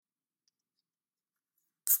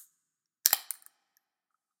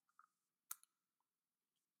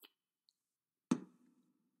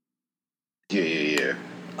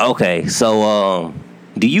Okay, so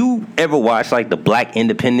do you ever watch like the black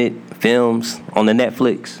independent films on the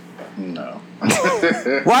Netflix? No.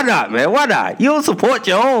 Why not, man? Why not? You don't support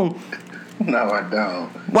your own. No, I don't.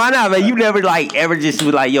 Why not, man? You never like ever just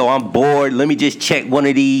was like, yo, I'm bored. Let me just check one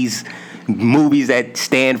of these movies that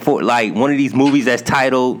stand for like one of these movies that's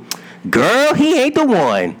titled "Girl, He Ain't the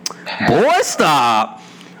One." Boy, stop.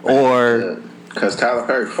 Or because Tyler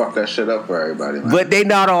Perry fucked that shit up for everybody, man. But they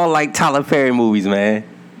not all like Tyler Perry movies, man.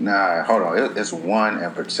 Nah, hold on. It's one in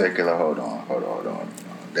particular. Hold on.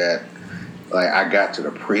 That, like, I got to the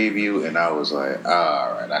preview and I was like,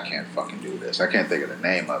 all right, I can't fucking do this. I can't think of the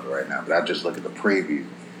name of it right now, but I just look at the preview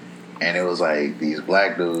and it was like these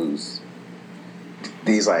black dudes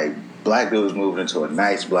moved into a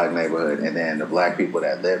nice black neighborhood, and then the black people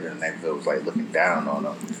that lived in the neighborhood was like looking down on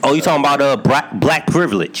them. Oh, you talking about black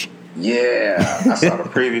privilege? Yeah, I saw the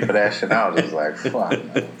preview for that shit and I was just like, fuck,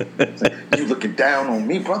 man. Like, you looking down on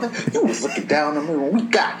me, brother? You was looking down on me when we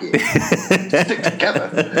got here. Stick together.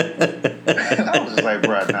 And I was just like,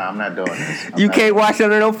 bro, nah, I'm not doing this. You can't watch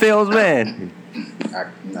none of those films, man.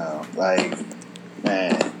 No, like,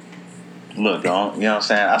 man. Look, you know what I'm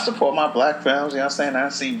saying? I support my black films, you know what I'm saying?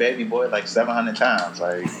 I've seen Baby Boy like 700 times,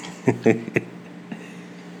 like.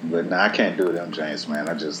 But nah, I can't do them, James, man.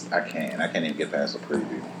 I can't even get past the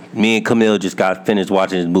preview. Me and Camille just got finished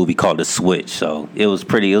watching this movie called The Switch, so it was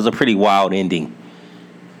a pretty wild ending.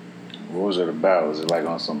 What was it about? Was it like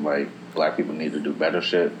on some like black people need to do better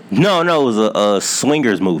shit? No, it was a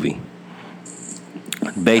swingers movie.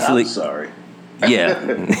 Basically, I'm sorry.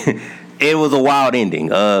 Yeah. It was a wild ending.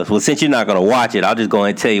 Well, since you're not gonna watch it, I'll just go ahead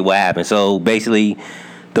and tell you what happened. So basically,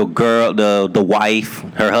 the girl, the wife,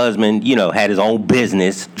 her husband, had his own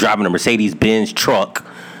business, driving a Mercedes-Benz truck.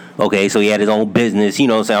 Okay, so he had his own business. You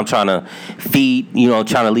know what I'm saying? I'm trying to feed,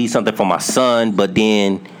 trying to leave something for my son. But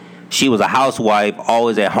then she was a housewife,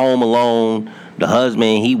 always at home alone. The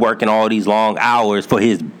husband, he working all these long hours for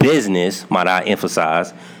his business, might I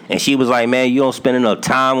emphasize. And she was like, man, you don't spend enough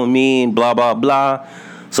time with me and blah, blah, blah.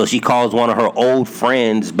 So she calls one of her old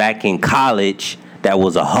friends back in college that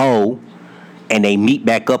was a hoe. And they meet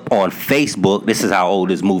back up on Facebook. This is how old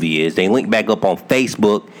this movie is. They link back up on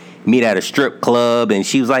Facebook, meet at a strip club, and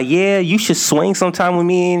she was like, yeah, you should swing sometime with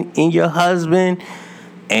me and your husband.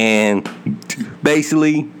 And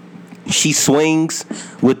basically, she swings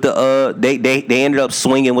with the, they ended up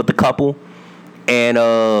swinging with the couple. And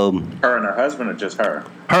her and her husband, or just her?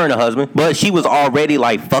 Her and her husband. But she was already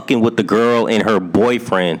like fucking with the girl and her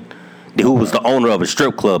boyfriend, who was the owner of a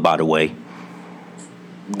strip club, by the way.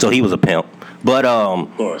 So he was a pimp. But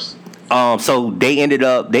of course. So they ended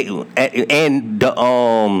up and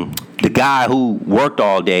the guy who worked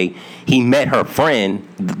all day, he met her friend,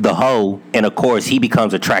 the hoe, and of course he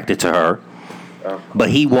becomes attracted to her.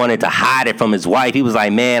 But he wanted to hide it from his wife. He was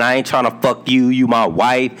like, man, I ain't trying to fuck you. You my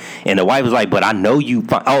wife. And the wife was like, but I know you.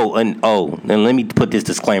 And let me put this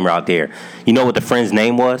disclaimer out there. You know what the friend's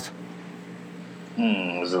name was?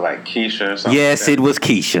 Was it like Keisha or something? Yes, it was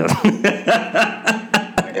Keisha.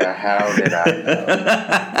 How did I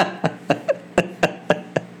know?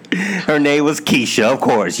 Her name was Keisha, of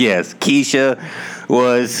course. Yes, Keisha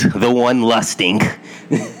was the one lusting.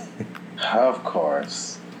 Of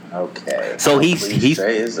course. Okay. So he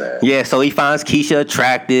finds Keisha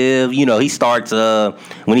attractive. He starts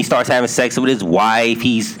when he starts having sex with his wife,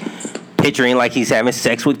 he's picturing like he's having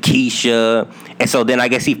sex with Keisha. And so then I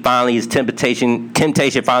guess his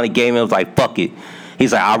temptation finally gave him. It was like, fuck it.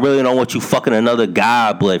 He's like, I really don't want you fucking another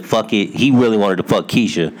guy, but fuck it. He really wanted to fuck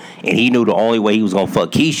Keisha. And he knew the only way he was going to fuck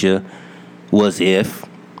Keisha was if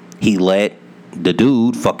he let the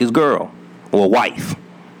dude fuck his girl or wife.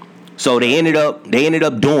 So they ended up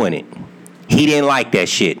doing it. He didn't like that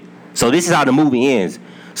shit. So this is how the movie ends.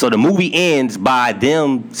 So the movie ends by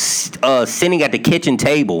them sitting at the kitchen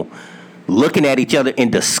table, looking at each other in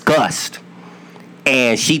disgust.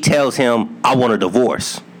 And she tells him, I want a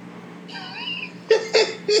divorce.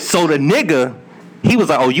 So the nigga, he was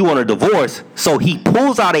like, oh, you want a divorce? So he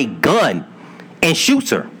pulls out a gun and shoots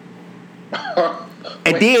her.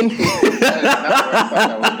 And then...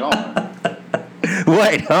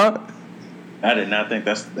 What, huh? I did not think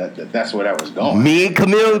that's where that was going. Me and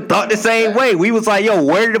Camille thought the same way. We was like, yo,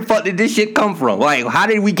 where the fuck did this shit come from? Like, how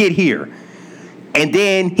did we get here? And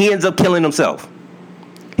then he ends up killing himself.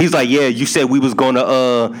 He's like, yeah, you said we was going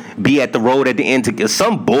to be at the road at the end to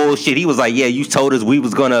some bullshit. He was like, yeah, you told us we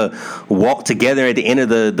was going to walk together at the end of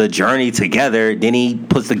the journey together. Then he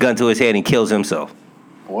puts the gun to his head and kills himself.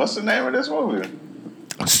 What's the name of this movie?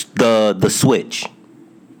 The Switch.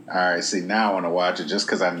 All right, see, now I want to watch it just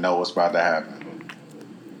because I know what's about to happen.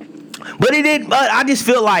 But it did. But I just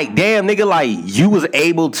feel like, damn, nigga, like you was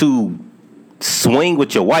able to swing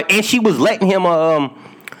with your wife, and she was letting him.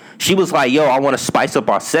 She was like, yo, I want to spice up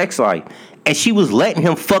our sex life, and she was letting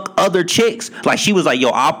him fuck other chicks. Like she was like, yo,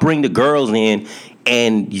 I'll bring the girls in,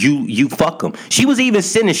 and you fuck them. She was even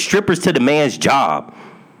sending strippers to the man's job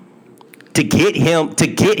to get him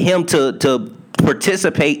to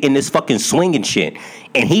participate in this fucking swinging shit,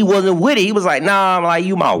 and he wasn't with it. He was like, nah, I'm like,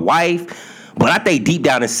 you my wife. But I think deep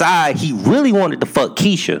down inside, he really wanted to fuck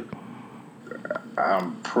Keisha.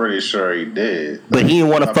 I'm pretty sure he did. But he didn't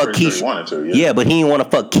want to fuck Keisha. Sure he wanted to, yeah, but he didn't want to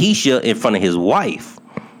fuck Keisha in front of his wife.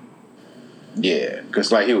 Yeah,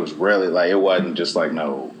 because like he was really like, it wasn't just like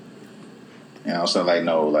no, you know, so like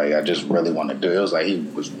no, like I just really want to do it. It was like he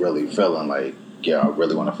was really feeling like, yeah, I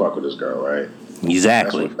really want to fuck with this girl, right?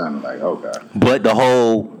 Exactly. That's what sounded like, okay. But the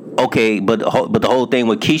whole thing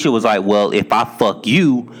with Keisha was like, well, if I fuck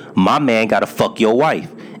you, my man gotta fuck your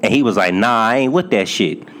wife, and he was like, nah, I ain't with that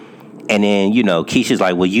shit. And then, you know, Keisha's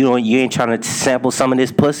like, well, you ain't trying to sample some of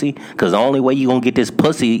this pussy, because the only way you gonna get this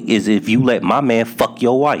pussy is if you let my man fuck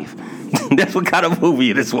your wife. That's what kind of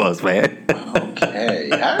movie this was, man. Okay,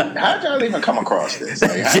 how'd y'all even come across this?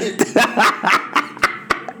 Like,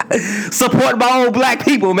 Support my own black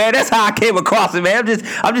people, man. That's how I came across it, man.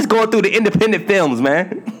 I'm just going through the independent films,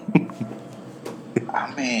 man.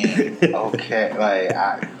 I mean, okay, like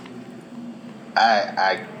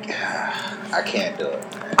I can't do it.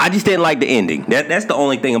 I just didn't like the ending. That's the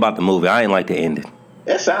only thing about the movie. I didn't like the ending.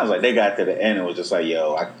 It sounds like they got to the end and was just like,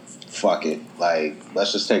 yo, fuck it. Like,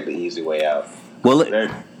 let's just take the easy way out. Well,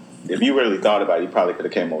 if you really thought about it, you probably could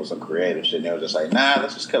have came up with some creative shit. And they were just like, nah,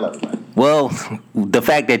 let's just kill everybody. Well, the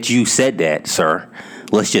fact that you said that, sir,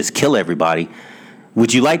 let's just kill everybody.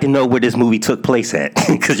 Would you like to know where this movie took place at?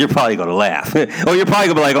 Because you're probably going to laugh. Or you're probably going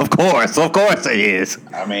to be like, of course it is.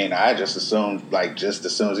 I mean, I just assumed, like, just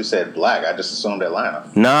as soon as you said black, I just assumed Atlanta.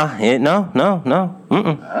 No.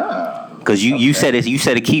 Because you said it. You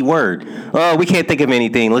said a key word. Oh, we can't think of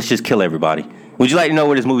anything. Let's just kill everybody. Would you like to know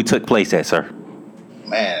where this movie took place at, sir?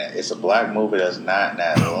 Man, it's a black movie that's not in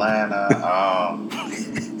Atlanta.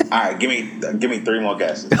 All right, give me 3 more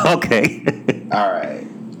guesses. Okay. All right.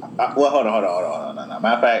 Well, hold on. No.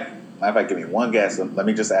 Matter of fact, give me one guess. Let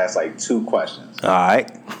me just ask like 2 questions. All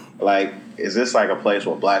right. Like, is this like a place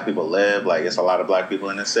where black people live? Like, it's a lot of black people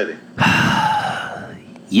in this city?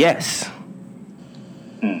 Yes.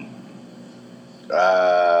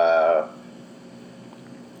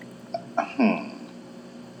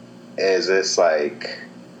 Is this like,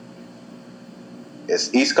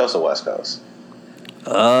 it's East Coast or West Coast?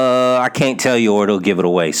 I can't tell you or it'll give it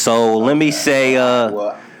away. So let me say.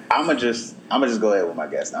 Well, I'm gonna just go ahead with my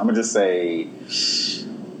guess. Now I'm gonna just say,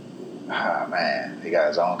 man, he got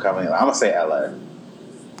his own company. I'm gonna say LA.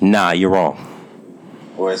 Nah, you're wrong.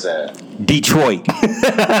 Where is that? Detroit.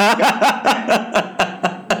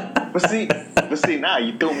 But see, now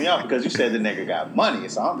you threw me off because you said the nigga got money,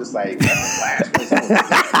 so I'm just like, that's the last place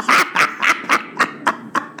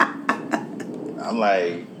I'm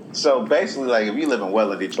like, so basically, like, if you live in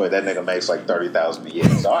Welland, Detroit, that nigga makes like $30,000 a year.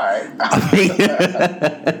 So all right.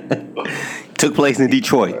 Took place in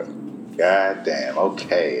Detroit. God damn.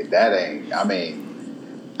 Okay, that ain't. I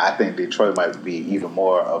mean, I think Detroit might be even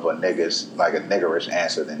more of a niggerish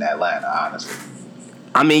answer than Atlanta, honestly.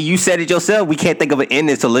 I mean, you said it yourself. We can't think of an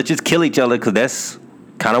ending, so let's just kill each other because that's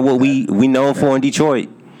kind of what we known for in Detroit.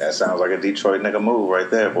 That sounds like a Detroit nigga move right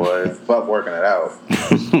there, boy. Fuck working it out.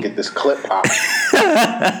 Get this clip popping.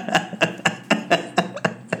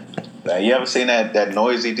 Now, you ever seen that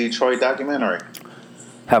Noisy Detroit documentary?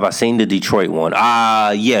 Have I seen the Detroit one?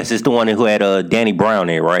 Yes, it's the one who had Danny Brown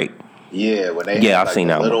in, right? Yeah, when they had, I've seen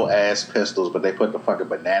that little one. Ass pistols, but they put the fucking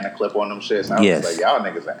banana clip on them shits. And I was like, y'all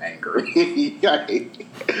niggas are angry. Y'all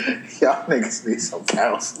niggas need some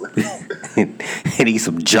counseling. They need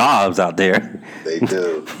some jobs out there. They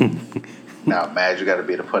do. Now, mad you got to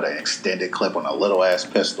be to put an extended clip on a little ass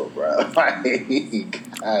pistol, bro. God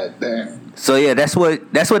damn. So yeah, that's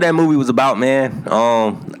what that movie was about, man.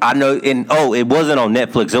 I know, and it wasn't on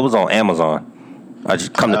Netflix. It was on Amazon. I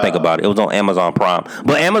just come to think about it. It was on Amazon Prime.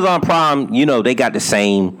 But Amazon Prime, you know, they got the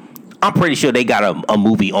same. I'm pretty sure they got a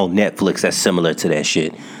movie on Netflix that's similar to that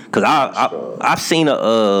shit. Because I've seen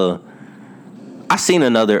a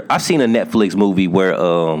Netflix movie where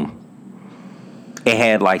it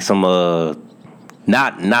had like some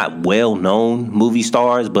not well known movie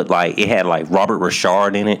stars, but like it had like Robert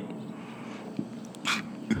Richard in it.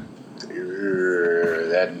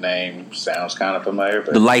 That name sounds kind of familiar.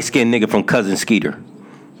 But... The light skinned nigga from Cousin Skeeter.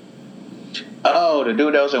 Oh, the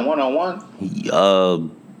dude that was in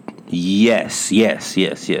 1-on-1? Yes. Yeah.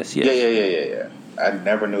 I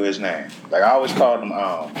never knew his name. Like I always called him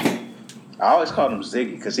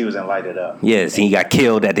Ziggy because he was in Light It Up. Yes, he got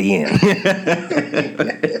killed at the end.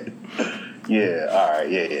 Yeah, all right,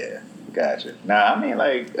 yeah. Gotcha. Nah, I mean,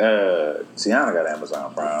 like, Tiana got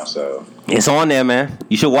Amazon Prime, so it's on there, man.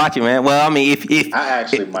 You should watch it, man. Well, I mean, if I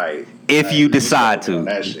actually might. If you decide to,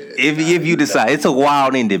 if you decide, it's a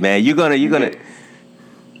wild ending, man. You're gonna.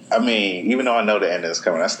 I mean, even though I know the ending is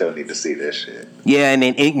coming, I still need to see this shit. Yeah, and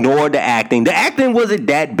then ignore the acting. The acting wasn't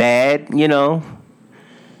that bad, you know.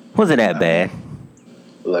 Wasn't that bad?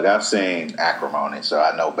 Look, I've seen Acrimony, so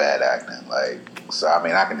I know bad acting. Like, so I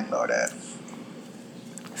mean, I can ignore that.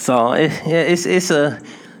 So it's a.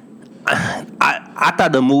 I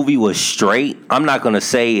thought the movie was straight. I'm not gonna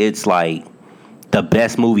say it's like the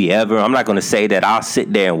best movie ever. I'm not gonna say that I'll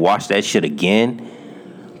sit there and watch that shit again.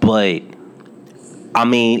 But I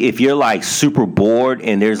mean, if you're like super bored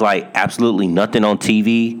and there's like absolutely nothing on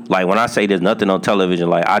TV, like when I say there's nothing on television,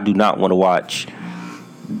 like I do not want to watch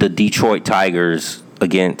the Detroit Tigers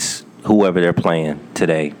against whoever they're playing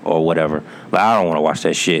today or whatever. Like I don't want to watch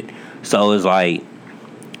that shit. So it's like.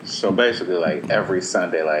 So basically, like every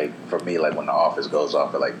Sunday, like for me, like when the office goes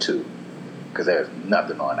off at like 2, because there's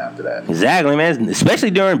nothing on after that. Exactly, man. Especially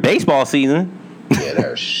during baseball season. Yeah,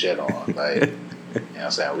 there's shit on. Like, you know what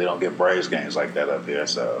I'm saying? We don't get Braves games like that up here,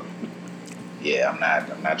 so yeah, I'm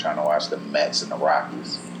not trying to watch the Mets and the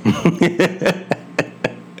Rockies.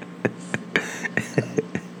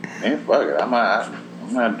 Man, fuck it. I'm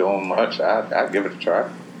not doing much. I'd give it a try.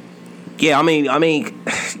 Yeah, I mean,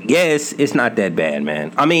 yeah, it's not that bad,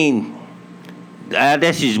 man. I mean,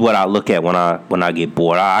 that's just what I look at when I get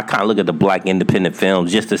bored. I kind of look at the black independent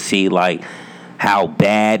films just to see like how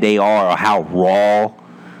bad they are or how raw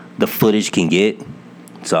the footage can get.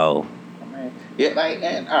 So, I mean, yeah, like,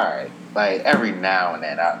 and all right, like every now and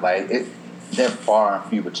then, they're far and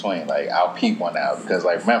few between. Like I'll peep one out because,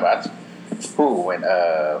 like, remember, when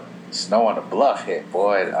Snow on the Bluff hit,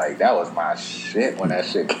 boy, like that was my shit when that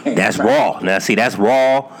shit came. That's raw. Now, see, that's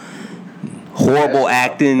raw. Horrible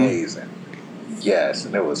acting. Amazing. Yes,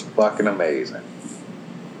 and it was fucking amazing.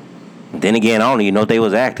 Then again, I don't even know if they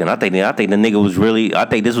was acting. I think the nigga was really. I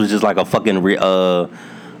think this was just like a fucking the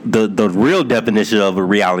real definition of a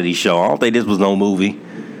reality show. I don't think this was no movie.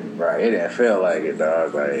 Right, it didn't feel like it,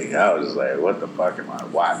 dog. Like I was just like, what the fuck am I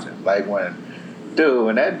watching? Like when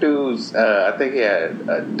that dude's, I think he had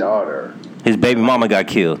a daughter. His baby mama got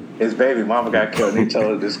killed. His baby mama got killed, and he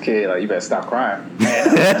told this kid, like, you better stop crying. Man,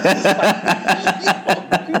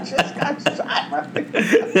 you just got shot, my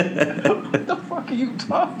nigga. What the fuck are you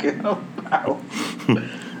talking about?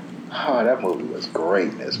 Oh, that movie was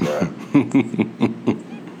greatness, bro.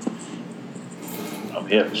 I'm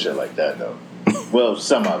here for shit like that, though. Well,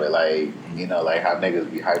 some of it, like, you know, like how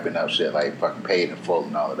niggas be hyping up shit like fucking Paid in Full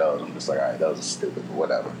and all of those. I'm just like, all right, those are stupid, but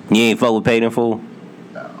whatever. You ain't fuck with Paid in Full?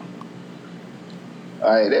 No. All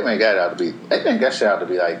right, they think that shit out to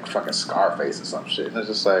be like fucking Scarface or some shit. And it's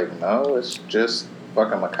just like, no, it's just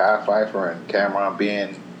fucking Mekhi Phifer and Cameron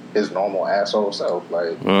being his normal asshole self.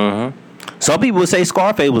 Like, Some people would say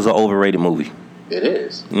Scarface was an overrated movie. It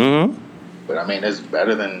is. But I mean, it's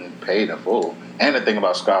better than Paid in Full. And the thing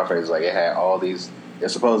about Scarface, like, it had all these.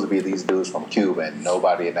 It's supposed to be these dudes from Cuba, and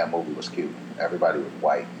nobody in that movie was Cuban. Everybody was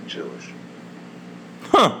white and Jewish.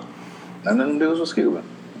 Huh? None of them dudes was Cuban.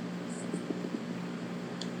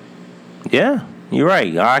 Yeah, you're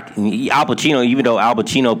right. Al Pacino, even though Al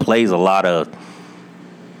Pacino plays a lot of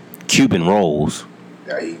Cuban roles.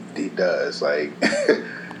 Yeah, he does. Like,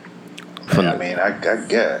 I mean, I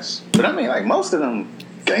guess. But I mean, like, most of them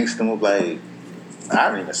gangster movies, like, I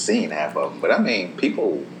haven't even seen half of them. But I mean,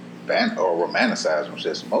 people or romanticize them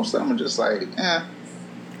shit. Most of them are just like,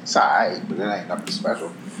 it's alright, but it ain't nothing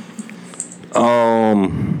special.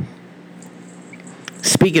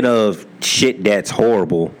 Speaking of shit that's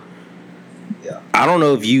horrible, yeah. I don't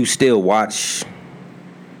know if you still watch.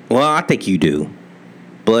 Well, I think you do,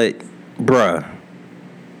 but bruh,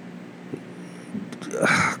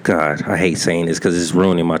 God, I hate saying this because it's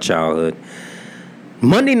ruining my childhood.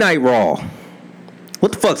 Monday Night Raw.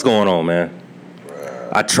 What the fuck's going on, man?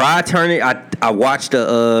 I tried turning. I watched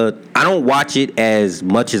I don't watch it as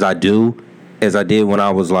much as I did when I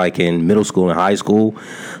was like in middle school and high school.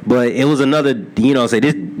 But it was another,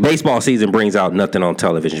 this baseball season brings out nothing on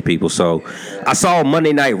television, people. So I saw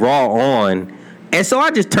Monday Night Raw on, and so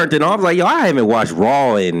I just turned it on. I was like, yo, I haven't watched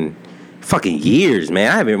Raw in fucking years,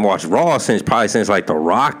 man. I haven't watched Raw since like The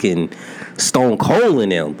Rock and Stone Cold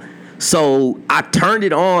and them. So I turned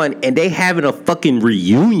it on, and they having a fucking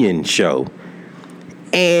reunion show.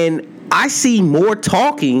 And I see more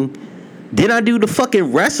talking than I do the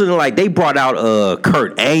fucking wrestling. Like, they brought out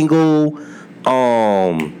Kurt Angle,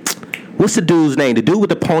 what's the dude's name? The dude with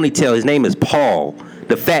the ponytail. His name is Paul,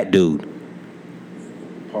 the fat dude.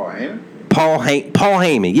 Paul Heyman. Paul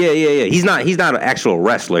Heyman. Yeah. He's not an actual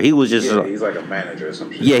wrestler. He was just he's like a manager or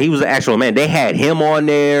some shit. Yeah, he was an actual man. They had him on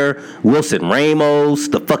there, Wilson Ramos,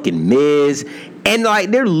 the fucking Miz, and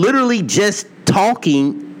like they're literally just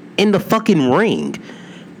talking in the fucking ring.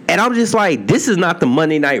 And I'm just like, this is not the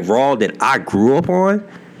Monday Night Raw that I grew up on.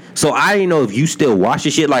 So I didn't know if you still watch the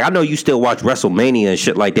shit. Like I know you still watch WrestleMania and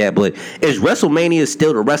shit like that, but is WrestleMania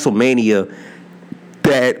still the WrestleMania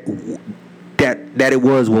that it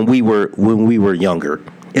was when we were younger?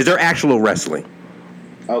 Is there actual wrestling?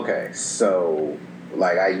 Okay, so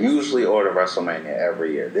like I usually order WrestleMania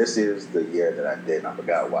every year. This is the year that I didn't. I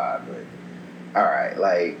forgot why, but all right.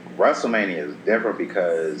 Like WrestleMania is different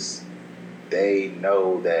because they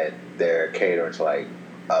know that they're catering to like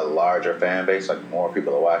a larger fan base. Like more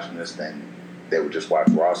people are watching this than they would just watch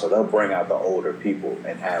Raw. So they'll bring out the older people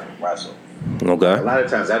and have them wrestle. Okay. A lot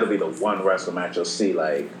of times that'll be the one wrestle match you'll see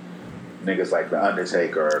like niggas like The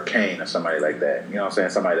Undertaker or Kane or somebody like that. You know what I'm saying?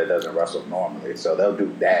 Somebody that doesn't wrestle normally. So they'll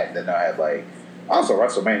do that. Then they'll have like... Also,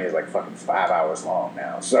 WrestleMania is like fucking 5 hours long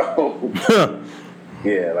now. So...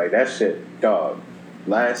 yeah, like that shit, dog.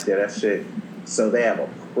 Last year, that shit... So they have a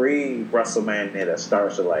pre-WrestleMania that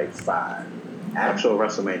starts at like 5. Actual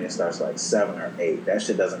WrestleMania starts at like 7 or 8. That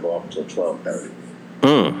shit doesn't go up until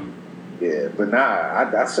 12:30. Yeah, but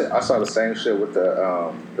nah, I saw the same shit with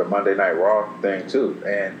the Monday Night Raw thing too.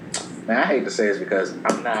 And man, I hate to say this because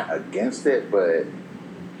I'm not against it, but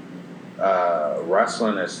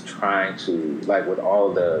wrestling is trying to, like with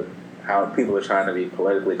all the how people are trying to be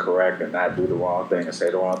politically correct and not do the wrong thing and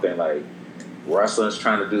say the wrong thing, like wrestling's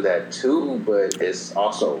trying to do that too, but it's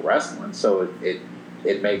also wrestling, so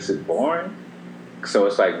it makes it boring. So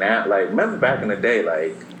it's like now, like remember back in the day,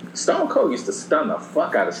 like Stone Cold used to stun the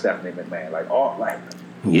fuck out of Stephanie McMahon, like all like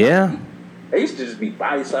yeah. They used to just be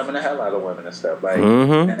body slamming the hell out of women and stuff. Like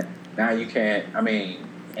now you can't. I mean,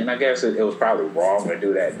 and I guess it was probably wrong to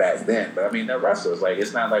do that back then. But I mean, they're wrestlers. Like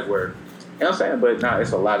it's not like we're, you know what I'm saying. But nah,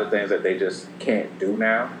 it's a lot of things that they just can't do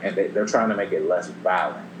now, and they're trying to make it less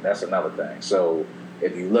violent. That's another thing. So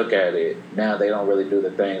if you look at it now, they don't really do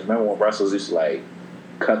the things. Remember when wrestlers used to like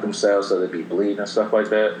cut themselves so they'd be bleeding and stuff like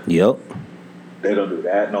that? Yep. They don't do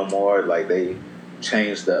that no more. Like they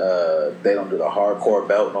changed they don't do the hardcore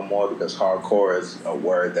belt no more because hardcore is a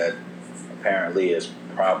word that apparently is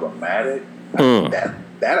problematic. That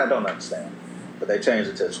I don't understand. But they changed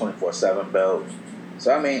it to a 24/7 belt.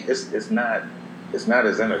 So I mean, it's not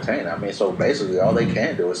as entertaining. I mean, so basically all they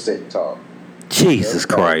can do is sit and talk. Jesus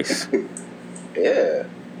Christ. Yeah.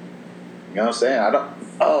 You know what I'm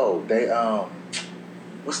saying? They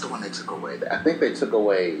what's the one they took away? I think they took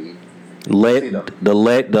away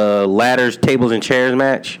the ladders, tables, and chairs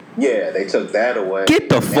match. Yeah, they took that away. Get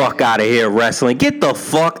the fuck out of here, wrestling. Get the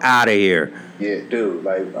fuck out of here. Yeah, dude.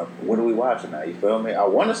 Like, what are we watching now? You feel me? I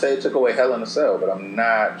want to say it took away Hell in a Cell, but I'm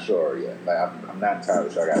not sure yet. Like, I'm not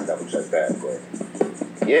entirely sure. I gotta double check that.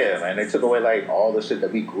 But yeah, man, they took away like all the shit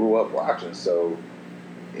that we grew up watching. So,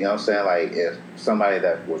 you know what I'm saying? Like, if somebody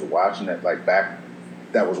that was watching it like back,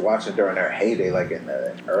 that was watching during their heyday, like in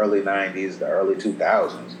the early '90s, the early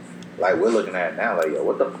 2000s. Like, we're looking at it now, like, yo,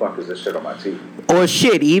 what the fuck is this shit on my TV? Or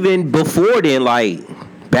shit, even before then, like,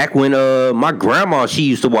 back when my grandma, she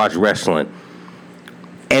used to watch wrestling.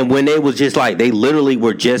 And when they was just like, it literally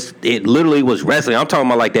was wrestling. I'm talking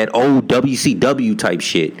about like that old WCW type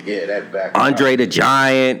shit. Yeah, that back. Andre the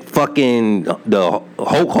Giant, fucking the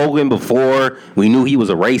Hulk Hogan before we knew he was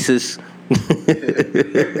a racist.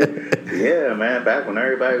 Yeah, man, back when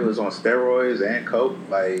everybody was on steroids and coke,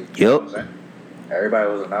 like, you know what I'm saying?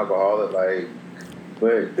 Everybody was an alcoholic, like,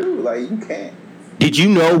 but dude, like, you can't. Did you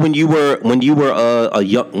know when you were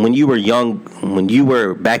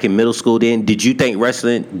back in middle school? Then did you think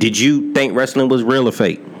wrestling was real or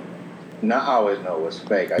fake? No, I always know it was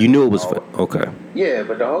fake. You knew it was fake. Okay. Yeah,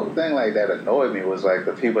 but the whole thing like that annoyed me was like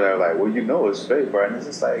the people that were like, well, you know it's fake, bro. And it's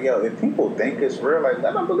just like, yo, if people think it's real, like,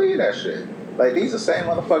 let them believe that shit. Like, these are the same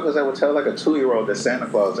motherfuckers that would tell like a 2-year-old that Santa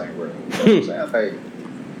Claus ain't real. You know what I'm saying? Like,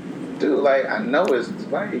 dude, like, I know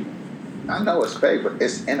it's fake, but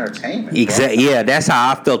it's entertainment. Exactly. Yeah, that's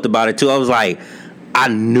how I felt about it too. I was like, I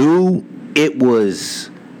knew it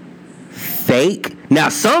was fake. Now,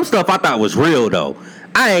 some stuff I thought was real though.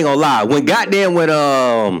 I ain't gonna lie.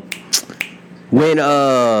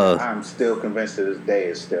 I'm still convinced to this day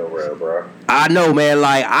it's still real, bro. I know, man.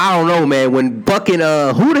 Like, I don't know, man. When fucking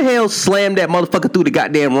who the hell slammed that motherfucker through the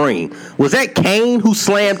goddamn ring? Was that Kane who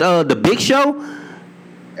slammed the Big Show?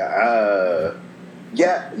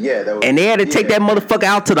 Yeah. And they had to take that motherfucker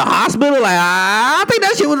out to the hospital. Like, I think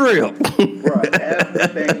that shit was real. Bro,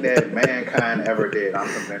 everything that mankind ever did, I'm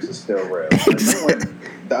convinced is still real. Like, remember when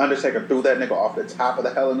the Undertaker threw that nigga off the top of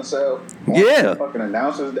the Hell in a Cell? Yeah. Fucking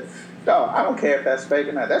announcers. Dog, I don't care if that's fake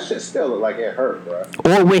or not. That shit still look like it hurt, bro.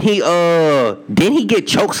 Or when he didn't he get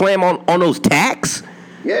chokeslam on those tacks?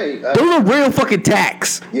 Yeah, those are real fucking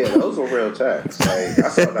tacks. Yeah, those were real tacks. Like, I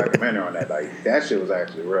saw a documentary on that. Like, that shit was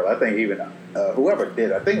actually real. I think even whoever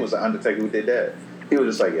did, I think it was the Undertaker who did that. He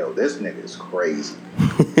was just like, "Yo, this nigga is crazy."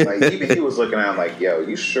 Like, even he was looking at him like, "Yo,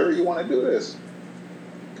 you sure you want to do this?"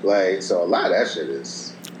 Like, so a lot of that shit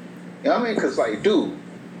is, you know what I mean? Because like, dude,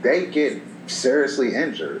 they get seriously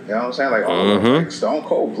injured. You know what I'm saying? Like, like Stone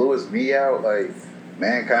Cold blew his knee out. Like,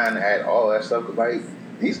 Mankind had all that stuff. Like,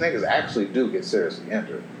 these niggas actually do get seriously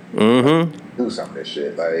injured. Do some of this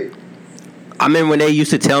shit. Like, I remember when they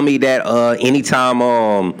used to tell me that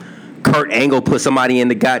anytime Kurt Angle put somebody in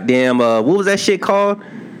the goddamn what was that shit called?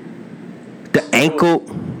 The ankle.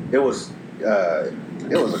 It was a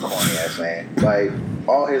corny ass name. Like,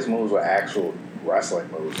 all his moves were actual wrestling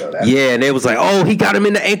moves though. Yeah, and they was like, oh, he got him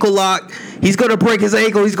in the ankle lock. He's gonna break his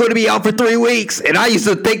ankle. He's gonna be out for 3 weeks. And I used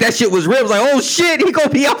to think that shit was real. I was like, oh shit, he gonna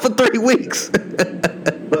be out for 3 weeks.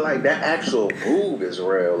 But like, that actual move is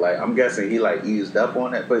real. Like, I'm guessing he like eased up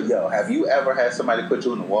on it. But yo, have you ever had somebody put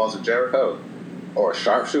you in the walls of Jericho or a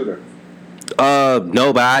sharpshooter?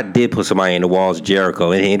 No, but I did put somebody in the walls of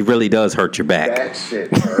Jericho, and it really does hurt your back. That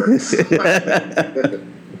shit hurts.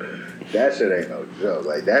 That shit ain't no joke.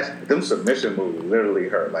 Like, them submission moves literally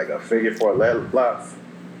hurt. Like a figure 4 leg lock,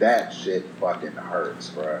 that shit fucking hurts,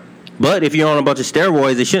 bro. But if you're on a bunch of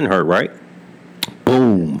steroids, it shouldn't hurt, right?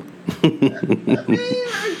 Boom. I mean,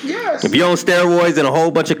 yes. If you're on steroids and a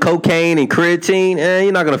whole bunch of cocaine and creatine,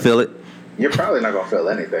 you're not gonna feel it. You're probably not gonna feel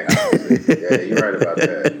anything. Honestly. Yeah, you're right about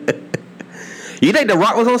that. You think The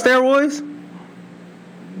Rock was on steroids?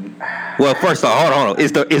 Well, first off, hold on.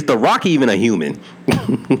 Is the Rock even a human?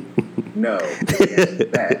 No.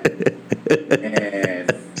 That.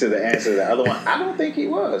 And to the answer to the other one, I don't think he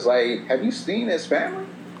was. Like, have you seen his family?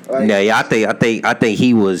 Like, yeah. I think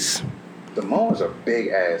he was. Samoans are big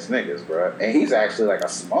ass niggas, bro, and he's actually like a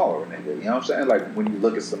smaller nigga. You know what I'm saying? Like, when you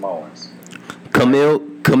look at Samoans.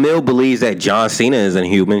 Camille believes that John Cena is a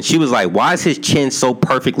human. She was like, why is his chin so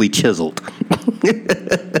perfectly chiseled?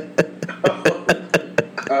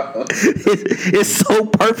 It's so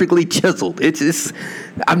perfectly chiseled. It's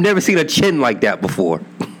I've never seen a chin like that before.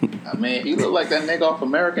 I mean, he looked like that nigga off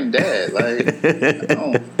American Dad. Like,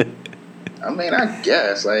 I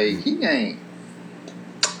guess, like, he ain't.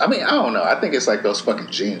 I mean, I don't know. I think it's like those fucking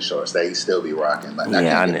jean shorts that he still be rocking. Like, I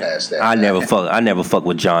can't get past that. I never fuck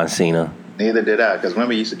with John Cena. Neither did I, because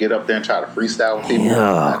remember he used to get up there and try to freestyle with people.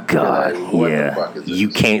 Oh God, yeah. You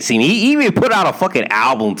can't see me. He even put out a fucking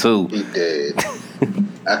album too. He did.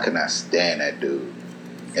 I could not stand that dude.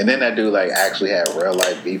 And then that dude like actually had real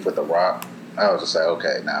life beef with The Rock. I was just like,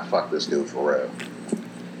 okay, nah, fuck this dude for real.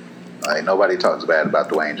 Like, nobody talks bad about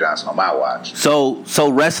Dwayne Johnson on my watch. So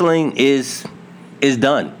wrestling is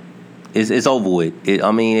done. It's over with.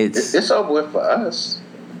 It's over with for us.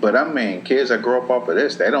 But I mean, kids that grow up off of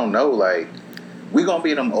this, they don't know, like, we gonna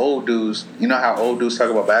be them old dudes. You know how old dudes talk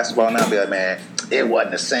about basketball now? Be like, man, it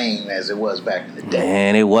wasn't the same as it was back in the day.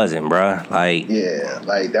 Man, it wasn't, bro. Like, yeah,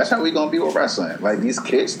 like, that's how we gonna be with wrestling. Like, these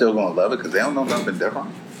kids still gonna love it because they don't know nothing different.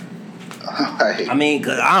 Like, I mean,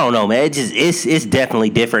 cause I don't know, man. It's definitely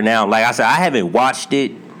different now. Like I said, I haven't watched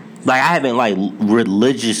it. Like, I haven't like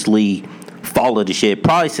religiously followed the shit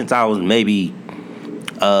probably since I was maybe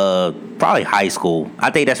probably high school.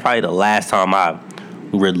 I think that's probably the last time I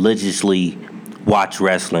religiously watched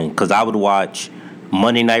wrestling, because I would watch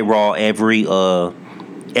Monday Night Raw every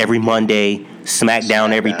Monday,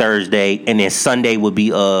 SmackDown every Thursday, and then Sunday would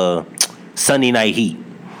be Sunday Night Heat.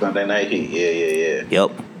 Sunday Night Heat, yeah.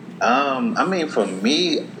 Yep. I mean, for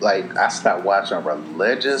me, like, I stopped watching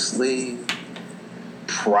religiously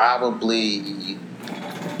probably.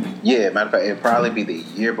 Yeah, matter of fact, it'd probably be the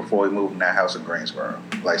year before we moved in that house in Greensboro.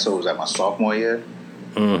 Like, so it was like my sophomore year.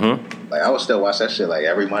 Mm-hmm. Like, I would still watch that shit, like,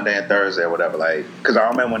 every Monday and Thursday or whatever. Like, because I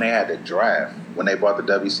remember when they had the draft, when they bought the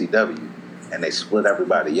WCW, and they split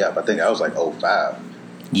everybody up. I think I was like 05.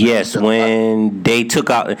 Yes, when they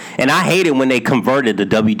took out... And I hated when they converted the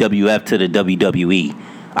WWF to the WWE.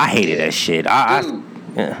 I hated that shit.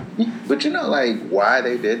 Yeah. But you know, like, why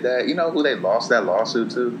they did that? You know who they lost that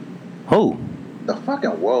lawsuit to? Who? The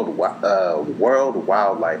fucking World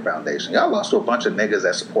Wildlife Foundation. Y'all lost to a bunch of niggas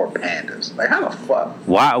that support pandas. Like, how the fuck?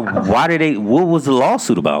 Why did they... What was the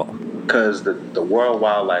lawsuit about? because the World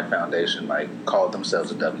Wildlife Foundation like called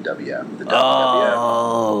themselves the WWF. The WWF.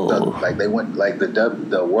 Oh. Like they went like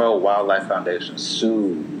the World Wildlife Foundation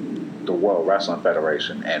sued the World Wrestling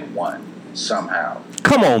Federation and won somehow.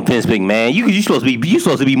 Come on, Vince McMahon. You supposed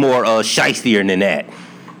to be more shystier than that.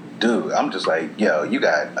 Dude, I'm just like, yo, you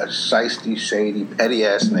got a shiesty, shady, petty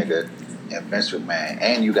ass nigga and Vince McMahon,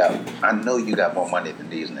 and I know you got more money than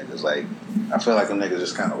these niggas. Like, I feel like them niggas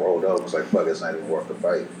just kind of rolled over. It's like, fuck, it's not even worth the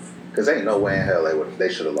fight. Because ain't no way in hell they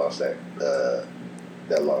should have lost that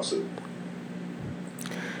lawsuit.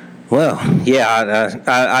 Well, yeah,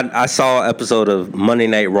 I saw an episode of Monday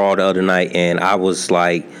Night Raw the other night, and I was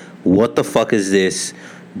like, what the fuck is this?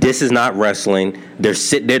 This is not wrestling.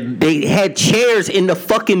 They had chairs in the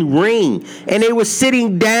fucking ring, and they were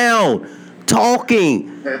sitting down,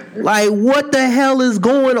 talking. Like, what the hell is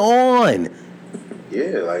going on?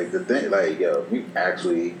 Yeah, like the thing, like, yo, if you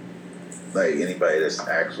actually, like, anybody that's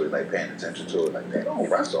actually like paying attention to it, like, they don't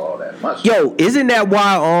wrestle all that much. Yo, isn't that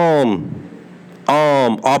why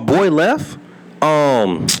our boy left?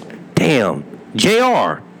 Damn,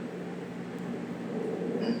 JR.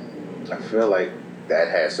 I feel like that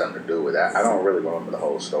has something to do with that. I don't really remember the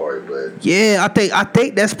whole story, but yeah, I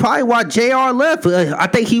think that's probably why JR left. I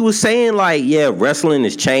think he was saying like, yeah, wrestling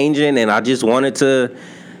is changing, and I just wanted to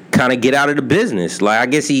kind of get out of the business. Like, I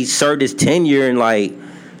guess he served his tenure, and like,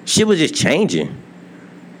 shit was just changing.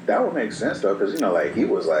 That would make sense though, because like he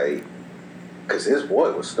was like, because his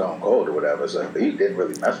boy was Stone Cold or whatever, so he didn't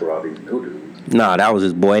really mess with all these new dudes. Nah, that was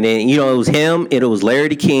his boy. And then, it was him, it was Larry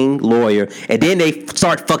the King, lawyer. And then they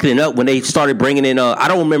started fucking it up when they started bringing in, I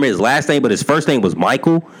don't remember his last name, but his first name was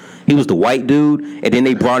Michael. He was the white dude. And then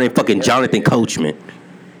they brought in fucking Jonathan Coachman.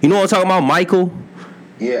 You know what I'm talking about, Michael?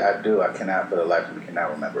 Yeah, I do. I cannot, for the life of me,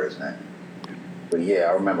 cannot remember his name. But yeah,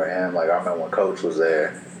 I remember him. Like, I remember when Coach was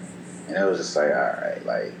there. And it was just like, all right,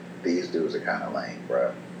 like, these dudes are kind of lame,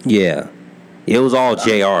 bro. Yeah. It was all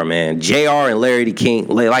JR, man. JR and Larry the King.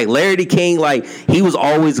 Like, Larry the King, like, he was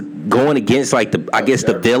always going against, like,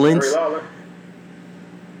 the villains. Jerry Lawler?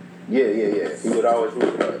 Yeah. He would always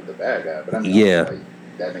root the bad guy. But I mean, yeah. Like,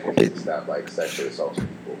 that nigga needs to stop, like, sexually assaulting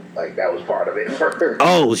people. Like, that was part of it.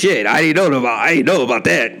 Oh, shit. I didn't know about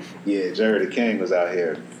that. Yeah, Jerry the King was out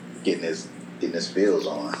here getting his feels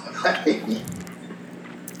on.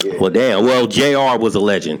 Yeah. Well, damn. Well, JR was a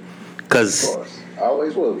legend. Because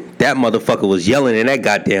always will be. That motherfucker was yelling in that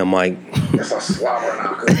goddamn mic. That's a slobber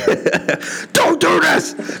knocker. Don't do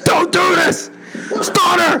this! Don't do this!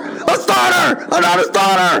 Starter! A starter! Another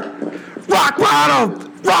starter! Rock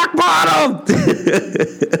bottom! Rock bottom!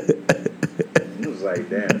 He was like,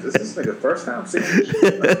 damn, is this nigga first time seeing this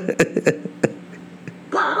shit?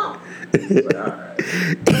 Bottom! Like, all right.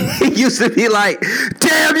 He used to be like,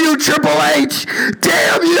 damn you, Triple H!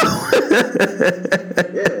 Damn you!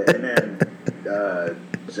 Yeah, and then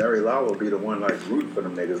Jerry Lawler will be the one like rooting for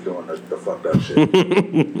them niggas doing the fucked up shit.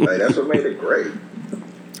 Like, that's what made it great.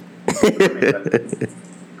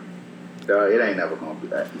 It ain't never gonna be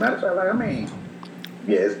that. Matter of fact, like, I mean,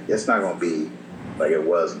 yeah, it's not gonna be like it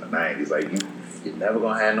was in the 90s. Like, you're never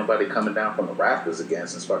gonna have nobody coming down from the rafters again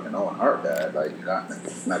since fucking Owen Hart died. Like, you're not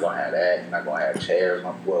gonna have that. You're not gonna have chairs.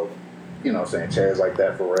 Well, you know what I'm saying, chairs like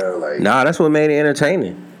that for real. Like, nah, that's what made it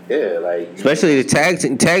entertaining. Yeah, like, especially the tag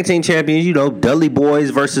team champions. Dudley Boys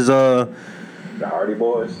versus the Hardy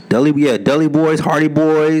Boys. Dudley Boys, Hardy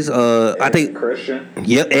Boys. I think Christian.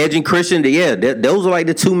 Yep, Edge and Christian. Yeah, those are like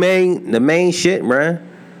the main shit, man.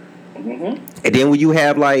 Mm-hmm. And then when you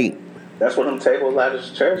have like, that's where them table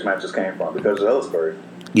ladders chairs matches came from, because of Ellsbury.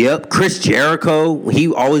 Yep, Chris Jericho.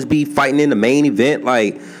 He always be fighting in the main event.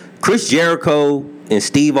 Like, Chris Jericho and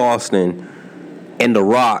Steve Austin and The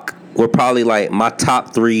Rock were probably like my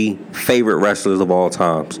top 3 favorite wrestlers of all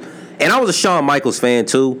times. And I was a Shawn Michaels fan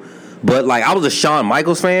too, but like, I was a Shawn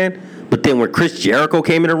Michaels fan, but then when Chris Jericho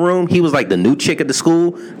came in the room, he was like the new chick at the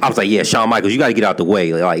school. I was like, yeah, Shawn Michaels, you got to get out the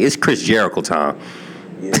way. Like, it's Chris Jericho time.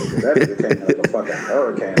 Yeah, that became like a fucking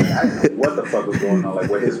hurricane. Like, I didn't know what the fuck was going on. Like,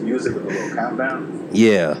 with his music with a little countdown.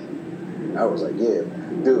 Yeah. I was like, yeah,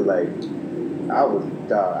 dude. Like,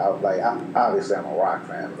 obviously I'm a Rock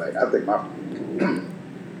fan. But, like, I think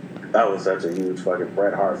I was such a huge fucking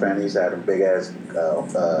Bret Hart fan. He used to have them big ass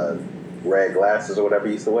red glasses or whatever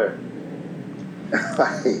he used to wear.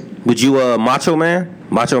 Like, would you Macho Man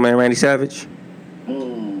Randy Savage?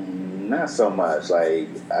 Not so much. Like,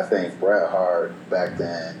 I think Bret Hart back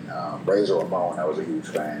then, Razor Ramon, I was a huge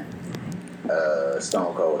fan.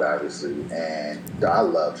 Stone Cold, obviously, and I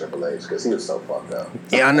love Triple H because he was so fucked up.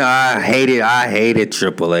 Yeah, I know. I hated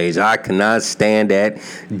Triple H. I cannot stand that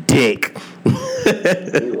dick.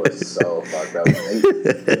 He was so fucked up.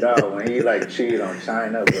 When he like cheated on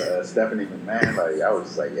China with Stephanie McMahon, like I was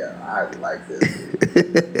just like, yeah, I like this dude.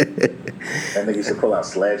 That nigga used to pull out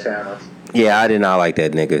sledgehammers. Yeah, I did not like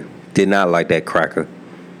that nigga. Did not like that cracker.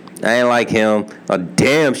 I ain't like him. I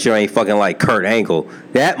damn sure ain't fucking like Kurt Angle.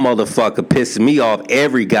 That motherfucker pissed me off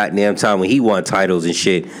every goddamn time when he won titles and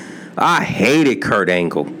shit. I hated Kurt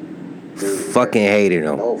Angle. Dude, fucking hated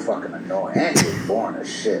him. Oh, fucking annoying. And he was boring as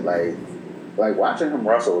shit. Like watching him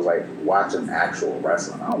wrestle was like watching actual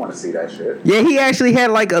wrestling. I don't want to see that shit. Yeah, he actually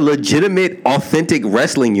had like a legitimate, authentic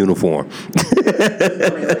wrestling uniform.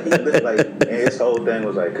 I mean, like, he looked like, and his whole thing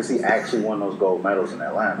was like, because he actually won those gold medals in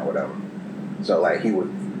Atlanta or whatever. So like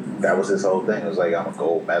that was his whole thing. It was like, I'm a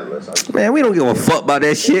gold medalist. Man, we don't give a fuck about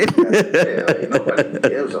that shit. Yeah, like, nobody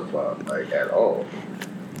gives a fuck, like, at all.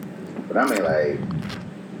 But I mean, like,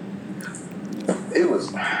 it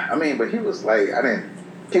was, I mean, but he was like,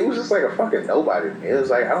 he was just like a fucking nobody to me. It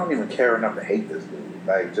was like, I don't even care enough to hate this dude.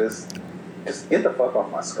 Like, just get the fuck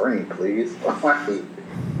off my screen, please.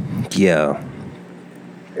 Yeah.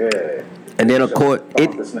 Yeah. And then of course,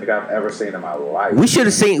 this nigga I've ever seen in my life. We should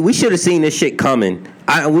have seen this shit coming.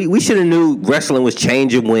 We should have knew wrestling was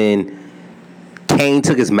changing when Kane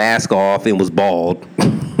took his mask off and was bald.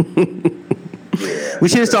 Yeah. We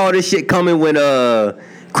should have saw this shit coming when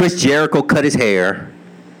Chris Jericho cut his hair.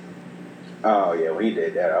 Oh yeah, when he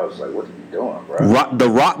did that, I was like, "What are you doing, bro?" The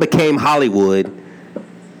Rock became Hollywood.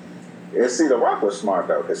 Yeah, see, The Rock was smart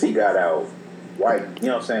though, because he got out right. You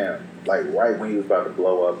know what I'm saying? Like right when he was about to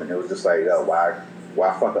blow up, and it was just like, "Yo, why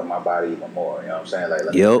fuck up my body even more?" You know what I'm saying? Like,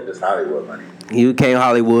 let me get this Hollywood money. He became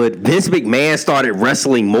Hollywood. Vince McMahon started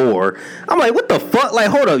wrestling more. I'm like, what the fuck? Like,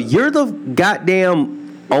 hold up, you're the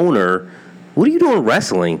goddamn owner. What are you doing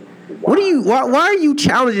wrestling? Wow. Why are you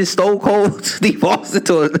challenging Stone Cold Steve Austin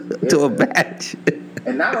to a match?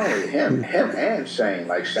 And not only him and Shane.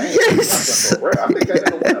 Like Shane, yes. For real. I think that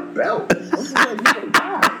nigga won a belt.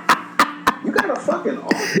 You got a fucking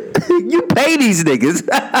offer. You pay these niggas.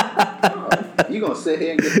 You gonna sit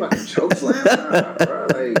here and get fucking chokeslammed? Nah, bro.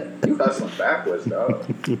 Like, you hustling backwards, dog.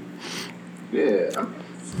 Yeah,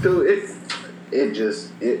 dude.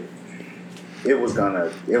 It was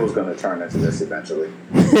gonna turn into this eventually.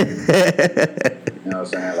 You know what I'm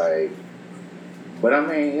saying? Like, but I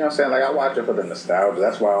mean, you know what I'm saying? Like, I watch it for the nostalgia.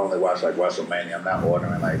 That's why I only watch like WrestleMania. I'm not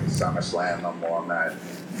ordering like SummerSlam no more. I'm not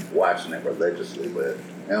watching it religiously, but you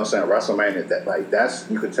know what I'm saying? WrestleMania, that's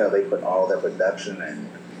you could tell they put all their production and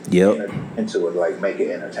into it, like make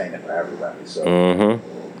it entertaining for everybody. So.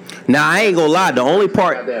 Mm-hmm. Now I ain't gonna lie. The only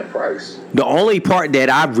part that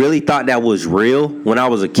I really thought that was real when I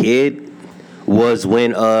was a kid was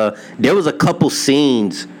when there was a couple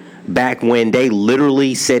scenes back when they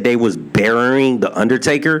literally said they was burying the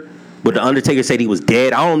Undertaker, but the Undertaker said he was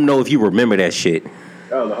dead. I don't know if you remember that shit.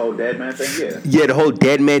 Oh, the whole dead man thing? Yeah. Yeah, the whole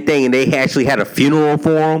dead man thing, and they actually had a funeral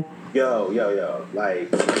for him. Yo.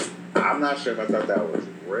 Like, I'm not sure if I thought that was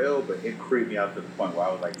real, but it creeped me out to the point where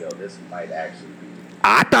I was like, yo, this might actually be.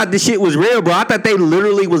 I thought this shit was real, bro. I thought they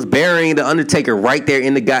literally was burying the Undertaker right there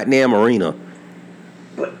in the goddamn arena.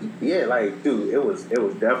 But yeah, like, dude, it was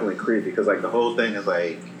definitely creepy because like the whole thing is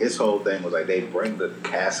like his whole thing was like they bring the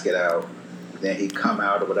casket out, then he come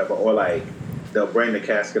out or whatever, or like they'll bring the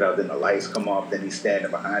casket out, then the lights come off, then he's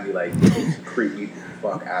standing behind you like he's creepy the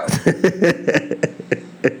fuck out.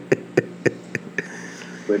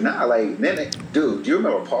 But nah, like then dude, do you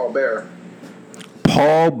remember Paul Bearer?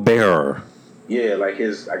 Paul Bearer. Yeah, like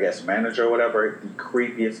his I guess manager or whatever,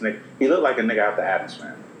 creepiest nigga. He looked like a nigga out the Addams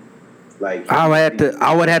Family. Like I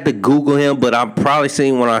would have to Google him, but I'm probably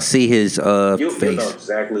seeing when I see his face. You'll know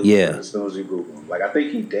exactly what as soon as you Google him. Like I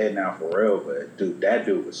think he's dead now for real, but dude, that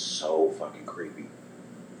dude was so fucking creepy.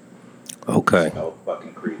 Okay. So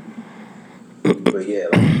fucking creepy. But yeah,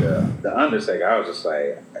 like the Undertaker, I was just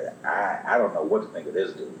like, I don't know what to think of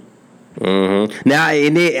this dude. Mm-hmm. Now,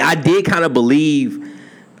 and I did kind of believe.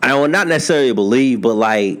 I would not necessarily believe, but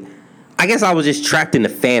like, I guess I was just trapped in the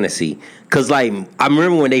fantasy. Cause like I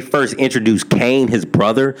remember when they first introduced Kane, his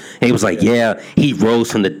brother, and he was like, "Yeah, he rose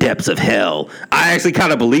from the depths of hell." I actually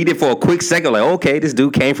kind of believed it for a quick second, like, "Okay, this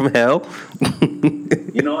dude came from hell."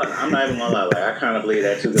 You know what? I'm not even gonna lie. Like I kind of believe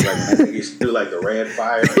that too, because like he used to do like the red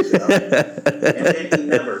fire and shit, and then he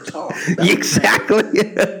never talked. Exactly.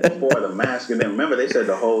 Before the mask, and then remember they said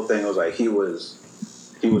the whole thing was like he was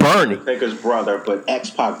burning. Undertaker's brother, but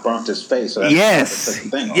X-Pac burnt his face. So yes.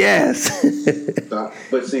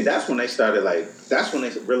 But see, that's when they started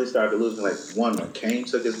really started losing. Like one, when Kane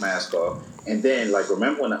took his mask off, and then like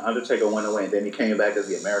remember when the Undertaker went away, and then he came back as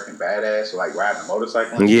the American Badass, like riding a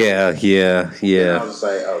motorcycle. Yeah. And I was just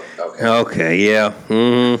like, oh, okay. Okay, yeah.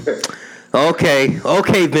 Mm-hmm. Okay,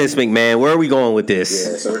 Vince McMahon, where are we going with this?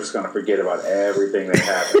 Yeah, so we're just gonna forget about everything that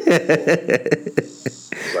happened.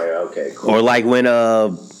 It's like, okay, cool. Or like when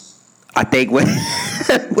I think when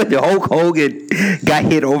when the Hulk Hogan got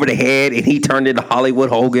hit over the head and he turned into Hollywood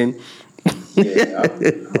Hogan. Yeah, I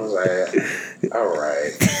was like, all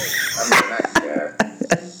right. I mean, not yet.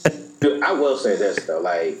 Dude, I will say this though,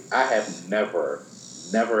 like I have never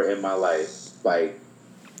in my life like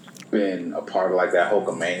been a part of like that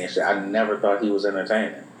Hulkamania shit. I never thought he was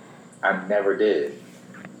entertaining. I never did.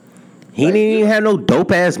 He didn't even have no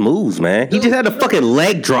dope ass moves, man. He just had a fucking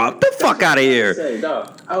leg drop. The fuck out of here.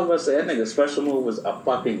 I was about to say that nigga's special move was a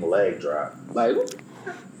fucking leg drop. Like,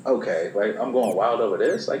 okay, like I'm going wild over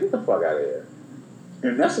this. Like, get the fuck out of here.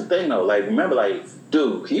 And that's the thing though. Like, remember, like,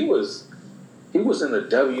 dude, he was in the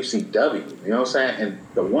WCW. You know what I'm saying? And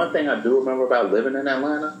the one thing I do remember about living in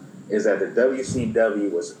Atlanta is that the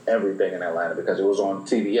WCW was everything in Atlanta because it was on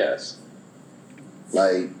TBS.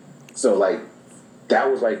 Like, so like that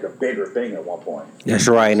was like the bigger thing at one point. That's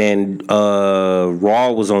right. And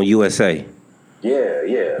Raw was on USA.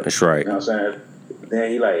 Yeah. That's right. You know what I'm saying?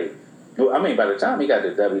 Then he like, I mean, by the time he got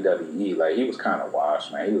to WWE, like he was kind of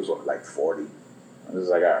washed, man. He was like 40. I was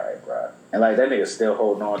like, all right, bro. And like that nigga still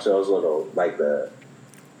holding on to those little like I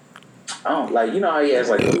don't like, you know how he has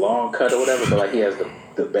like the long cut or whatever, but like he has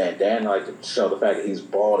the bandana like to show the fact that he's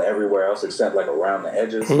bald everywhere else except like around the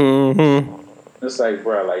edges. Mm-hmm. It's like,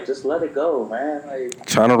 bro, like just let it go, man. Like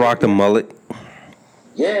trying to rock the mullet.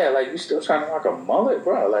 Yeah, like you still trying to rock a mullet,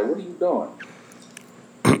 bro. Like what are you doing?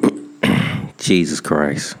 Jesus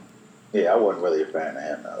Christ. Yeah, I wasn't really a fan of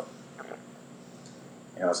him though.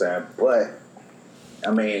 You know what I'm saying? But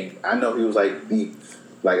I mean, I know he was like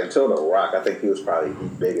until The Rock, I think he was probably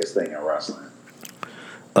the biggest thing in wrestling.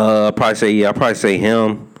 I'd probably say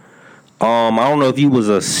him. I don't know if he was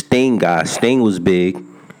a Sting guy. Sting was big.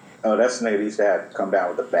 Oh, that's the nigga that used to have to come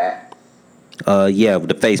down with the bat. Yeah, with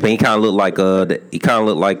the face, man. He kind of looked like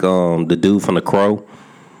the dude from The Crow.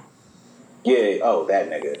 Yeah, oh, that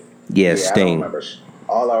nigga. Yeah, Sting.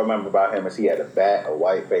 All I remember about him is he had a bat, a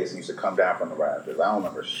white face, and used to come down from the rafters. I don't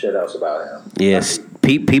remember shit else about him. Yes,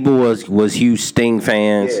 people was huge Sting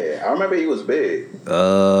fans. Yeah, I remember he was big.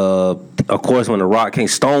 Of course, when The Rock came,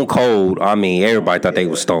 Stone Cold. I mean, everybody thought they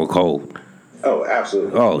was Stone Cold. Oh,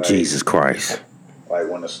 absolutely. Oh, like, Jesus Christ. Like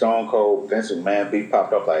when the Stone Cold Vince McMahon beat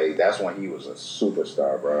popped up, like that's when he was a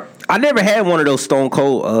superstar, bro. I never had one of those Stone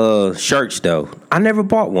Cold shirts though. I never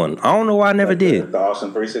bought one. I don't know why I never did. The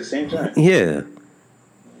Austin 316 joint? Yeah.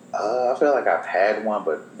 I feel like I've had one,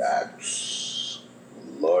 but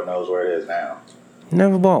Lord knows where it is now.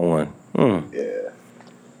 Never bought one. Yeah.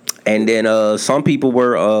 And then some people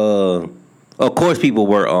were, of course, people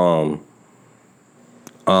were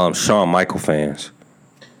Shawn Michael fans.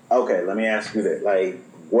 Okay, let me ask you that. Like,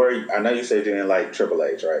 I know you said you didn't like Triple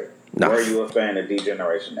H, right? Nah. Were you a fan of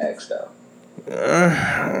D-Generation X though?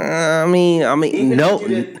 I mean, even no. If you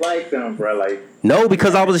didn't like them, bro. Like, no,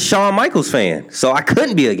 because I was a Shawn Michaels fan, so I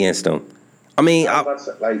couldn't be against him. I mean,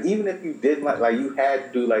 like even if you didn't like you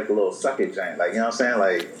had to do like the little suck it giant, like you know what I'm saying,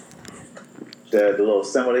 like the little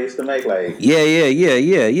symbol they used to make, like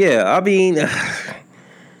yeah. I mean.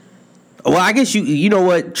 Well, I guess you know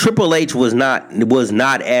what, Triple H was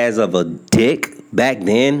not as of a dick back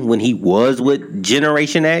then when he was with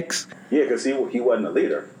Generation X. Yeah, because he wasn't a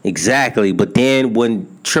leader. Exactly, but then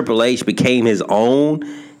when Triple H became his own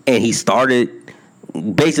and he started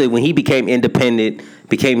basically when he became independent,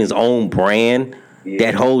 became his own brand,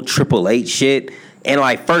 that whole Triple H shit. And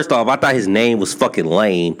like, first off, I thought his name was fucking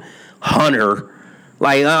lame, Hunter.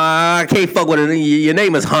 Like, I can't fuck with it. Your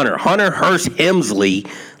name is Hunter Hearst Helmsley.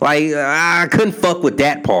 Like, I couldn't fuck with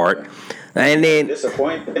that part. And then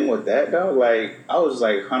disappointing with that though. Like, I was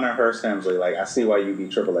like Hunter Hearst Helmsley. Like, I see why you be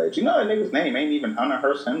Triple H. You know that nigga's name ain't even Hunter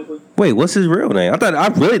Hearst Helmsley. Wait, what's his real name? I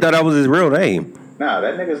really thought that was his real name. Nah,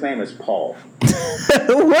 that nigga's name is Paul.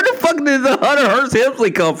 Where the fuck did the Hunter Hearst Helmsley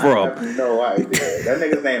come from? I have no idea. That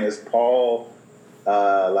nigga's name is Paul.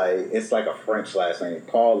 Like it's like a French last name,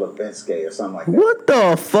 Paul Levinsky or something like that. What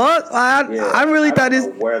the fuck? I really thought this.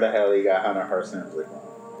 Where the hell he got Hunter Hearst Helmsley from?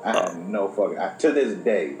 I have no fucking. To this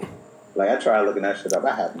day, like I tried looking that shit up.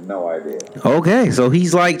 I have no idea. Okay, so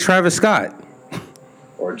he's like Travis Scott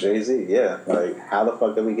or Jay-Z. Yeah, like how the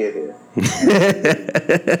fuck did we get here?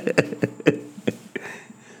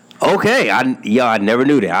 Okay, I never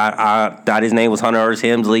knew that. I thought his name was Hunter Hearst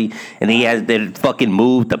Helmsley, and he has that fucking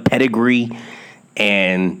move, the pedigree.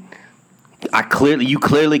 And you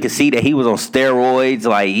clearly could see that he was on steroids.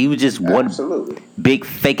 Like he was just one big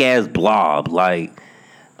fake ass blob. Like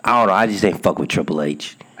I don't know. I just didn't fuck with Triple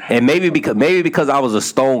H. And maybe because I was a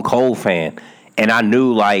Stone Cold fan, and I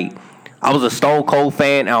knew like I was a Stone Cold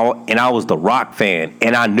fan, and I was the Rock fan,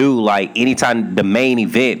 and I knew like anytime the main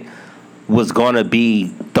event was gonna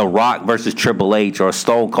be The Rock versus Triple H or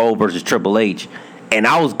Stone Cold versus Triple H, and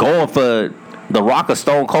I was going for The Rock or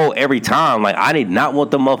Stone Cold every time. Like I did not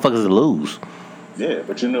want them motherfuckers to lose. Yeah,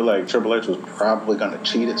 but you knew like Triple H was probably gonna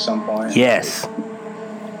cheat at some point. Yes.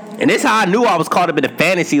 And this how I knew I was caught up in the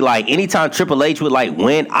fantasy. Like anytime Triple H would like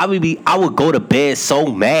win, I would go to bed so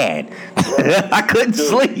mad. I couldn't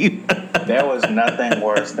sleep. There was nothing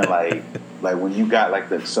worse than like when you got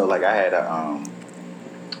like I had a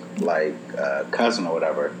cousin or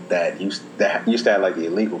whatever that used to have like the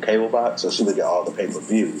illegal cable box, so she would get all the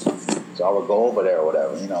pay-per-views. So I would go over there or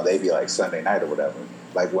whatever, they'd be like Sunday night or whatever.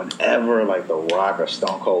 Like whenever like The Rock or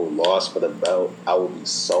Stone Cold lost for the belt, I would be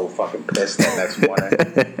so fucking pissed that next morning.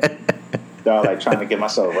 Dog, like trying to get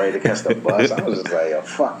myself ready to catch the bus. I was just like, yo,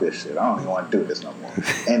 fuck this shit. I don't even want to do this no more.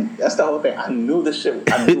 And that's the whole thing. I knew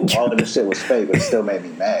all of this shit was fake, but it still made me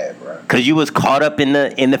mad, bro. Cause you was caught up in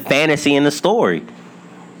the fantasy and the story.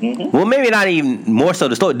 Mm-hmm. Well, maybe not even more so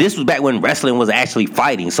the story. This was back when wrestling was actually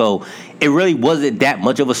fighting, so it really wasn't that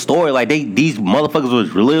much of a story. Like these motherfuckers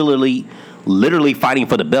was literally fighting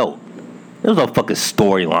for the belt. There was no fucking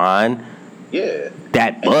storyline. Yeah.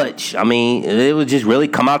 That much. I mean, it would just really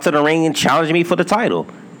come out to the ring and challenge me for the title.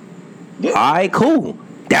 Yeah. All right, cool.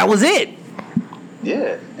 That was it.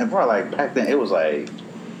 Yeah. And bro, like back then it was like,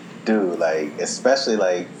 dude, like especially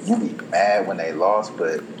like you be mad when they lost,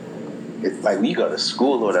 but it's like when you go to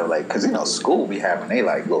school or whatever, like, cause school be having they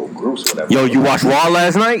like little groups or whatever. Yo, you watched Raw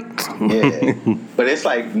last night? Yeah. But it's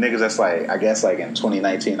like niggas that's like, I guess like in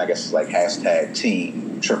 2019, I guess it's like hashtag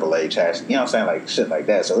Team Triple H, you know what I'm saying? Like shit like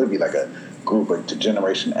that. So it'd be like a group of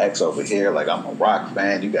Generation X over here. Like I'm a Rock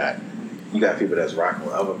fan. You got people that's rocking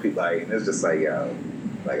with other people. Like, and it's just like, yo,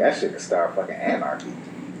 like that shit could start fucking anarchy.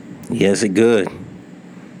 Yes, it could.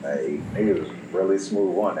 Like niggas was really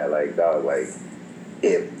smooth on that. Like dog, like.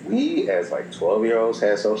 If we, as like 12-year-olds,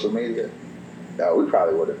 had social media, we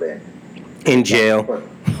probably would have been in jail.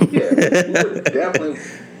 Yeah, we definitely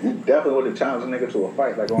would have challenged a nigga to a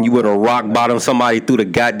fight. Like you would have rock bottomed somebody through the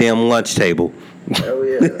goddamn lunch table. Hell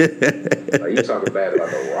yeah! Like you talking bad about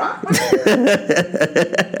The Rock?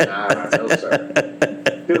 Nah, no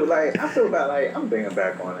sir. Dude, like I feel about like I'm thinking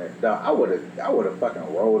back on it. Dog, I would have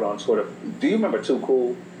fucking rolled on Twitter. Do you remember Too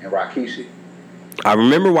Cool and Rikishi? I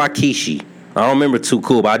remember Rikishi. I don't remember Too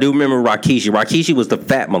Cool, but I do remember Rikishi. Rikishi was the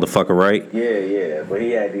fat motherfucker, right? Yeah. But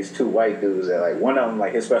he had these two white dudes that, like, one of them,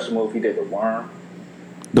 like, his special move, he did the worm.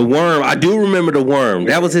 The worm. I do remember the worm.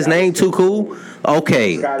 That was his name, Too Cool?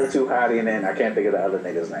 Okay. Scotty Too Hottie, and then I can't think of the other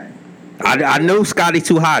nigga's name. I knew Scotty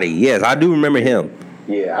Too Hottie. Yes, I do remember him.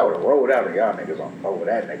 Yeah, I would have rolled out of y'all niggas over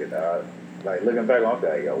that nigga, dog. Like, looking back on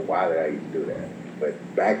that, yo, why did I even do that?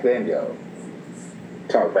 But back then, yo,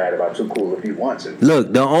 talk bad about Too Cool if you want to.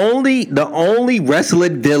 Look, the only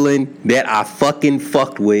wrestling villain that I fucking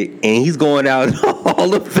fucked with, and he's going out in the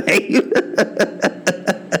Hall of Fame.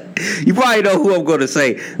 You probably know who I'm going to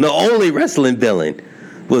say. The only wrestling villain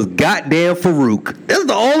was goddamn Farouk. That's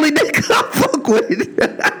the only nigga I fuck with.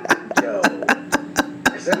 Yo,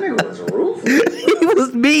 that nigga was ruthless. He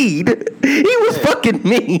was mean. He was fucking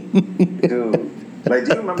mean. Dude, like,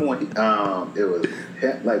 do you remember when it was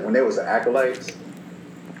like when there was the Acolytes?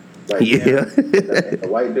 Like, yeah. The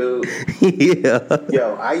white dude. Yeah.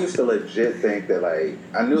 Yo, I used to legit think that, like,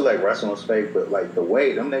 I knew, like, wrestling was fake, but, like, the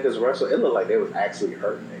way them niggas wrestle, it looked like they was actually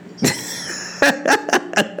hurting niggas.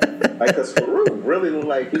 Like, because Farouk really looked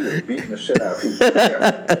like he was beating the shit out of people.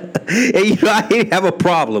 And I didn't have a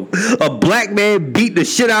problem. A black man beat the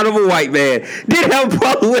shit out of a white man. Didn't have a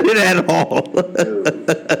problem with it at all.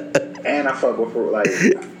 Dude. And I fuck with Farouk,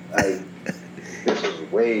 like this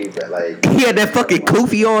was way back, like... He had that fucking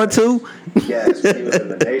kufi on, too? Yes, he was in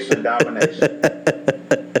the Nation Domination.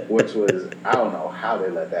 Which was... I don't know how they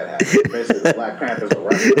let that happen. Basically, the Black Panthers were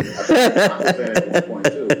wrestling. I think I was in it at one point,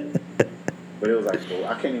 too. But it was like...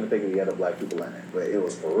 I can't even think of the other black people in it. But it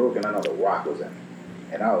was Farouk, and I know The Rock was in it.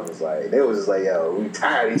 And I was just like... They was just like, yo, we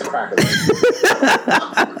tired of these crackers.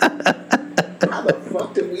 How the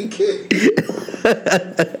fuck did we get here?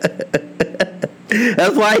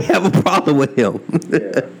 That's why I have a problem with him.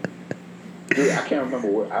 Yeah. Dude, I can't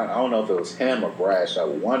remember I don't know if it was him or Bradshaw.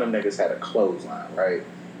 One of them niggas had a clothesline, right?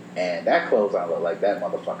 And that clothesline looked like that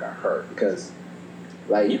motherfucker hurt. Because,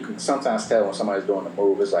 like, you can sometimes tell when somebody's doing the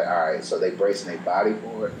move, it's like, all right, so they bracing their body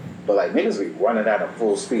for it. But, like, niggas be running out at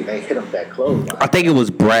full speed. They hit him with that clothesline. I think it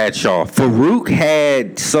was Bradshaw. Farouk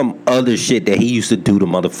had some other shit that he used to do to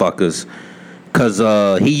motherfuckers. Because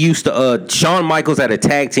he used to... Shawn Michaels had a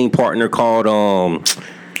tag team partner called...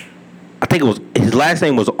 I think it was... His last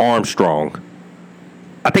name was Armstrong.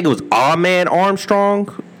 I think it was Ahman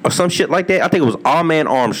Armstrong or some shit like that. I think it was Ahman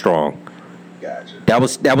Armstrong. Gotcha.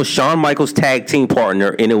 That was Shawn Michaels' tag team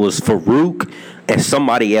partner, and it was Farouk and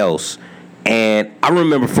somebody else. And I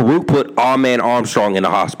remember Farouk put Ahman Armstrong in the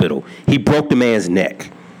hospital. He broke the man's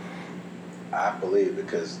neck. I believe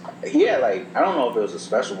because he had like, I don't know if it was a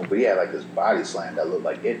special one, but he had like this body slam that looked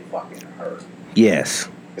like it fucking hurt. Yes.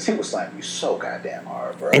 Because he was slamming you so goddamn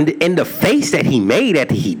hard, bro. And the face that he made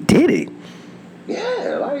after he did it.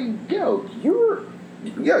 Yeah, like, you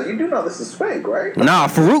do know this is fake, right? Nah,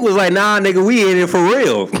 Farouk was like, nah, nigga, we in it for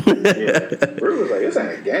real. Yeah. Farouk was like, this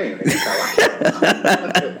ain't a game,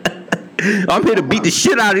 nigga. I'm here to beat the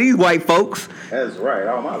shit out of these white folks. That's right.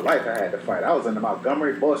 All my life I had to fight. I was in the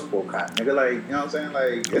Montgomery Force Cotton, nigga. Like, you know what I'm saying?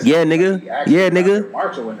 Like, yeah, nigga. Yeah, nigga.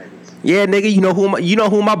 Marching with niggas. Yeah, nigga. You know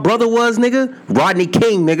who my brother was, nigga? Rodney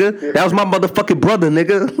King, nigga. Yeah. That was my motherfucking brother,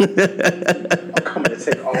 nigga. I'm coming to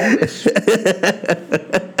take all this shit.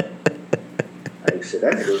 Like, shit,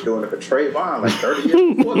 that nigga was doing it for Trayvon like 30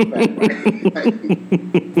 years before the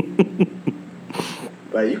fact.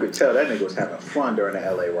 Like, you could tell that nigga was having fun during the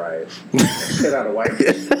LA riots. Shit out of white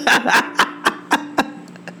people.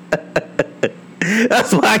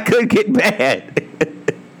 That's why I couldn't get mad.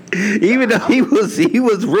 Even though he was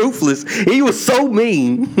ruthless. He was so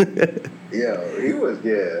mean. He was,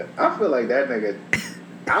 I feel like that nigga,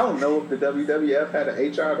 I don't know if the WWF had an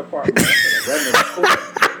HR department.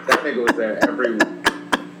 That nigga was there every week.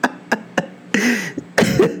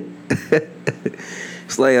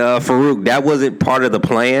 It's like, Farouk, that wasn't part of the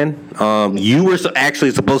plan. You were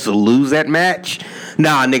actually supposed to lose that match.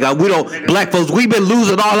 Nah, nigga, we don't. Black folks, we've been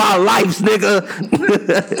losing all our lives, nigga.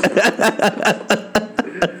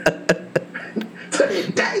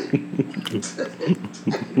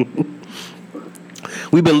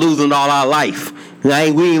 We've been losing all our life. We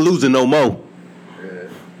ain't losing no more. Yeah.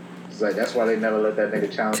 It's like, that's why they never let that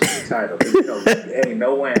nigga challenge for the title. Ain't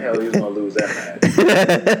no way in hell he was gonna lose that match.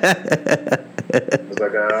 It's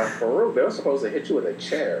like, Farouk, they were supposed to hit you with a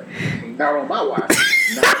chair. Not on my watch.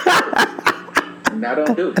 Not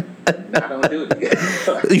on duty.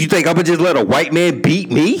 You think I'm gonna just let a white man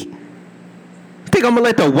beat me? You think I'm gonna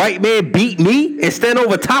let the white man beat me and stand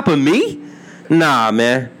over top of me? Nah,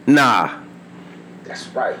 man. Nah. That's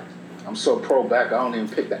right. I'm so pro-black, I don't even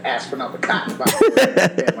pick the aspirin out the cotton box.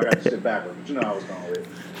 Damn, I got to shit backwards. But you know how I was going with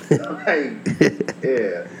it. Like,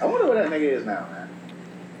 yeah. I wonder what that nigga is now, man.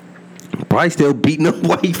 Probably still beating up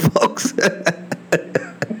white folks. Like,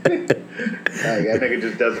 that nigga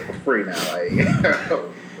just does it for free now. Like,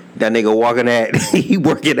 that nigga working at he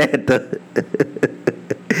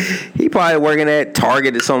probably working at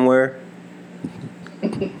Target or somewhere.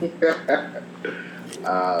 Man,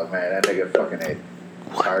 that nigga fucking at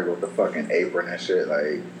Target with the fucking apron and shit,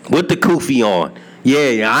 like, with the kufi on.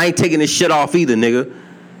 Yeah, I ain't taking this shit off either, nigga.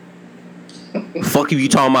 Fuck if you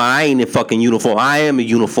talking about I ain't in fucking uniform. I am a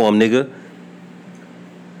uniform, nigga.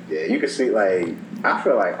 Yeah, you can see, like, I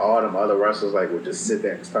feel like all them other wrestlers, like, would just sit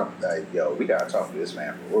there and talk, like, yo, we gotta talk to this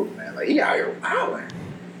man for Farouk, man. Like, he out here wilding.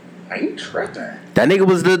 Like, he tripping. That nigga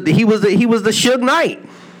was the Suge Knight.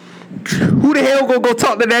 Who the hell gonna go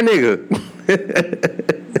talk to that nigga?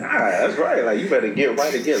 Nah, that's right. Like, you better get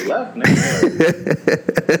right or get left, nigga.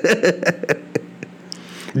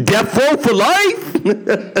 Death row for life.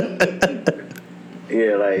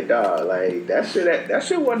 Yeah, like, dog, like, that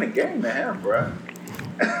shit wasn't a game to him, bro.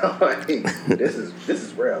 Like, this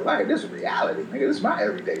is real life. This is reality, nigga. This is my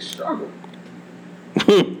everyday struggle.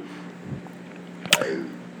 Like,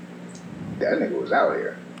 that nigga was out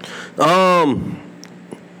here.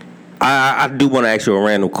 I do want to ask you a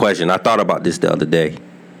random question. I thought about this the other day.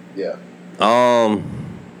 Yeah.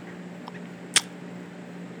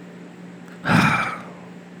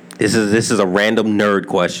 This is a random nerd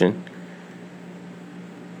question.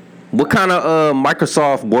 What kind of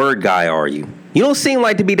Microsoft Word guy are you? You don't seem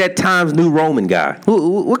like to be that Times New Roman guy.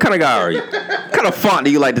 What kind of guy are you? What kind of font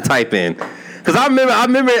do you like to type in? Because I remember.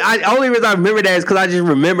 Only reason I remember that is because I just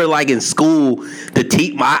remember, like, in school,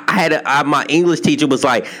 my English teacher was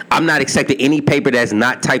like, "I'm not accepting any paper that's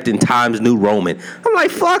not typed in Times New Roman." I'm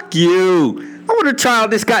like, "Fuck you! I want to try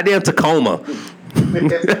out this goddamn Tacoma."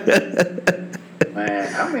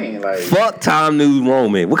 Man, I mean, like, fuck Times New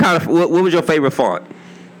Roman. What was your favorite font?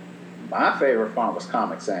 My favorite font was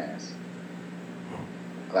Comic Sans.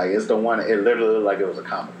 Like, it's the one. It literally looked like it was a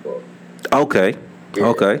comic book. Okay. Yeah,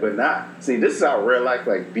 okay. But not. See, this is how real life,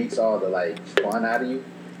 like, beats all the, like, fun out of you.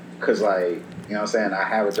 Because, like, you know what I'm saying? I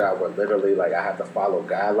have a job where literally, like, I have to follow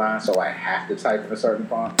guidelines, so I have to type in a certain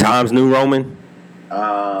font. Times New Roman?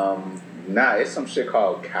 Nah, it's some shit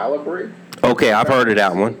called Calibri. Okay, I've heard of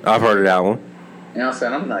that one. You know what I'm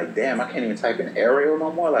saying? I'm like, damn, I can't even type in Arial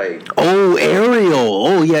no more. Like, oh, Ariel.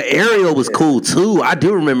 Oh yeah, Ariel was cool too. I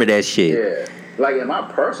do remember that shit. yeah. Like in my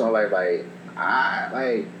personal life,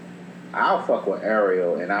 I'll fuck with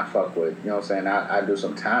Ariel and I fuck with, you know what I'm saying? I do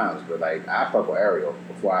some times, but like I fuck with Ariel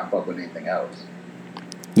before I fuck with anything else.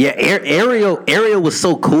 Yeah, Ariel was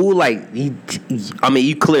so cool. Like,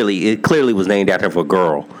 it clearly was named after a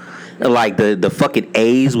girl. Like the fucking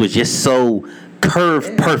A's was just so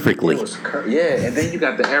curved perfectly. It was and then you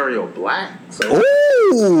got the Ariel Black. So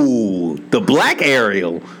ooh, the black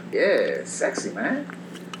Ariel. Yeah, sexy, man.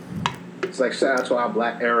 It's like shout out to our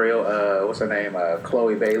black Ariel. What's her name?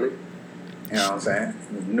 Chloe Bailey. You know what I'm saying?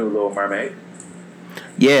 New Little Mermaid.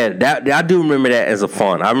 Yeah, that I do remember that as a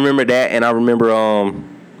fun. I remember that, and I remember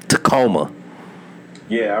Tacoma.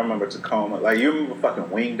 Yeah, I remember Tacoma. Like, you remember fucking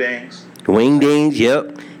Wingdings? Wingdings,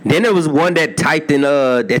 yep. Then there was one that typed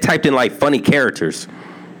in like funny characters.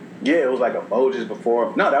 Yeah, it was like emojis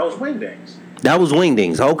before. No, that was Wingdings. That was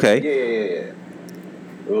Wingdings. Okay. Yeah.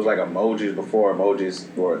 It was like emojis before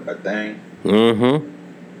emojis were a thing.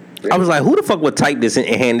 Mm-hmm. I was like, who the fuck would type this and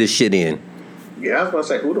hand this shit in? Yeah, I was about to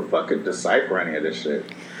say, who the fuck could decipher any of this shit?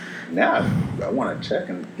 Now I want to check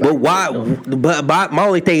and. But why? But my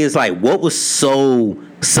only thing is like, what was so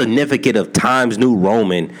significant of Times New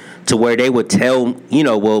Roman to where they would tell,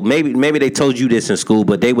 well, maybe they told you this in school,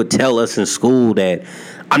 but they would tell us in school that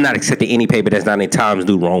I'm not accepting any paper that's not in Times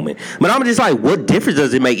New Roman. But I'm just like, what difference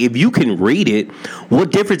does it make if you can read it?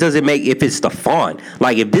 What difference does it make if it's the font?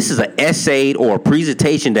 Like, if this is an essay or a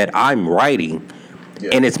presentation that I'm writing,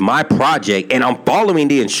 and it's my project, and I'm following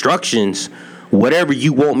the instructions, whatever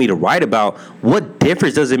you want me to write about, what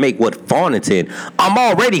difference does it make what font it's in? I'm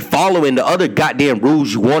already following the other goddamn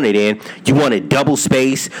rules you want it in. You want it double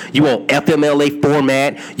space. You want FMLA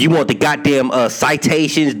format. You want the goddamn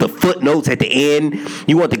citations, the footnotes at the end.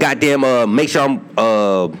 You want the goddamn make sure I'm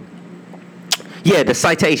the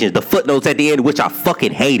citations, the footnotes at the end, which I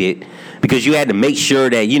fucking hated because you had to make sure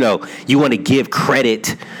that you want to give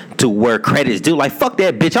credit to where credit is due. Like, fuck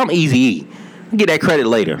that, bitch. I'm Eazy-E. Get that credit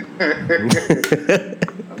later.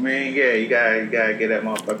 I mean, yeah, you gotta get that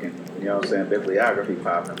motherfucking, you know what I'm saying, bibliography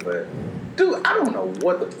popping. But dude, I don't know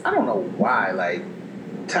why. Like,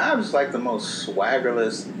 Times is like the most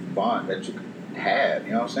swaggerless font that you could have.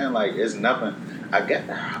 You know what I'm saying? Like, it's nothing. I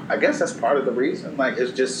guess that's part of the reason. Like,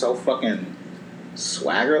 it's just so fucking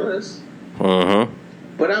swaggerless. Mm-hmm.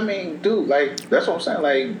 But I mean, dude, like, that's what I'm saying.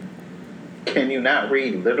 Like, can you not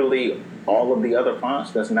read literally all of the other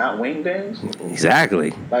fonts that's not Wingdings?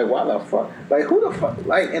 Exactly. Like, why the fuck? Like, who the fuck?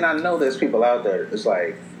 Like, and I know there's people out there. It's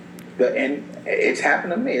like, and it's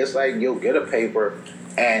happened to me. It's like, you'll get a paper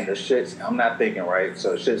and the shit's, I'm not thinking right,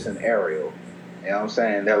 so shit's in Arial. You know what I'm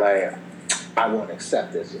saying? They're like, I won't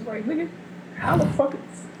accept this. It's like, nigga, how the fuck?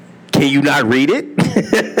 Can you not read it?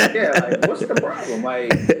 Yeah, like, what's the problem?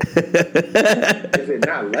 Like, is it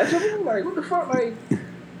not legible? Like, what the fuck? Like, you know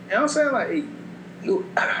what I'm saying? Like, you.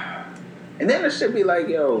 And then it should be like,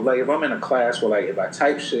 yo, like, if I'm in a class where, like, if I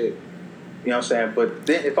type shit, you know what I'm saying? But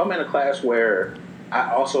then if I'm in a class where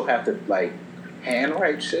I also have to, like,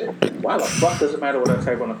 handwrite shit, why the fuck does it matter what I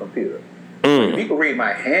type on a computer? If you can read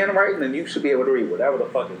my handwriting, then you should be able to read whatever the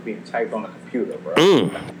fuck is being typed on the computer, bro.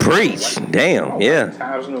 Preach. Like, damn, yeah.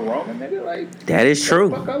 Times New Roman, nigga, like, that is true.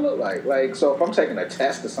 What the fuck I look like? Like, so if I'm taking a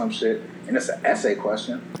test or some shit, and it's an essay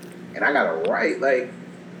question, and I gotta write, like,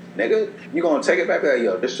 nigga, you gonna take it back like,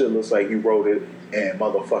 yo, this shit looks like you wrote it in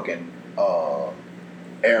motherfucking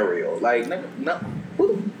Arial. Like, nigga, no.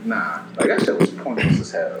 Nah. Like, that shit was pointless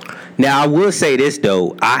as hell. Now, I will say this,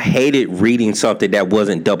 though. I hated reading something that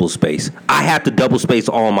wasn't double space. I have to double space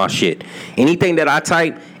all my shit. Anything that I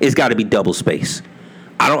type, it's got to be double space.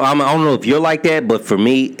 I don't know if you're like that, but for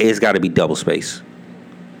me, it's got to be double space.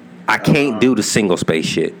 I can't do the single space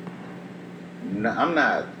shit. No, I'm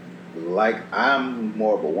not. Like, I'm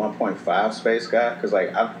more of a 1.5 space guy because,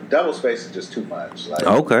 like, double space is just too much. Like,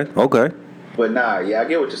 okay. But nah, yeah, I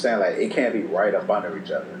get what you're saying. Like, it can't be right up under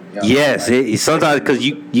each other. You know yes, like, sometimes because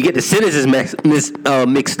you get the sentences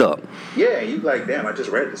mixed up. Yeah, you like, damn, I just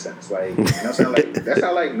read the sentence. Like, you know what I'm saying? Like, that's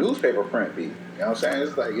how, like, newspaper print be. You know what I'm saying?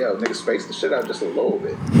 It's like, yo, nigga, space the shit out just a little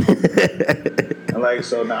bit. And, like,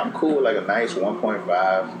 so now I'm cool with, like, a nice 1.5, you know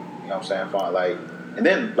what I'm saying, font. Like, and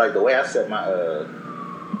then, like, the way I set my,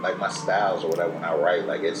 like, my styles or whatever when I write,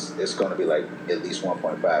 like, it's going to be, like, at least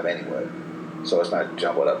 1.5 anyway. So it's not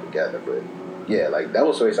jumbled up together, but yeah, like, that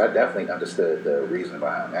was so I definitely understood the reason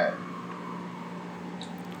behind that.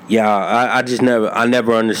 Yeah, I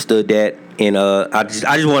never understood that, and I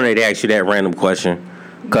just wanted to ask you that random question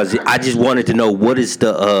because I just wanted to know what is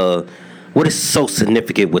the What is so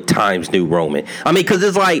significant with Times New Roman? I mean, because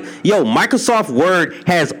it's like, yo, Microsoft Word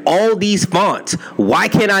has all these fonts. Why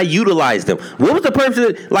can't I utilize them? What was the purpose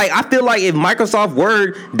of it? Like, I feel like if Microsoft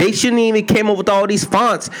Word, they shouldn't even came up with all these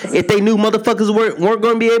fonts if they knew motherfuckers weren't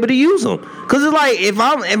going to be able to use them. Because it's like, if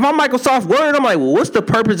I'm Microsoft Word, I'm like, well, what's the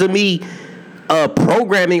purpose of me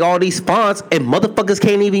programming all these fonts and motherfuckers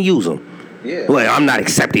can't even use them? Yeah. Well, I'm not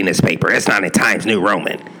accepting this paper. It's not in Times New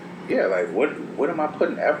Roman. Yeah, like what am I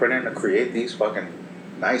putting effort in to create these fucking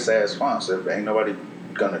nice ass fonts if ain't nobody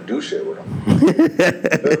gonna do shit with them?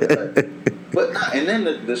 but and then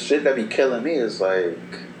the shit that be killing me is like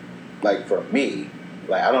for me,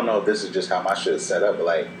 like I don't know if this is just how my shit is set up, but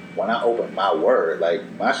like when I open my Word, like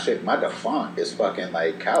my font is fucking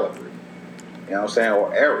like Calibri, you know what I'm saying,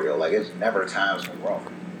 or Arial, like it's never Times New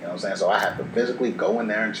Roman, you know what I'm saying? So I have to physically go in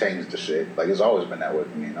there and change the shit. Like it's always been that way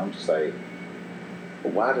for me, and I'm just like,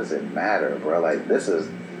 why does it matter, bro? Like, this is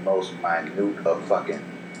the most minute of fucking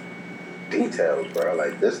details, bro.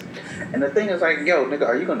 Like, this... And the thing is, like, yo, nigga,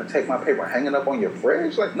 are you going to take my paper and hang it up on your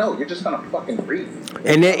fridge? Like, no, you're just going to fucking read.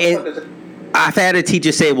 And I've had a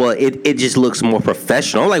teacher say, well, it just looks more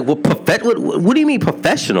professional. Like, what do you mean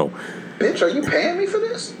professional? Bitch, are you paying me for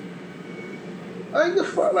this?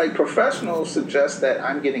 Like, professional suggests that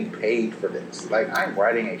I'm getting paid for this. Like, I'm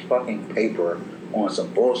writing a fucking paper on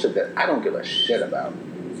some bullshit that I don't give a shit about.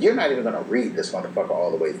 You're not even gonna read this motherfucker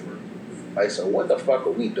all the way through. Like, so what the fuck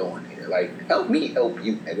are we doing here? Like, help me help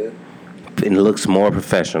you, nigga. And it looks more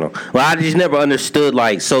professional. Well, I just never understood,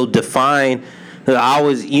 like, so define. I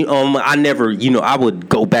was, I never, I would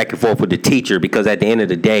go back and forth with the teacher because at the end of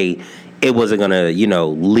the day, it wasn't gonna,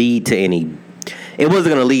 lead to any. It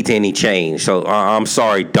wasn't gonna lead to any change. So I'm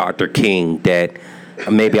sorry, Dr. King, that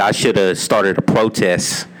maybe I should have started a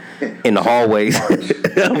protest in the hallways.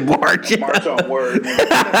 March on Word.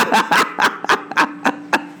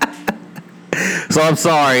 So I'm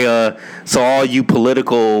sorry. So all you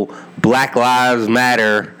political Black Lives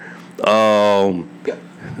Matter,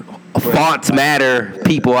 Fonts Matter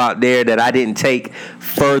people out there that I didn't take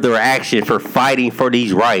further action for fighting for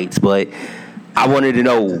these rights, but I wanted to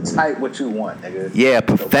know. Type what you want, nigga. Yeah,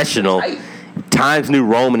 professional. Times New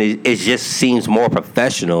Roman, it just seems more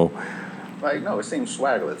professional. Like, no, it seems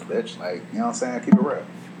swaggerless, bitch. Like, you know what I'm saying? Keep it real.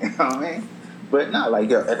 You know what I mean? But no, like,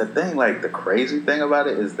 yo, and the thing, like, the crazy thing about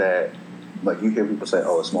it is that, like, you hear people say,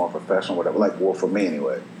 oh, it's more professional, whatever. Like, well, for me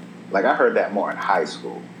anyway. Like, I heard that more in high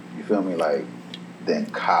school. You feel me? Like, than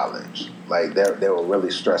college. Like, they were really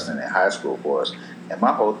stressing in high school for us. And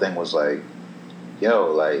my whole thing was like,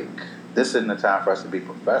 yo, like, this isn't the time for us to be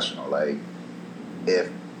professional. Like,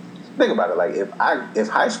 think about it, like, if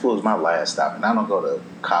high school is my last stop and I don't go to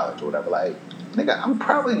college or whatever, like, nigga, I'm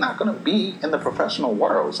probably not going to be in the professional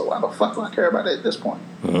world, so why the fuck do I care about it at this point?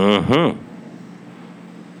 Mm-hmm.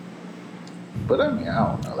 But, I mean,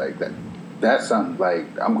 I don't know, like, that's something, like,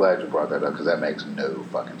 I'm glad you brought that up, because that makes no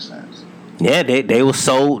fucking sense. Yeah, they were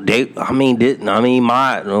so,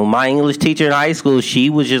 my English teacher in high school, she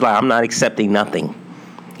was just like, I'm not accepting nothing.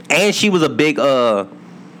 And she was a big,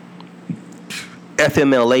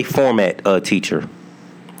 FMLA format teacher,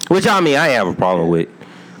 which I have a problem with,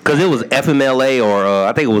 because it was FMLA or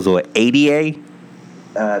I think it was ADA.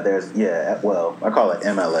 I call it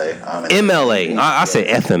MLA. MLA. I said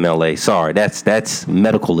FMLA. Sorry, that's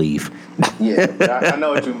medical leave. Yeah, but I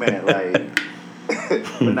know what you meant. Like,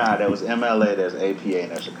 but nah, there was MLA, there's APA,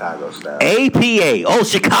 and there's Chicago style. APA. Oh,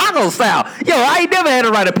 Chicago style. Yo, I ain't never had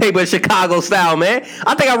to write a paper in Chicago style, man.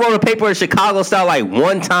 I think I wrote a paper in Chicago style like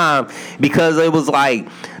one time because it was like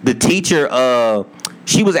the teacher,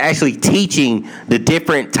 she was actually teaching the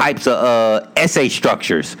different types of essay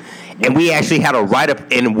structures. And we actually had to write up,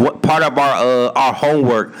 and what part of our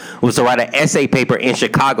homework was to write an essay paper in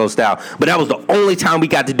Chicago style. But that was the only time we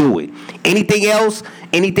got to do it. Anything else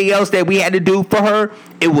that we had to do for her,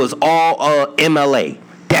 it was all MLA.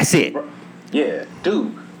 That's it. Yeah,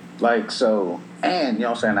 dude. Like, so, and you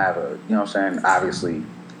know what I'm saying, obviously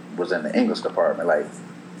was in the English department. Like,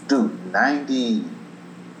 dude,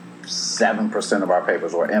 97% of our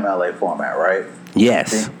papers were MLA format, right?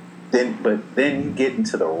 Yes. But then you get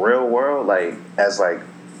into the real world, like, as like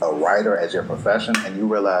a writer, as your profession, and you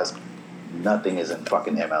realize nothing is in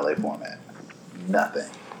fucking MLA format. Nothing.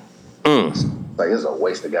 Like, it's a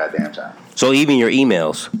waste of goddamn time. So even your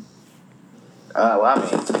emails? Well, I mean,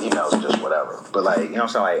 emails are just whatever. But, like, you know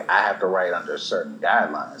what I'm saying? Like, I have to write under certain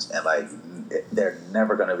guidelines, and, like, they're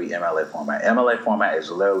never going to be MLA format. MLA format is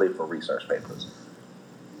literally for research papers.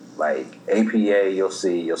 Like, APA, you'll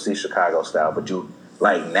see Chicago style, but you...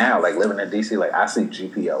 Like, now, like, living in D.C., like, I see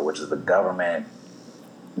GPO, which is the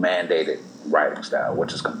government-mandated writing style,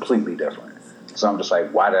 which is completely different. So I'm just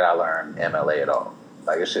like, why did I learn MLA at all?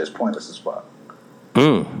 Like, this shit's pointless as fuck.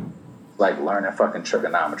 Like learning fucking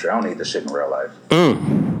trigonometry. I don't need this shit in real life.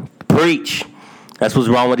 Preach. That's what's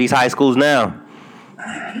wrong with these high schools now.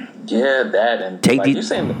 Yeah, that and Take like, these.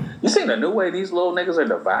 you seen the new way these little niggas are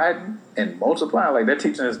dividing and multiplying? Like they're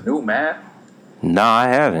teaching us new math. No, I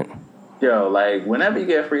haven't. Yo, like whenever you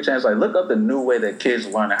get a free chance, like look up the new way that kids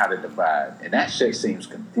learn how to divide, and that shit seems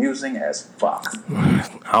confusing as fuck. I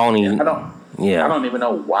don't even. I don't even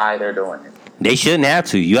know why they're doing it. They shouldn't have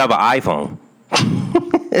to. You have an iPhone.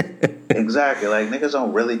 Exactly. Like niggas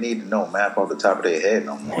don't really need to know math off the top of their head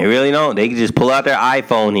no more. They really don't. They can just pull out their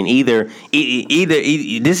iPhone and either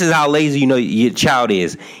this is how lazy you know your child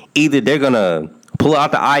is. Either they're gonna pull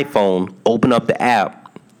out the iPhone, open up the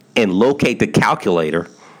app, and locate the calculator,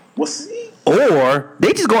 Well, see, or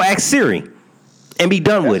they just go ask Siri and be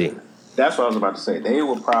done with it. that's what I was about to say. They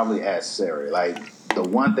will probably ask Siri. Like the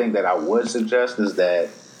one thing that I would suggest is that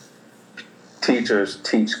teachers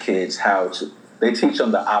teach kids they teach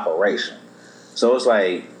them the operation. So it's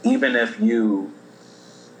like, even if you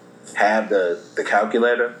have the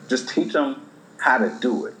calculator, just teach them how to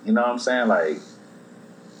do it. You know what I'm saying? Like,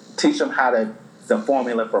 teach them the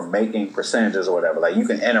formula for making percentages or whatever. Like, you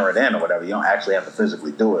can enter it in or whatever. You don't actually have to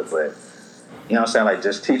physically do it, but, you know what I'm saying? Like,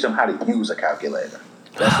 just teach them how to use a calculator.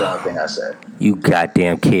 That's the only thing I said. You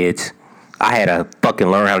goddamn kids. I had to fucking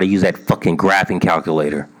learn how to use that fucking graphing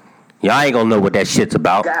calculator. Y'all ain't gonna know what that shit's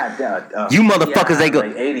about. God damn. You motherfuckers ain't gonna.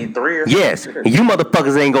 Like 83 or yes, something. you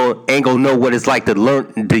motherfuckers ain't gonna know what it's like to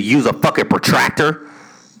learn to use a fucking protractor.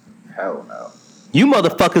 Hell no. You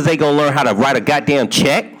motherfuckers ain't gonna learn how to write a goddamn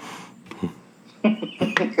check. You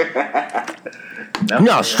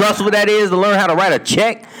know how stressful that is to learn how to write a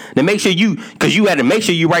check? To make sure because you had to make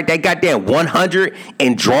sure you write that goddamn 100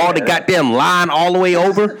 and draw the goddamn line all the way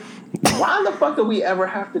over. Why the fuck do we ever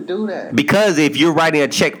have to do that? Because if you're writing a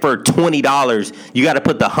check for $20, you got to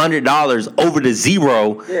put the $100 over the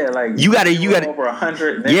zero. Yeah, like you got to over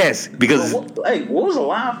 100. Yes, because what was the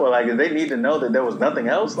line for? Like, did they need to know that there was nothing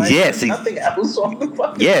else? Like, yes, nothing else on the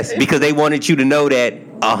fucking yes, page? because they wanted you to know that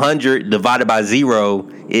 100 divided by 0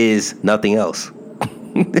 is nothing else.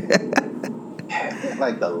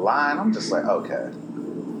 Like the line, I'm just like, okay.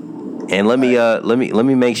 And let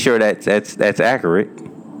me make sure that's accurate.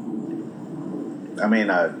 I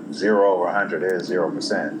mean, 0 over 100 is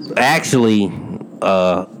 0%. So. Actually,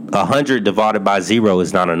 100 divided by 0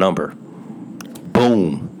 is not a number.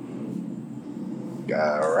 Boom.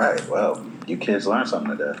 All right. Well, you kids learned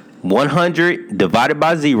something today. 100 divided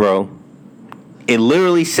by 0. It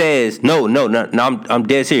literally says no. I'm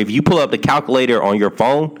dead serious. If you pull up the calculator on your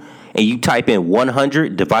phone and you type in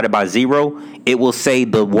 100 divided by 0, it will say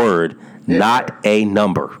the word, not a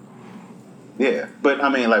number. Yeah, but I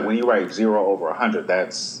mean, like when you write 0 over 100,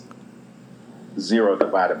 that's 0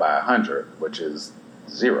 divided by 100, which is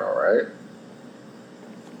 0, right?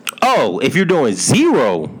 Oh, if you're doing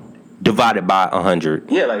 0 divided by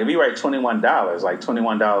 100. Yeah, like if you write $21, like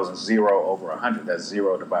 $21 and 0 over 100, that's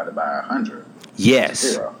 0 divided by 100.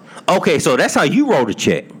 Yes. 0. Okay, so that's how you wrote a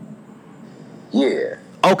check. Yeah.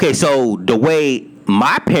 Okay, so the way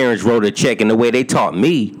my parents wrote a check and the way they taught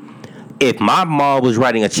me, if my mom was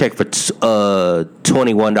writing a check for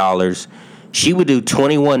 $21, she would do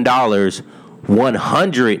 $21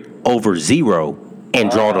 100 over 0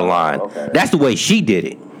 and draw the line. Okay. That's the way she did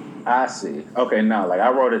it. I see. Okay, no, like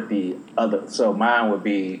I wrote it the other, so mine would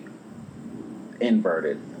be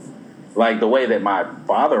inverted. Like the way that my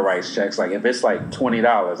father writes checks, like if it's like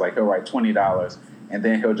 $20, like he'll write $20 and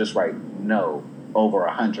then he'll just write no over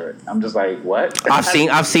 100. I'm just like, what?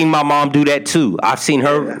 I've seen my mom do that too. I've seen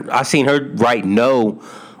her write no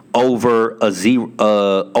over a 0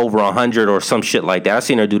 over 100 or some shit like that. I've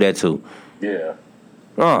seen her do that too. Yeah.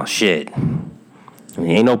 Oh shit. I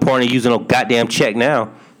mean, ain't no point in using no goddamn check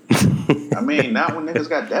now. I mean, not when niggas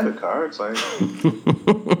got debit cards. Like,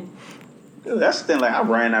 dude, that's the thing. Like, I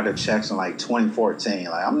ran out of checks in like 2014.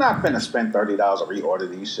 Like, I'm not finna spend $30 to reorder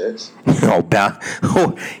these shits.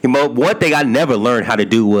 One thing I never learned how to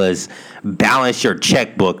do was balance your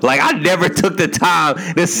checkbook. Like, I never took the time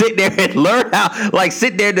to sit there and learn how. Like,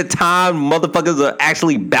 sit there the time motherfuckers are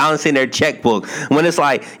actually balancing their checkbook. When it's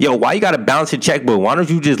like, yo, why you gotta balance your checkbook? Why don't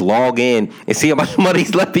you just log in and see how much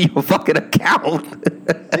money's left in your fucking account?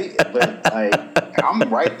 See, but like, I'm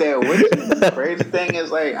right there with you. The crazy thing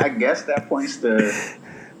is, like, I guess that points to.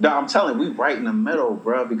 No, I'm telling you, we right in the middle,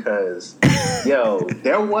 bro, because, yo,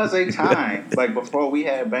 there was a time, like, before we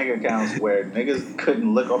had bank accounts where niggas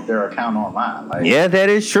couldn't look up their account online. Like, yeah, that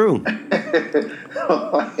is true. like,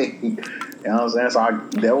 you know what I'm saying? So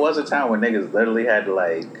there was a time when niggas literally had to,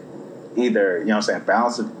 like, either, you know what I'm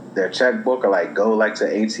saying, their checkbook or like go like to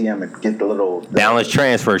ATM and get the little balance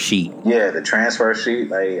transfer sheet. Yeah, the transfer sheet.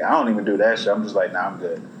 Like I don't even do that shit. I'm just like, nah, I'm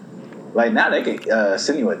good. Like now they can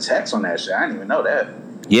send you a text on that shit. I didn't even know that.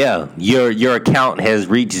 Yeah, your account has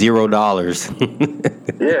reached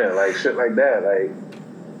 $0. Yeah, like shit like that. Like,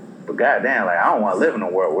 but goddamn, like I don't want to live in a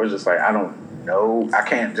world where it's just like I don't know. I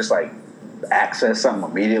can't just like access something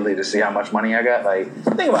immediately to see how much money I got. Like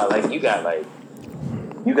think about it, like you got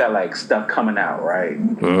like stuff coming out, right?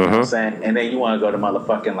 Mm-hmm. You know what I'm saying? And then you want to go to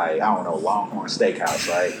motherfucking like I don't know Longhorn Steakhouse,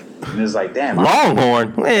 right? And it's like damn,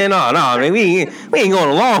 Longhorn, man, no, man, we ain't going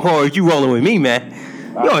to Longhorn if you rolling with me, man.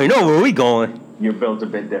 You already know where we going. You're built a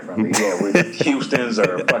bit differently, yeah. With Houston's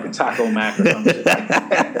or fucking Taco Mac or some shit like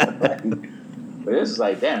that. Like, but it's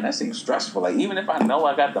like damn, that seems stressful. Like even if I know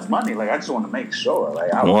I got the money, like I just want to make sure.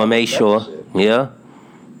 Like I want to make sure, yeah.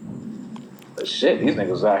 But shit, these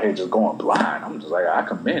niggas out here just going blind. I'm just like, I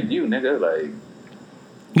commend you, nigga. Like,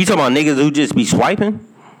 you talking about niggas who just be swiping?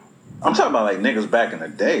 I'm talking about like niggas back in the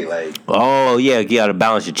day, like. Oh yeah, you gotta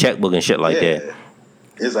balance your checkbook and shit like that.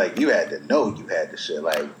 It's like you had to know you had the shit.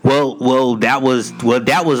 Like, well, that was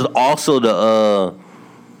also the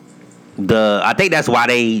I think that's why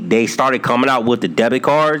they started coming out with the debit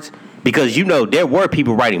cards because there were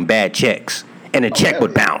people writing bad checks and the check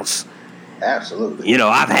would bounce. Absolutely. You know,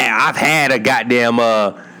 I've had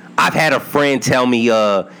a friend tell me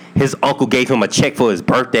his uncle gave him a check for his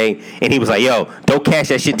birthday and he was like, "Yo, don't cash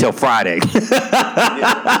that shit till Friday."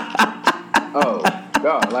 Oh,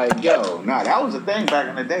 no, like, nah, that was the thing back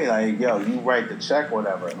in the day. Like, you write the check,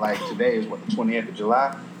 whatever. Like, today is what, the 28th of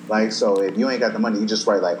July? Like, so if you ain't got the money, you just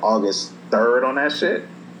write, like, August 3rd on that shit.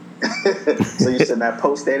 So you send that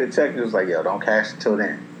post-dated check, you was like, don't cash it till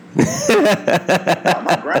then.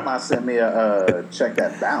 My grandma sent me a check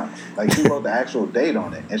that bounced. Like, she wrote the actual date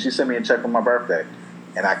on it. And she sent me a check for my birthday.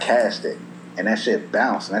 And I cashed it. And that shit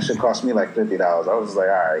bounced. And that shit cost me, like, $50. I was just like,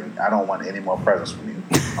 all right, I don't want any more presents from you.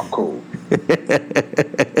 I'm cool.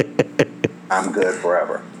 I'm good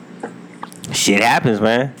forever. Shit happens,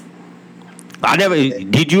 man.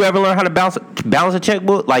 Did you ever learn how to balance a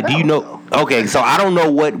checkbook? Like, do you know? Okay, so I don't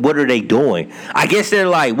know what are they doing. I guess they're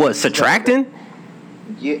like what, subtracting?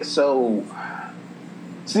 Yeah. So,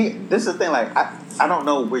 see, this is the thing. Like, I don't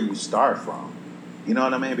know where you start from. You know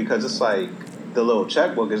what I mean? Because it's like the little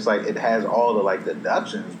checkbook is like it has all the like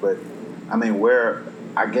deductions, but I mean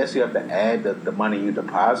I guess you have to add the money you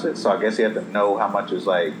deposit. So I guess you have to know how much is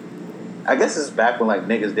like. I guess it's back when like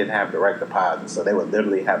niggas didn't have direct deposit, so they would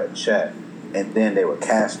literally have a check and then they would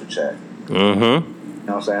cash the check. Mm-hmm. You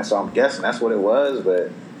know what I'm saying? So I'm guessing that's what it was,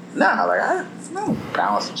 but nah, like I don't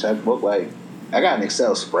balance a checkbook. Like I got an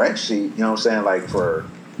Excel spreadsheet. You know what I'm saying? Like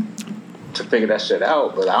to figure that shit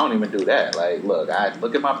out, but I don't even do that. Like, look, I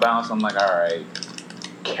look at my balance. I'm like, all right,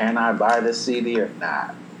 can I buy this CD or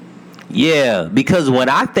not? Yeah, because when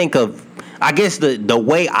I think of, I guess the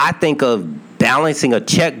way I think of balancing a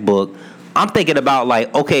checkbook, I'm thinking about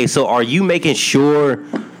like, okay, so are you making sure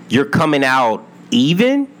you're coming out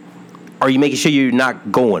even? Are you making sure you're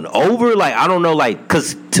not going over? Like, I don't know, like,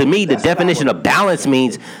 because to me, the definition of balance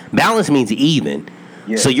means even.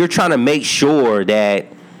 Yeah. So you're trying to make sure that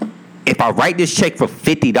if I write this check for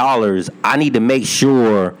 $50, I need to make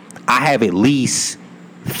sure I have at least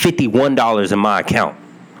 $51 in my account.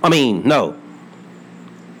 I mean, no.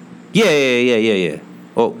 Yeah.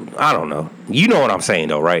 Well, I don't know. You know what I'm saying,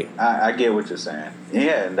 though, right? I get what you're saying.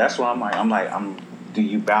 Yeah, and that's what I'm like. Do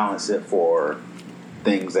you balance it for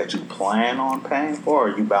things that you plan on paying for, or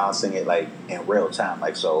are you balancing it like in real time?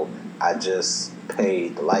 Like, so I just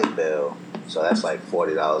paid the light bill, so that's like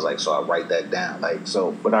 $40. Like, so I write that down. Like,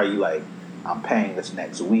 so, but are you like, I'm paying this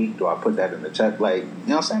next week? Do I put that in the check? Like, you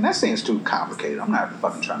know what I'm saying? That seems too complicated. I'm not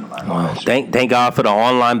fucking trying to learn all that shit. Thank God for the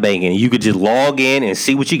online banking. You could just log in and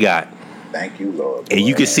see what you got. Thank you, Lord. And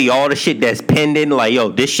you can see all the shit that's pending. Like, yo,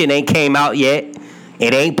 this shit ain't came out yet.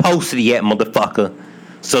 It ain't posted yet, motherfucker.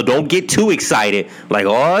 So don't get too excited. Like,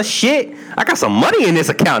 oh, shit, I got some money in this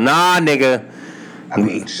account. Nah, nigga. I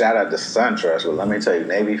mean, shout out to SunTrust, but let me tell you,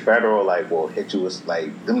 Navy Federal, like, will hit you with,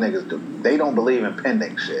 like, them niggas, they don't believe in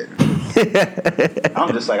pending shit.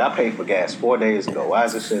 I'm just like, I paid for gas 4 days ago. Why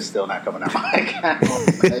is this shit still not coming out my account?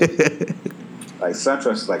 Like,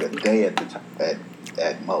 SunTrust is like a day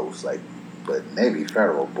at most. Like, but Navy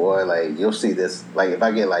Federal, boy, like, you'll see this. Like, if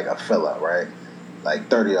I get, like, a fill-up, right? Like,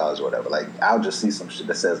 $30 or whatever. Like, I'll just see some shit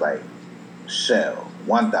that says, like, Shell,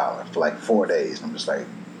 $1 for, like, 4 days. And I'm just like,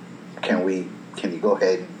 can you go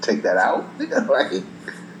ahead and take that out? Like,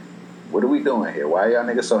 what are we doing here? Why are y'all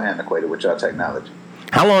niggas so antiquated with y'all technology?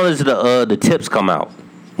 How long does the tips come out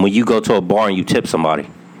when you go to a bar and you tip somebody?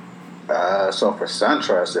 So for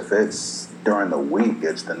SunTrust, if it's during the week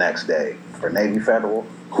it's the next day. For Navy Federal,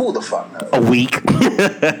 who the fuck knows? A week.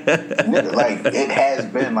 Nigga, like it has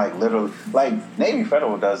been like literally like Navy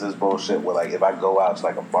Federal does this bullshit where like if I go out to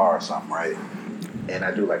like a bar or something, right, and I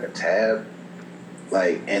do like a tab,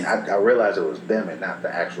 like, and I realized it was them and not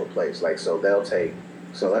the actual place. Like, so they'll take,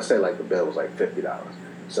 so let's say like the bill was like $50,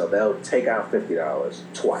 so they'll take out $50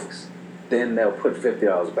 twice, then they'll put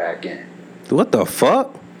 $50 back in. What the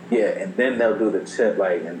fuck? Yeah, and then they'll do the tip,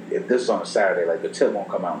 like, and if this is on a Saturday, like, the tip won't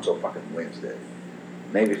come out until fucking Wednesday.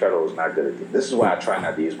 Navy Federal is not good at this. This is why I try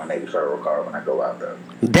not to use my Navy Federal card when I go out there.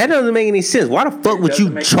 That doesn't make any sense. Why the fuck would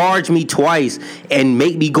you charge me twice and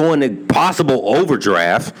make me go into possible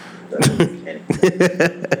overdraft? Nah.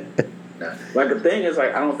 Like, the thing is,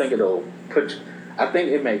 like, I don't think it'll put... I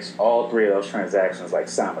think it makes all three of those transactions, like,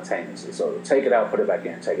 simultaneously. So, take it out, put it back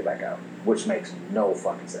in, take it back out. Which makes no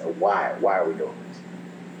fucking sense. Why? Why are we doing this?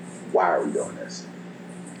 Why are we doing this?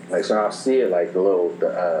 Like, so I'll see it like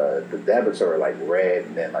the debits are like red,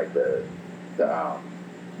 and then like the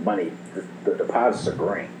money, the deposits are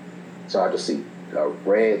green. So I just see a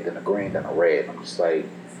red, then a green, then a red. I'm just like,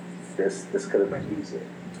 this could have been easier.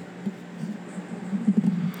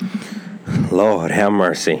 Lord have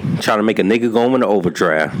mercy. Trying to make a nigga go into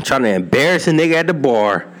overdraft. Trying to embarrass a nigga at the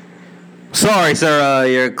bar. Sorry, sir.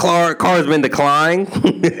 Your card's been declined.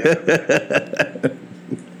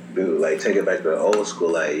 Dude, like, take it back to the old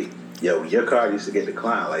school. Like, yo, your card used to get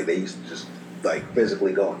declined. Like, they used to just, like,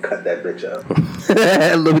 physically go and cut that bitch up.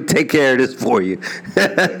 Let me take care of this for you.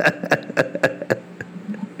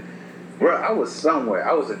 Bro, I was somewhere.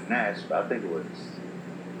 I was in Nashville. I think it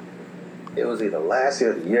was either last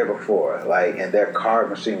year or the year before. Like, and their card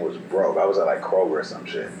machine was broke. I was at, like, Kroger or some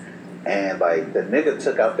shit. And, like, the nigga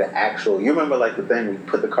took out the actual... You remember, like, the thing we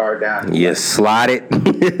put the card down? You slide it? Yeah,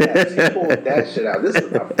 he pulled that shit out. This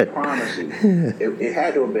is, I promise you. It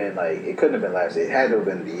had to have been, like... It couldn't have been last year. It had to have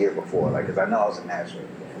been the year before. Like, because I know I was in Nashville.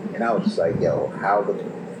 And I was just like, yo, how do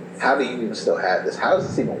you even still have this? How does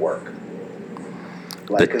this even work?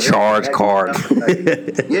 Like, the charge card. Like,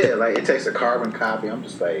 yeah, like, it takes a carbon copy. I'm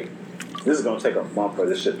just like... This is going to take a month for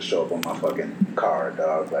this shit to show up on my fucking card,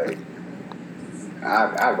 dog. Like...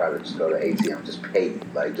 I'd rather just go to ATM, just pay,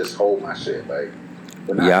 like, just hold my shit, like.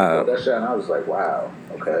 But I that shit, and I was like, wow,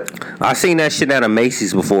 okay. I seen that shit at a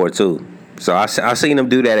Macy's before too, so I seen them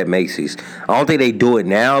do that at Macy's. I don't think they do it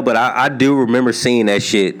now, but I do remember seeing that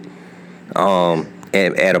shit,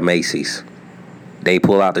 at a Macy's. They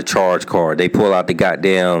pull out the charge card. They pull out the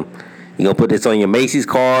goddamn. You gonna put this on your Macy's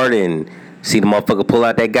card and see the motherfucker pull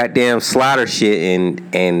out that goddamn slider shit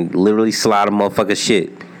and literally slide a motherfucker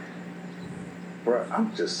shit. Bro,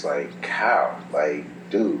 I'm just like, how? Like,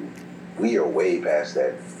 dude, we are way past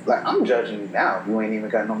that. Like, I'm judging you now if you ain't even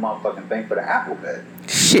got no motherfucking thing for the Apple Pay.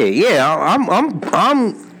 Shit, yeah,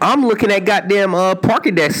 I'm looking at goddamn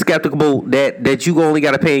parking deck skeptical that you only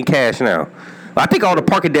got to pay in cash now. I think all the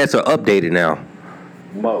parking decks are updated now.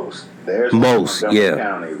 There's most, yeah.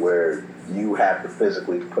 County where you have to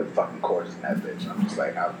physically put fucking quarters in that bitch. I'm just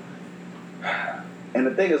like, and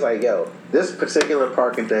the thing is, like, yo, this particular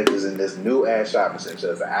parking deck is in this new ass shopping center.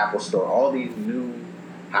 There's an Apple store, all these new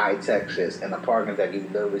high tech shits, and the parking deck you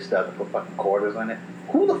literally still have to put fucking quarters on it.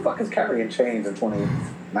 Who the fuck is carrying change in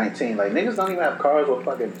 2019? Like, niggas don't even have cars with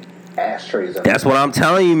fucking ashtrays in. That's what I'm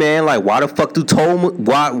telling you, man. Like, why the fuck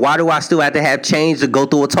why do I still have to have change to go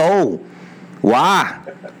through a toll? Why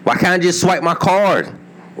can't I just swipe my card?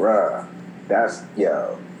 Bruh, that's,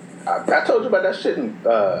 yo, I told you about that shit in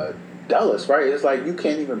Dulles, right? It's like you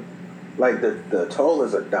can't even, like, the toll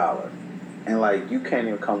is $1, and like you can't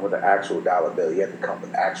even come with an actual dollar bill. You have to come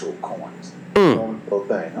with actual coins. Whole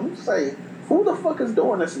thing. I'm just like, who the fuck is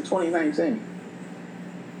doing this in 2019?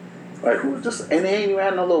 Like, who's just, and they ain't even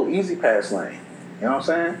had no little easy pass lane. You know what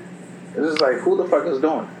I'm saying? It's just like, who the fuck is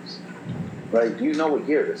doing this? Like, do you know what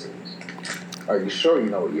year this is? Are you sure you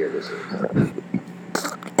know what year this is?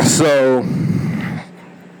 So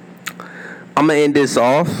I'm gonna end this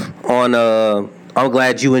off on I'm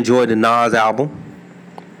glad you enjoyed the Nas album.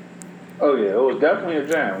 Oh yeah, it was definitely a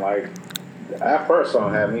jam. Like, that first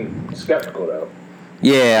song had me skeptical though.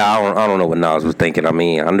 Yeah, I don't know what Nas was thinking. I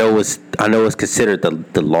mean, I know it's considered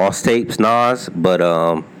the Lost Tapes Nas, but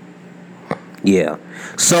yeah.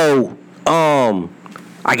 So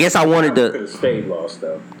I guess I wanted to could have stayed Lost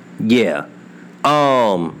though. Yeah.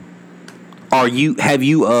 Have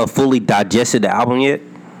you fully digested the album yet?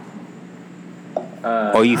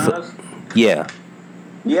 Or you yeah.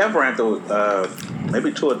 Yeah, I've ran through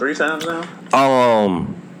maybe 2 or 3 times now.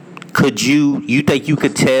 Could you think you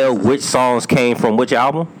could tell which songs came from which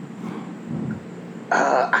album?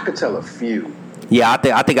 I could tell a few. Yeah, I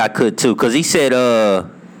think I could too, cause he said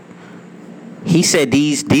He said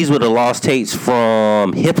these were the lost tapes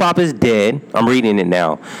from Hip Hop Is Dead. I'm reading it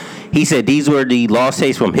now. He said these were the lost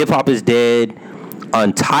tapes from Hip Hop Is Dead,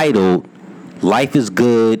 Untitled, Life Is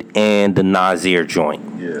Good, and the Nasir joint.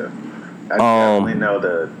 Yeah, I definitely know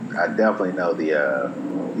the.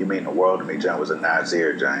 You mean the World to Me joint was a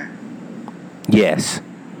Nasir joint? Yes.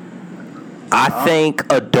 I think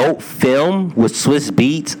Adult Film with Swiss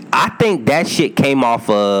Beats. I think that shit came off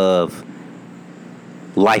of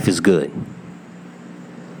Life Is Good.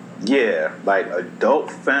 Yeah, like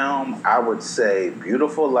Adult Film, I would say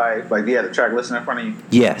Beautiful Life. Like, the track listing in front of you?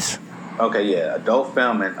 Yes. Okay, yeah. Adult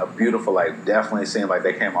Film and A Beautiful Life definitely seem like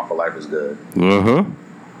they came off of Life Is Good. Mm-hmm.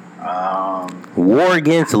 War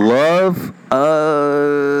Against Love,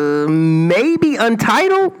 maybe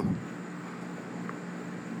Untitled?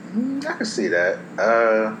 I can see that.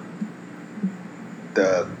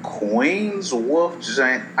 The Queen's Wolf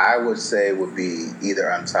joint, I would say, would be either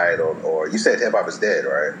Untitled or... You said Hip Hop Is Dead,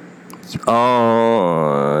 right?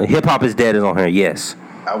 Hip Hop Is Dead is on here, yes.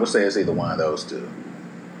 I would say it's either one of those two.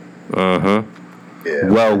 Mm-hmm. Yeah.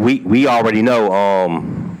 Well, we already know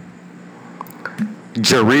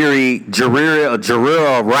Jarira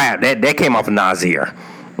rap, that came off of Nasir.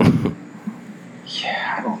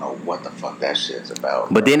 Yeah, I don't know what the fuck that shit's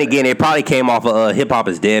about. But then again, it probably came off of Hip Hop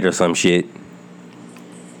Is Dead or some shit.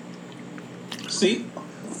 See,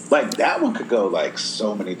 like that one could go like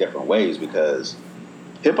so many different ways because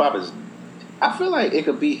hip hop is. I feel like it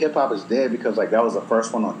could be Hip Hop Is Dead because like that was the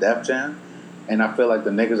first one on Def Jam, and I feel like the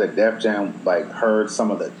niggas at Def Jam like heard some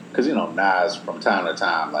of the because Nas from time to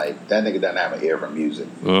time like that nigga doesn't have an ear for music,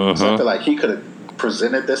 so I feel like he could have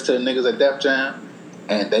presented this to the niggas at Def Jam,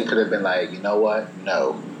 and they could have been like, you know what,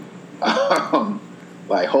 no,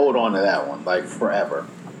 like hold on to that one like forever.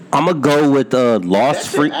 I'm gonna go with Lost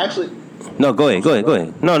Free. Actually. No, go ahead.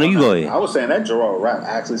 No, you go ahead. I was saying that Gerard rap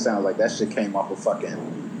actually sounds like that shit came off of fucking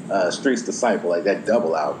Streets Disciple, like that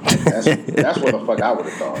double album. That's what the fuck I would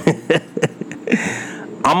have thought.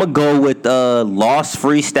 I'm gonna go with Lost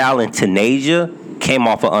Freestyle and Tanasia came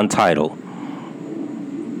off of Untitled.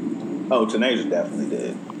 Oh, Tanasia definitely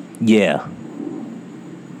did. Yeah.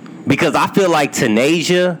 Because I feel like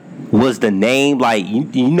Tanasia was the name, like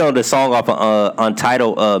you know the song off of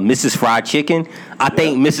Untitled, Mrs. Fried Chicken. I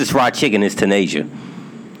think Mrs. Fried Chicken is Tanasia.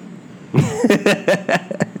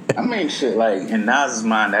 I mean, shit, like in Nas's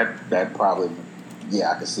mind, that probably,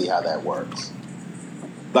 I can see how that works.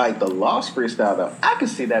 Like the Lost Freestyle, though, I can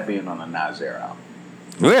see that being on a Nasir album.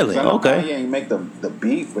 Really? Okay. Kanye ain't make the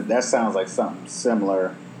beat, but that sounds like something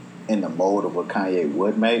similar in the mode of what Kanye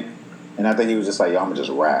would make. And I think he was just like, yo, I'm gonna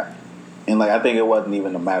just rap. And like I think it wasn't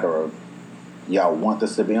even a matter of y'all want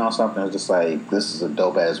this to be on something. It was just like this is a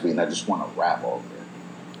dope ass beat, and I just want to rap over it.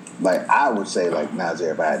 Like I would say, like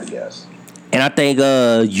Nasir, if I had to guess. And I think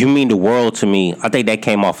You Mean the World to Me. I think that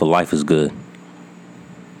came off of Life Is Good.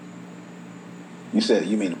 You said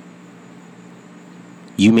you mean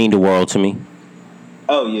the World to Me.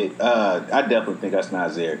 Oh yeah, I definitely think that's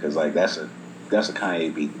Nasir because like that's a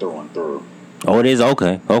Kanye beat through and through. Oh, it is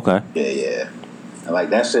okay. Yeah. And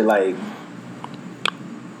like that shit, like,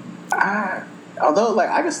 although like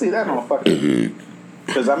I can see that on fucking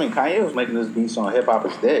because I mean Kanye was making this beats on Hip Hop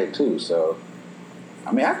Is Dead too, so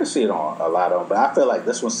I mean I can see it on a lot of them, but I feel like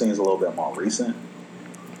this one seems a little bit more recent.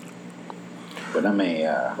 But I mean,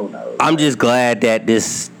 who knows? I'm just glad that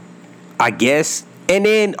this, I guess. And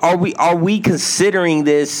then are we considering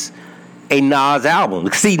this a Nas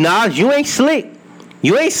album? See, Nas, you ain't slick.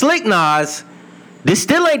 You ain't slick, Nas. This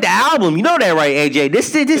still ain't the album. You know that, right, AJ?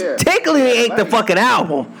 This technically ain't the fucking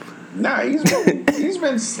album. Nah, he's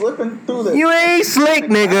been slipping through the. You ain't slick,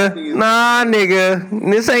 nigga. Nah, nigga.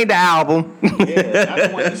 This ain't the album. Yeah, that's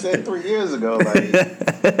the one he said 3 years ago. Like,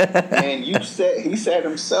 and he said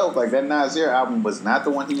himself like that Nasir album was not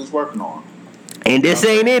the one he was working on. And this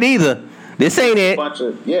ain't it either. This ain't it.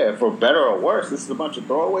 For better or worse, this is a bunch of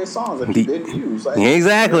throwaway songs that he didn't use. Like,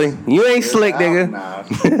 exactly. You ain't slick, nigga.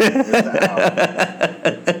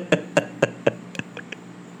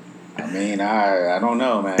 I mean, I don't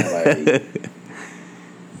know, man. Like,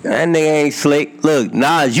 that nigga ain't slick. Look,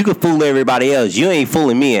 Nas, you can fool everybody else. You ain't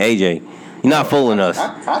fooling me and AJ. You're not fooling us.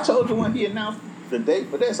 I told you when he announced the date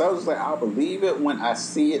for this, I was just like, I'll believe it when I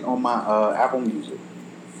see it on my Apple Music.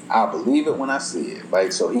 I'll believe it when I see it.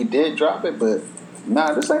 Like, so he did drop it, but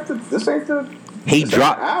nah, this ain't the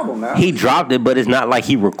album now. He dropped it, but it's not like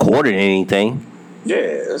he recorded anything.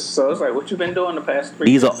 Yeah, so it's like, what you been doing the past 3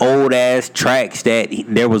 These years? are old ass tracks that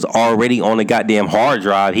there was already on the goddamn hard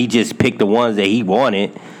drive. He just picked the ones that he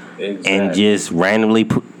wanted and just randomly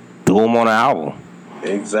threw them on an album.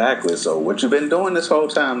 Exactly. So what you been doing this whole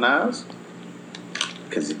time, Nas?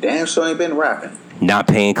 Because he damn sure ain't been rapping. Not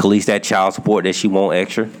paying Khalees that child support that she want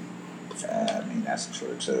extra. I mean, that's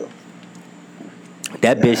true too.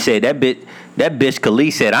 That bitch said that bitch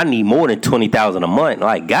Khalees said I need more than $20,000 a month.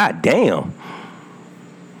 Like, god damn.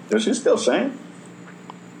 Does she still sing?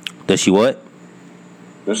 Does she what?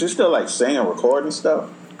 Does she still like sing and record and stuff?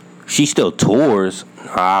 She still tours.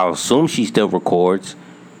 I'll assume she still records.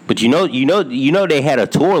 But you know they had a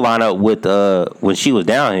tour lineup with when she was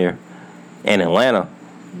down here in Atlanta.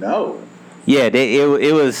 No. Yeah,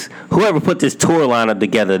 it was whoever put this tour lineup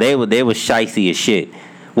together. They was shicey as shit.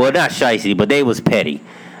 Well, not shicey, but they was petty.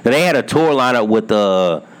 They had a tour lineup with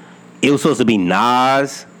it was supposed to be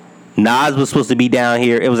Nas. Nas was supposed to be down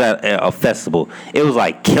here. It was at a festival. It was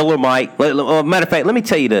like Killer Mike. Matter of fact, let me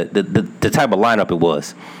tell you the type of lineup it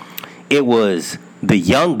was. It was the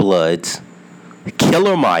Young Bloods,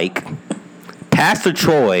 Killer Mike, Pastor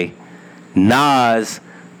Troy, Nas,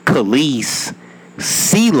 Khalees,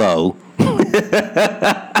 CeeLo. I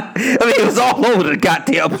mean, it was all over the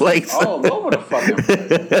goddamn place. All over the fucking place.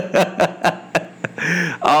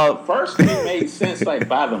 First, it made sense like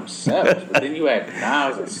by themselves, but then you had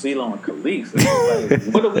Nas and CeeLo and Khalees.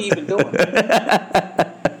 Like, what are we even doing?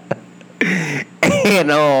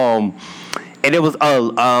 And it was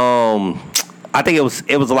I think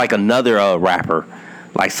it was like another rapper,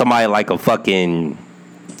 like somebody like a fucking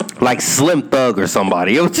like Slim Thug or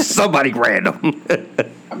somebody. It was just somebody random.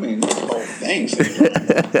 I mean, this whole thing.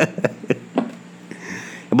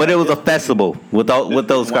 But it was a festival with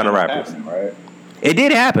those kind of rappers. Right? It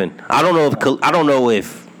did happen. I don't know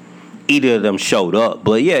if either of them showed up,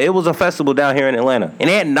 but yeah, it was a festival down here in Atlanta, and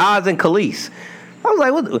it had Nas and Khalees. I was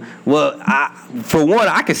like, what? Well, for one,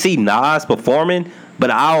 I could see Nas performing,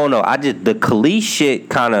 but I don't know. The Khalees shit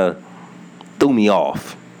kind of threw me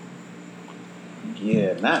off.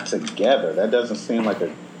 Yeah, not together. That doesn't seem like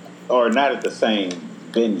or not at the same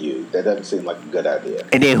venue. That doesn't seem like a good idea.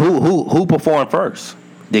 And then who performed first?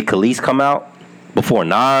 Did Khalees come out before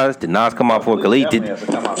Nas? Did Nas come out before Khalees? Definitely has to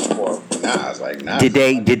come out before Nas. Like Nas.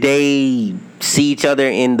 Did they see each other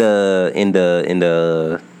in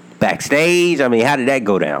the backstage? I mean, how did that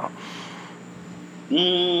go down?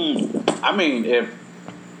 I mean,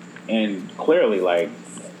 and clearly, like,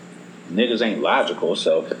 niggas ain't logical,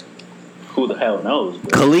 so who the hell knows?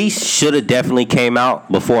 But Khalees should have definitely came out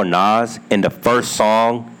before Nas, and the first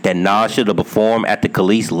song that Nas should have performed after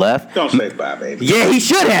Khalees left. Don't say bye, baby. Yeah, he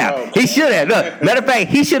should have. Oh, he should have. Look, matter of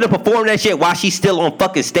fact, he should have performed that shit while she's still on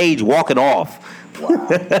fucking stage walking off. Wow.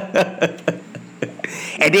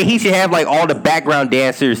 And then he should have like all the background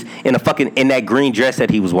dancers in that green dress that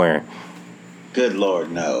he was wearing. Good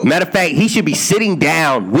Lord, no. Matter of fact, he should be sitting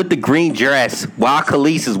down with the green dress while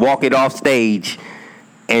Khalees is walking off stage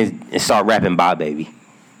and start rapping "Bye Baby."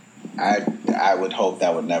 I would hope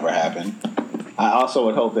that would never happen. I also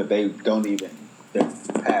would hope that they don't even their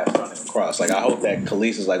paths don't even cross. Like, I hope that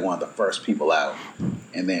Khalees is like one of the first people out,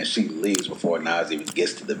 and then she leaves before Nas even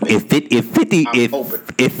gets to the venue.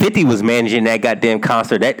 If 50 was managing that goddamn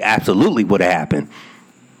concert, that absolutely would have happened.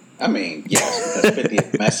 I mean, yes, because 50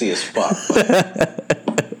 is messy as fuck.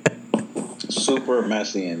 Super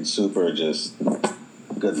messy and super just,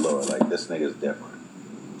 good Lord, like, this nigga's different.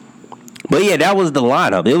 But yeah, that was the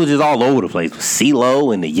lineup. It was just all over the place.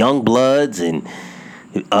 CeeLo and the Young Bloods, and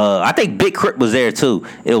I think Big Crit was there too.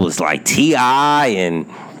 It was like T.I. and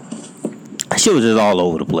shit was just all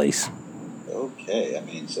over the place. Okay, I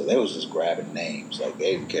mean, so they was just grabbing names. Like,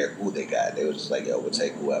 they didn't care who they got. They was just like, yo, we'll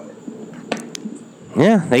take whoever.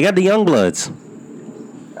 Yeah, they got the Young Bloods.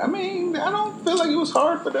 I mean, I don't feel like it was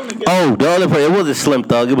hard for them to get. Oh, the other person, it wasn't Slim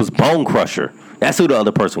Thug. It was Bone Crusher. That's who the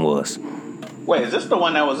other person was. Wait, is this the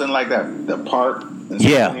one that was in like the park?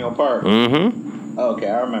 Yeah. Centennial Park? Mm-hmm. Okay,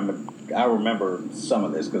 I remember some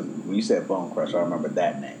of this because when you said Bone Crusher, I remember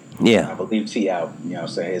that name. Yeah. I believe T.I.,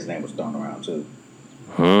 saying his name was thrown around too.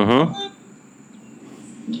 Mm-hmm.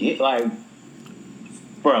 Yeah, like,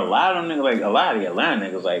 for a lot of niggas, like, a lot of the Atlanta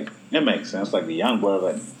niggas, like, it makes sense. Like, the Young Bloods,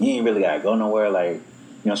 like, you ain't really gotta go nowhere. Like, you know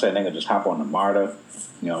what I'm saying? They can just hop on the MARTA,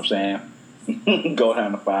 you know what I'm saying? Go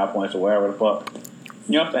down to 5 Points or wherever the fuck.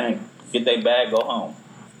 You know what I'm saying? Get their bag, go home.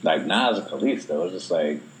 Like, Nas and Khalees, though, it's just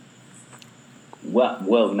like,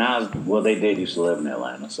 Nas, they did used to live in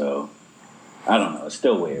Atlanta, so I don't know. It's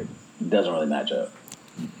still weird. It doesn't really match up.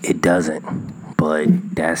 It doesn't,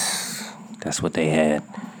 but that's what they had.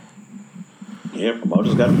 Yeah,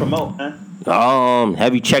 promoters got to promote, huh?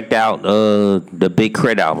 Have you checked out the Big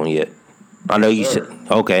Crit album yet? I know you said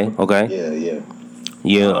okay. Yeah.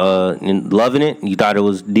 You loving it? You thought it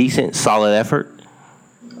was decent, solid effort?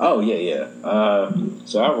 Oh yeah.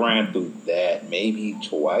 So I ran through that maybe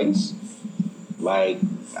twice. Like,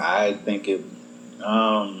 I think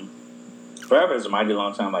Forever is a mighty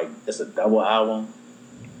long time. Like, it's a double album,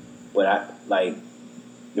 but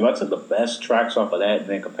if I took the best tracks off of that and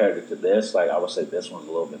then compared it to this, like, I would say this one's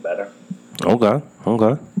a little bit better. Okay.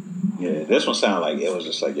 Yeah, this one sounded like it was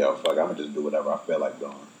just like, yo, fuck, I'm gonna just do whatever I feel like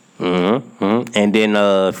doing. And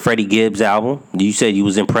then Freddie Gibbs' album. You said you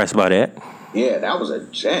was impressed by that. Yeah, that was a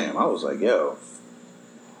jam. I was like, yo,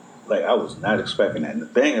 like, I was not expecting that. And the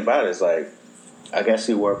thing about it is, like, I guess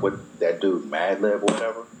he worked with that dude Madlib or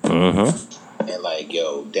whatever. And like,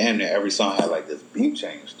 yo, damn near every song had like this beat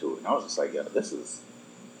change to it. And I was just like, yo, this is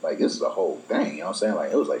a whole thing. You know what I'm saying?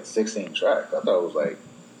 Like, it was like 16 tracks. I thought it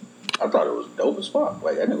was dope as fuck.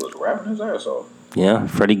 Like, that nigga was rapping his ass off. Yeah,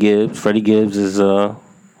 Freddie Gibbs. Freddie Gibbs'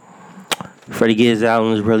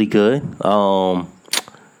 album is really good. I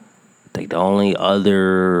think the only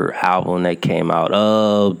other album that came out,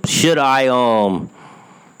 should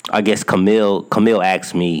I guess Camille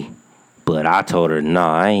asked me, but I told her,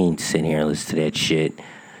 nah, I ain't sitting here and listen to that shit.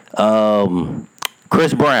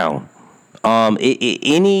 Chris Brown,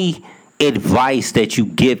 any advice that you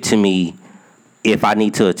give to me if I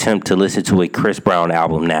need to attempt to listen to a Chris Brown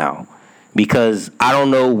album now? Because I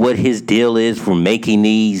don't know what his deal is for making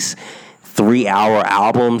these 3-hour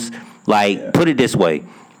albums. Like, put it this way.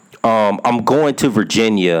 I'm going to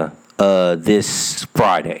Virginia this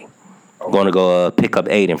Friday. I'm going to go pick up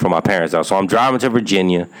Aiden from my parents' house. So I'm driving to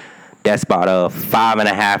Virginia. That's about a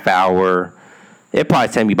 5.5 hour. It probably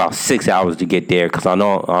take me about 6 hours to get there because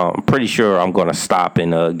I'm pretty sure I'm going to stop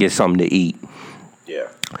and get something to eat. Yeah.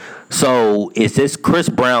 So is this Chris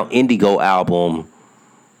Brown Indigo album?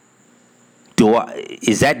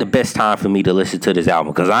 Is that the best time for me to listen to this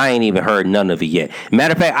album? Because I ain't even heard none of it yet.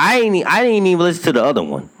 Matter of fact, I didn't even listen to the other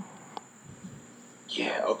one.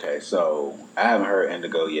 Yeah, okay, so I haven't heard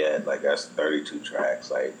Indigo yet. Like, that's 32 tracks.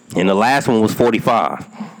 Like, and the last one was 45.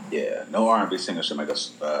 Yeah, no R&B singer should make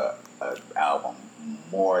a album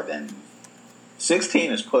more than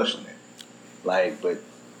 16 is pushing it. Like, but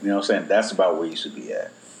you know what I'm saying? That's about where you should be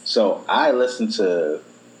at. So I listened to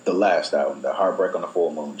the last album, the Heartbreak on the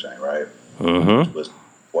Full Moon Chain, right? It was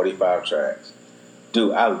 45 tracks.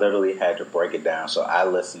 Dude, I literally had to break it down. So I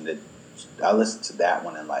listened to that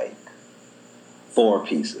one in like 4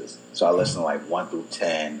 pieces. So I listened to like 1 through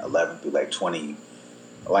 10, 11 through like 20.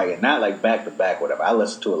 Like, not like back to back, whatever. I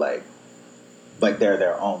listened to it like they're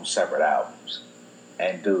their own separate albums.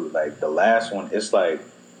 And dude, like the last one, it's like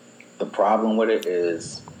the problem with it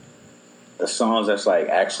is the songs that's like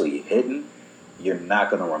actually hitting, you're not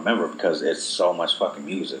gonna remember because it's so much fucking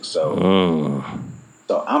music. So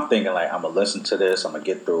I'm thinking like I'm gonna listen to this, I'm gonna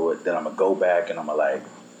get through it, then I'm gonna go back and I'm gonna like,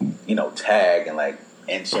 you know, tag and like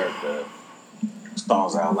insert the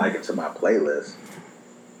songs I like into my playlist.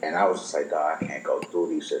 And I was just like, dog, I can't go through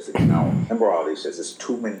these shits again. I don't remember all these shits. There's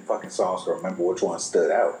too many fucking songs to remember which one stood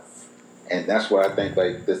out. And that's what I think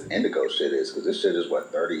like this Indigo shit is, because this shit is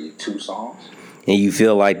 32 songs. And you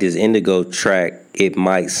feel like this Indigo track, it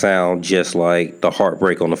might sound just like the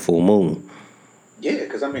Heartbreak on the Full Moon. Yeah,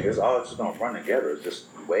 because I mean, it's all just gonna run together. It's just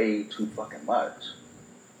way too fucking much.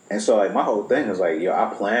 And so like my whole thing is like, yo,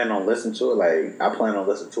 I plan on listening to it. Like I plan on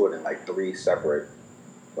listening to it in like 3 separate,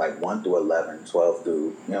 like 1 through 11, 12 through, you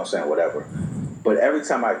know what I'm saying, whatever. But every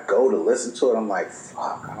time I go to listen to it, I'm like,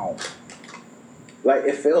 fuck, I don't. Like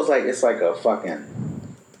it feels like it's like a fucking.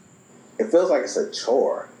 It feels like it's a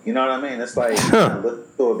chore. You know what I mean? It's like I listen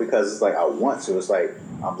to it because it's like I want to. It's like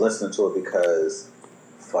I'm listening to it because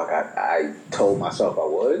fuck, I told myself I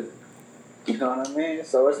would. You know what I mean?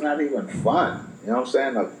 So it's not even fun. You know what I'm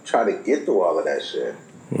saying? I try to get through all of that shit.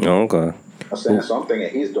 Okay. I'm saying, so I'm thinking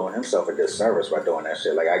he's doing himself a disservice by doing that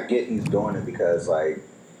shit. Like I get he's doing it because like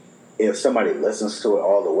if somebody listens to it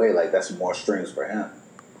all the way, like that's more streams for him.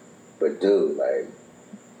 But dude,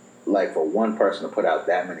 like for one person to put out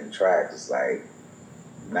that many tracks, it's like,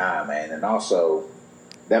 nah, man. And also,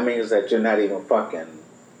 that means that you're not even fucking,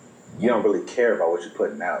 you don't really care about what you're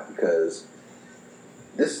putting out, because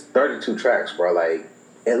this 32 tracks, bro, like,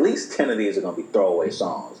 at least 10 of these are going to be throwaway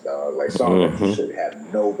songs, dog. Like, songs that you should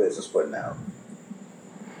have no business putting out.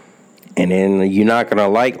 And then you're not going to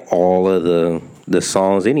like all of the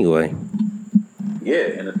songs anyway. Yeah,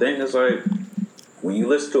 and the thing is, like, when you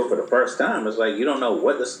listen to it for the first time, it's like you don't know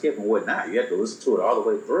what to skip and what not. You have to listen to it all the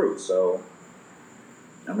way through. So,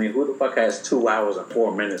 I mean, who the fuck has 2 hours and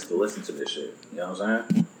 4 minutes to listen to this shit? You know what I'm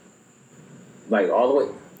saying? Like, all the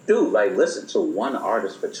way. Dude, like, listen to one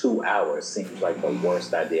artist for 2 hours seems like the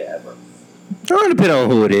worst idea ever. It depends on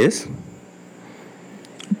who it is.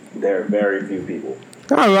 There are very few people.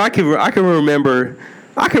 I can remember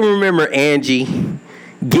Angie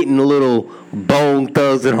getting a little Bone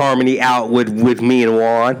Thugs and Harmony out with me and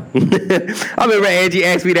Juan. I remember Angie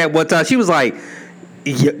asked me that one time. She was like,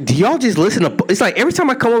 do y'all just listen to... It's like every time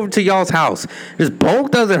I come over to y'all's house, there's Bone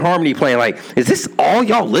Thugs and Harmony playing. Like, is this all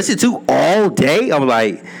y'all listen to all day? I'm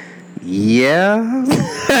like, yeah.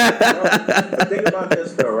 But think about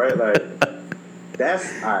this, though, right? Like,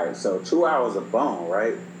 that's... All right, so 2 hours of Bone,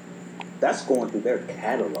 right? That's going through their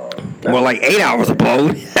catalog. Well, like 8 hours of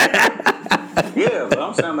Bone. Yeah, but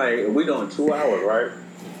I'm saying, like, if we doing 2 hours, right?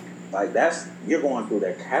 Like, that's... You're going through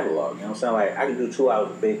their catalog. You know what I'm saying? Like, I can do 2 hours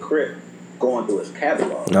of Big Crit going through his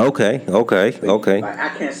catalog. Okay. Like, I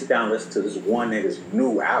can't sit down and listen to this one nigga's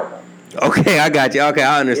new album. Okay, I got you. Okay,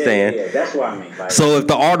 I understand. Yeah, that's what I mean. Like, so if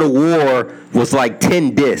the Art of War was like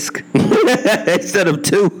 10 discs instead of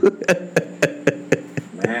 2.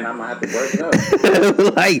 Man, I'm gonna have to break it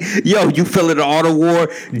up. Like, yo, you feeling the Art of War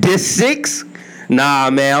disc 6? Nah,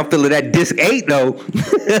 man, I'm feeling that disc 8 though.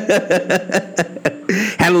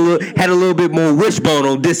 had a little bit more Wishbone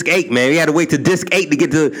on disc 8, man. We had to wait to disc 8 to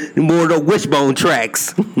get to more of the Wishbone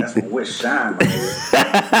tracks. That's what Wish shine, man.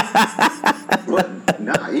 But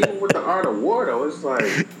nah, even with the Art of War though, it's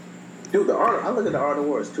like, dude, I look at the Art of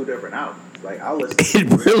War as 2 different albums. Like, I listen.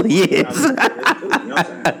 It really is. You know what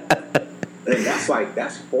I'm saying? And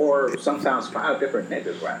that's 4, sometimes 5 different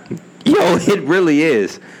niggas rapping. Yo, it really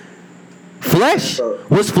is. Flesh?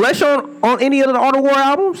 Was Flesh on any of the Art of War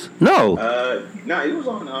albums? No. No, he was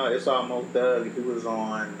on It's Almost Thug. He was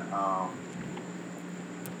on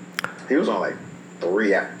like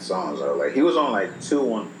 3 songs though. Like, he was on like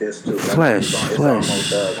 2 on this too. Flesh. It's Almost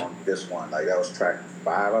Thug on this one. Like, that was track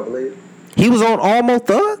 5, I believe. He was on Almost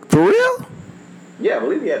Thug? For real? Yeah, I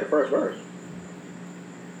believe he had the first verse.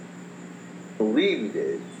 Believe he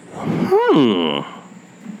did.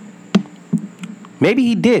 Maybe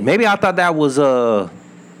he did. Maybe I thought that was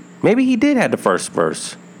maybe he did have the first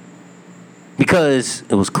verse. Because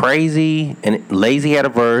it was Crazy and Lazy had a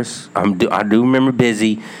verse. I do remember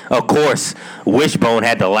Busy. Of course, Wishbone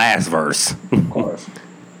had the last verse. Of course.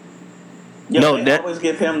 Yeah, No, they always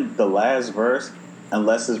give him the last verse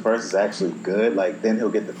unless his verse is actually good. Like, then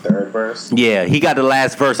he'll get the third verse. Yeah, he got the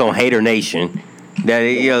last verse on Hater Nation. That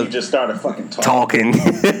he just started fucking talking.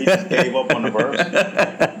 He just gave up on the verse.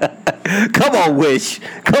 Come on, Wish.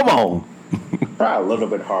 Come on. Try a little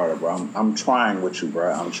bit harder, bro. I'm trying with you,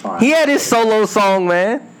 bro. I'm trying. He had his solo song,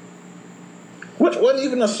 man. Which wasn't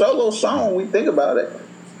even a solo song. We think about it.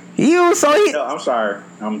 No, I'm sorry.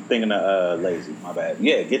 I'm thinking of Lazy. My bad.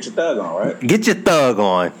 Yeah, Get Your Thug On, right? Get Your Thug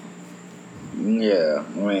On. Yeah,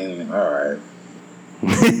 I mean, all right.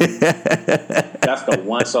 That's the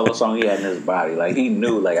one solo song he had in his body. Like, he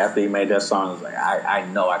knew, like, after he made that song, he was like, I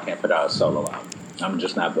know I can't put out a solo album. I'm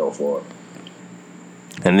just not built for it.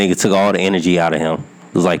 That nigga took all the energy out of him.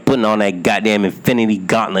 It was like putting on that goddamn Infinity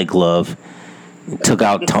Gauntlet glove. It took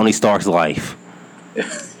out Tony Stark's life. He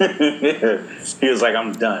was like,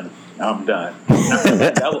 I'm done. I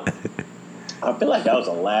feel like that was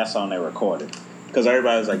the last song they recorded. Because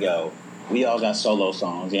everybody was like, yo, we all got solo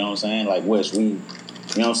songs. You know what I'm saying? Like, Wish, you know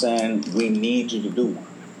what I'm saying? We need you to do one.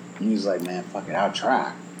 And he was like, man, fuck it, I'll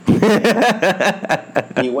try.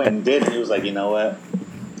 He went and did it. He was like, you know what?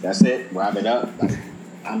 That's it. Wrap it up. Like,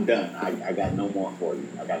 I'm done. I got no more for you.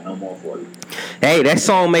 Hey, that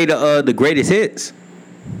song made the greatest hits.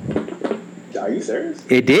 Are you serious?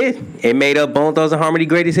 It did. It made up Bone Thugs and Harmony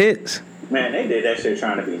greatest hits. Man, they did that shit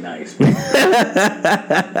trying to be nice. Because,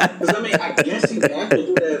 I mean, I guess you have to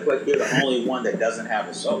do that if, like, you're the only one that doesn't have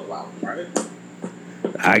a solo album, right?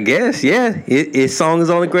 I guess, yeah. His song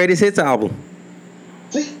is on the greatest hits album.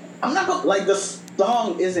 See, I'm not gonna, like, the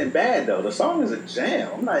song isn't bad, though. The song is a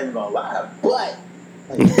jam. I'm not even gonna lie. But, like,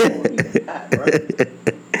 the song isn't bad,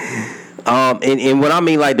 right? And what I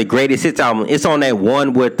mean, like, the greatest hits album, it's on that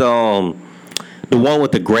one with, the one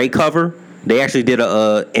with the gray cover. They actually did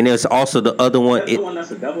and there's also the other one. That's the one that's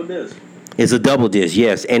a double disc. It's a double disc,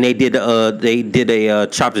 yes. And they did a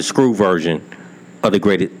chopped and screw version of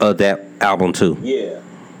that album too. Yeah,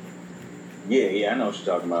 I know what you're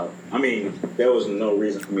talking about. I mean, there was no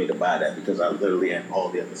reason for me to buy that because I literally had all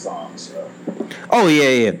the other songs. So. Oh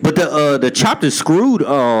yeah. But the chopped and screwed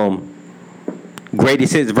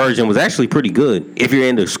greatest hits version was actually pretty good if you're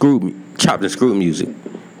into chopped and screwed music.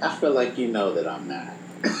 I feel like you know that I'm not.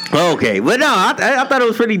 Okay, but no, I thought it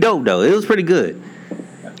was pretty dope though. It was pretty good.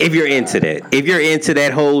 If you're into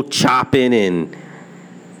that, whole chopping and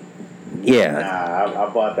yeah. Nah, I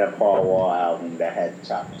bought that Paul Wall album that had the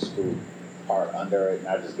chopping screw part under it, and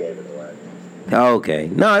I just gave it away. Okay,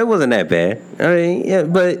 no, it wasn't that bad. I mean, yeah,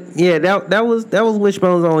 but yeah, that was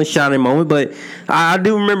Wishbone's only shining moment. But I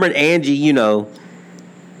do remember Angie,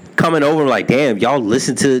 coming over like, damn, y'all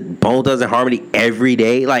listen to Bone Thugs and Harmony every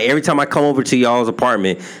day. Like every time I come over to y'all's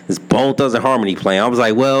apartment, it's Bone Thugs and Harmony playing. I was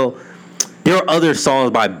like, well, there are other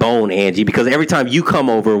songs by Bone, Angie, because every time you come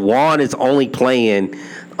over, Juan is only playing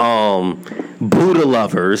Buddha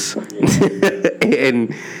Lovers,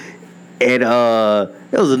 and there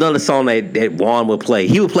was another song that Juan would play.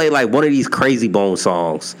 He would play like one of these Crazy Bone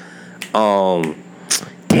songs. Damn,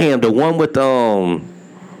 the one with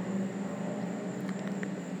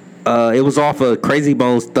it was off of Crazy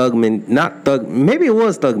Bones maybe it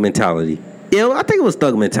was Thug Mentality. Yeah, I think it was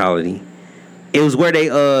Thug Mentality. It was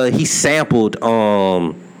where he sampled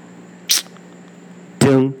dum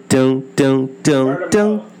dum dum dum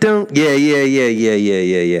dum dum.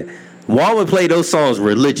 Yeah. Juan would play those songs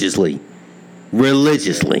religiously. I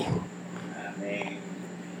mean,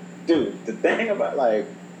 dude, the thing about like,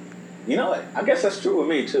 you know what? I guess that's true with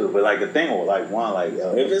me too. But like the thing with like Juan, like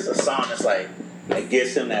if it's a song that's like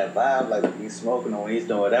gets him that vibe, like when he's smoking or when he's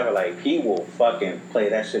doing whatever, like he will fucking play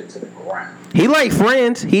that shit to the ground. He like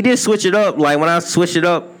Friends. He did switch it up. Like when I switched it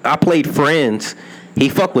up, I played Friends. He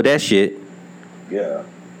fucked with that shit. Yeah.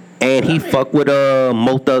 And he fucked with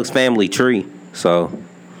Mo Thug's Family Tree. So.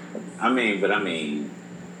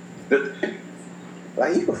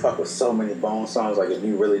 Like you can fuck with so many Bone songs. Like if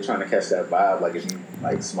you really trying to catch that vibe, like if you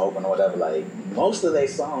like smoking or whatever, like most of their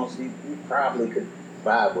songs you probably could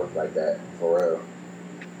vibe with like that for real.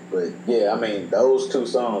 But yeah, I mean those two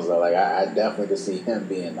songs though, like I definitely could see him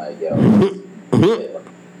being like, yo.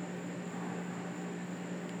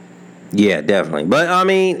 Yeah, definitely. But I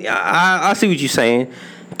mean, I see what you're saying.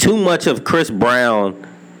 Too much of Chris Brown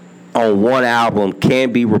on one album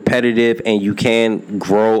can be repetitive, and you can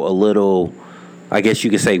grow a little, I guess you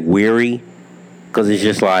could say, weary, because it's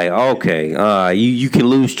just like, okay, you can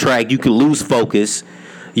lose track, you can lose focus,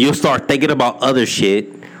 you'll start thinking about other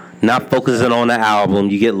shit, not focusing on the album,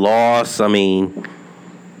 you get lost. I mean,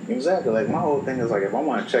 exactly. Like my whole thing is like, if I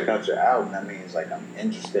want to check out your album, that means like I'm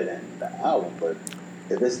interested in the album. But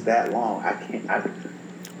if it's that long,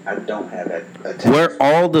 I don't have that attention. Were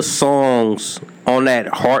all the songs on that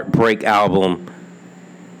Heartbreak album,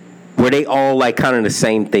 were they all like kind of the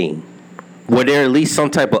same thing? Were there at least some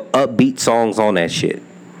type of upbeat songs on that shit?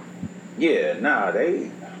 Yeah,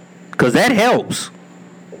 they... Because that helps.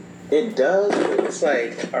 It does, but it's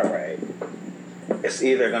like, all right, it's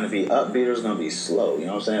either going to be upbeat or it's going to be slow, you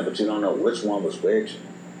know what I'm saying? But you don't know which one was which.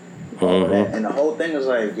 Mm-hmm. And the whole thing is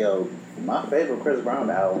like, yo, my favorite Chris Brown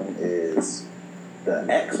album is the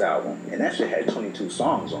X album, and that shit had 22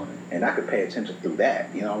 songs on it, and I could pay attention through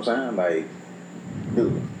that, you know what I'm saying? Like,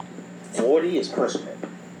 dude, 40 is pushing it,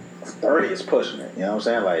 30 is pushing it, you know what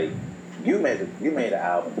I'm saying? Like, you made an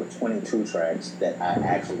album with 22 tracks that I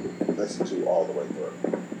actually listened to all the way through,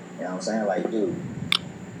 you know what I'm saying? Like, dude,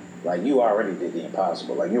 like, you already did the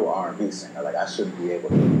impossible, like, you're an R&B singer, like, I shouldn't be able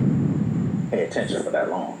to pay attention for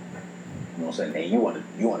that long, you know what I'm saying? And you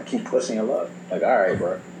want to keep pushing your luck, like, all right,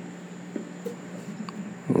 bro.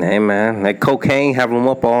 Hey, man, that cocaine having them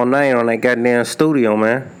up all night on that goddamn studio,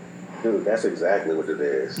 man. Dude, that's exactly what it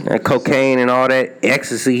is. That cocaine and all that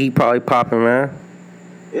ecstasy he probably popping, man.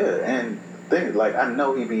 Yeah, and things like, I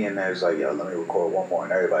know he be in there, it's like, yo, let me record one more,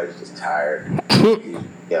 and everybody's just tired.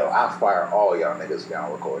 Yo, I'll fire all y'all niggas if y'all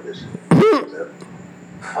don't record this shit.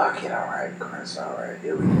 Fuck it, alright, Chris, alright,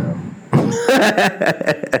 here we go.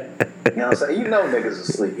 You know what I'm saying? You know niggas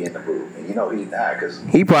are sleepy in the booth, and you know he's not, because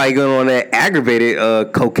he probably going on that aggravated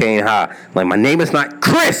cocaine high. Like, my name is not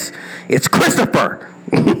Chris, it's Christopher.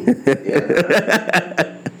 Yeah.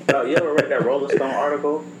 Oh, you ever read that Rolling Stone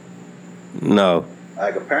article? No.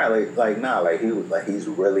 Like, apparently, he's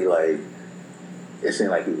really, like, it seemed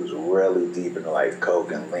like he was really deep into, like,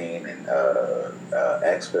 coke and lean and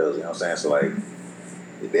X pills, you know what I'm saying? So, like,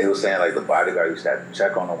 they were saying, like, the bodyguard used to have to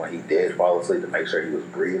check on him when he did fall asleep to make sure he was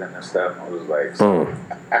breathing and stuff. I was like, so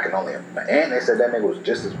I can only imagine. And they said that nigga was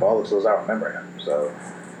just as volatile as I remember him. So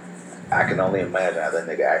I can only imagine how that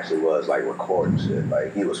nigga actually was, like, recording shit.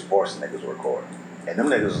 Like, he was forcing niggas to record. And them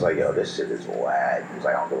niggas was like, yo, this shit is whack. He was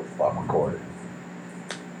like, I don't give a fuck, record it.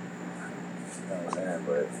 You know what I'm saying?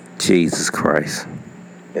 But Jesus Christ.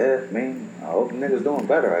 yeah, I mean, I hope niggas doing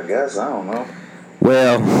better, I guess. I don't know.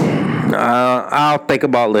 Well, I'll think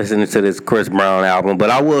about listening to this Chris Brown album, but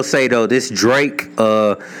I will say though, this Drake,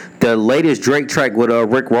 the latest Drake track with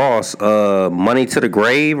Rick Ross, "Money to the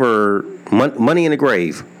Grave" or "Money in the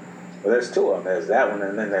Grave." Well, there's two of them. There's that one,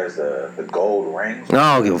 and then there's the gold ring.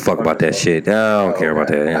 I don't give a fuck about that shit. I don't care about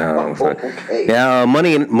that. You know, okay. Yeah,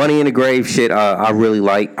 money in the Grave shit. I really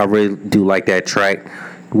like. I really do like that track,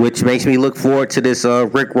 which makes me look forward to this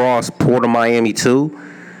Rick Ross Port of Miami 2.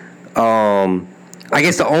 I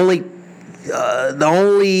guess the only The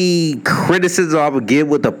only criticism I would give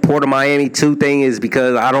with the Port of Miami 2 thing is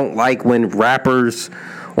because I don't like when rappers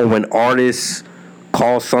or when artists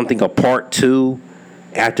call something a part 2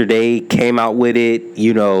 after they came out with it,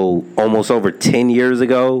 almost over 10 years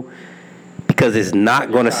ago, because it's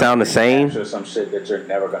not going to sound the same. Some shit that you're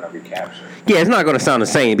never going to recapture. Yeah, it's not going to sound the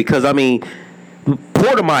same because,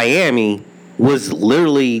 Port of Miami was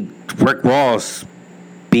literally Rick Ross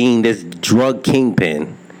being this drug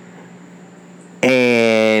kingpin.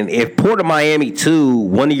 And if Port of Miami 2,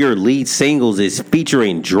 one of your lead singles is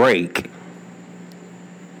featuring Drake,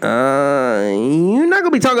 you're not gonna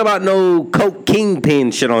be talking about no coke kingpin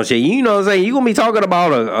shit on shit. You know what I'm saying? You're gonna be talking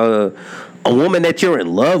about a woman that you're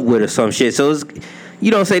in love with or some shit. So it's,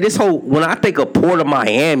 this whole, when I think of Port of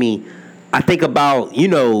Miami, I think about,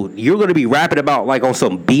 you're gonna be rapping about like on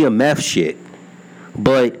some BMF shit.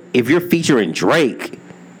 But if you're featuring Drake,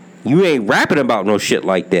 you ain't rapping about no shit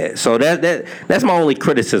like that. So that's my only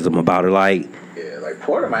criticism about it. Like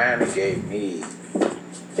Port of Miami gave me,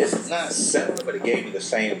 it's not similar, but it gave me the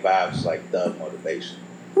same vibes as like Thug Motivation.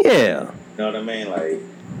 Yeah. You know what I mean? Like,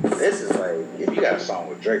 this is like, if you got a song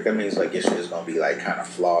with Drake, that means like your shit is gonna be like kind of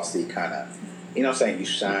flossy, kind of, you know what I'm saying? You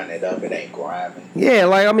shine it up, it ain't grimy. Yeah,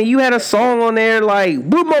 like, you had a song on there like,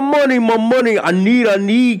 with my money, I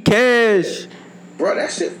need cash. Yeah. Bro,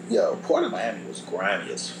 that shit, Port of Miami was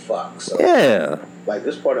grimy as fuck. So, yeah. Like,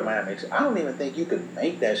 this Port of Miami, I don't even think you could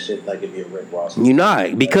make that shit like if you're Rick Ross. You're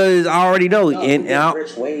not, because I already know. No, and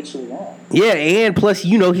Rich way too long. Yeah, and plus,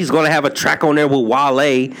 he's going to have a track on there with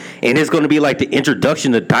Wale, and it's going to be like the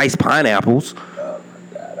introduction to Diced Pineapples. Oh,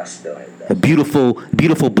 my God, I still hate that. A beautiful,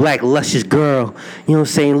 black, luscious girl, you know what I'm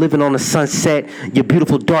saying, living on the sunset, your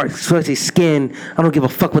beautiful, dark, sweaty skin. I don't give a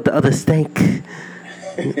fuck what the others think.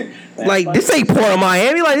 Like, this ain't Port of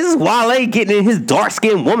Miami. Like, this is Wale getting in his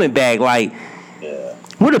dark-skinned woman bag. Like, yeah.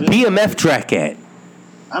 Where the BMF track at?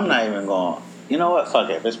 I'm not even going, you know what? Fuck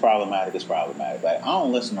it. If it's problematic, it's problematic. Like, I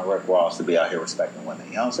don't listen to Rick Ross to be out here respecting women.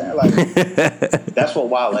 You know what I'm saying? Like, that's what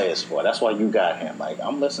Wale is for. That's why you got him. Like,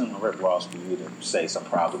 I'm listening to Rick Ross for you to say some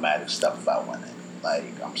problematic stuff about women. Like,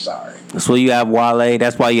 I'm sorry. That's why you have Wale.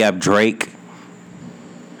 That's why you have Drake.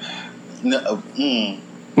 No,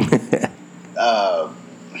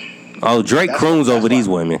 Drake croons over these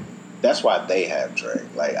women. That's why they have Drake.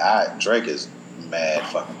 Like, Drake is mad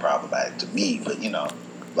fucking problematic to me, but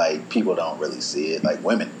like, people don't really see it. Like,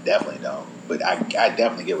 women definitely don't. But I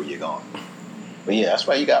definitely get where you're going. But yeah, that's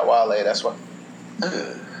why you got Wale. That's why.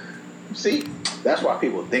 See, that's why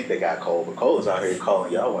people think they got Cole, but Cole is out here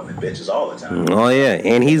calling y'all women bitches all the time. Oh yeah,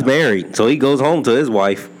 and he's married, so he goes home to his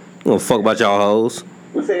wife. He don't fuck about y'all hoes.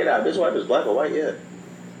 We figured out his wife is black or white yet.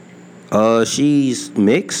 She's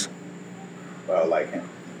mixed. Like him.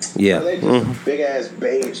 Yeah. They just big ass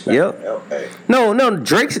beige. Yep. Okay. No.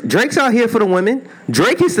 Drake's out here for the women.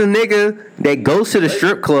 Drake is the nigga that goes to the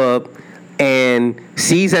strip club and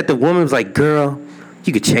sees that the woman's like, girl,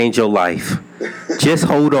 you could change your life. Just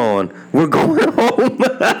hold on. We're going home.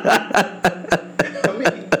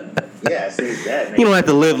 Yeah, see that nigga. You don't have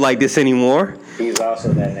to live like this anymore. He's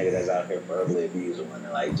also that nigga that's out here verbally abusing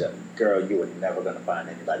women. Like, girl, you were never gonna find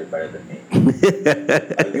anybody better than me.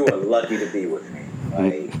 Like, you were lucky to be with me.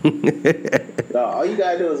 Like, no, all you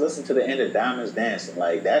gotta do is listen to the end of Diamonds Dancing.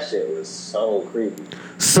 Like, that shit was so creepy,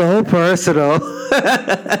 so personal.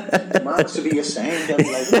 Mom should be ashamed of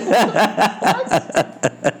me. Like,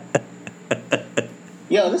 what?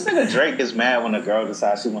 Yo, this nigga Drake is mad when a girl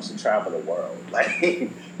decides she wants to travel the world.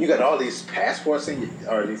 Like, you got all these passports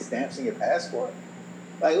or these stamps in your passport.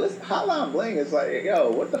 Like, listen, Hotline Bling is like,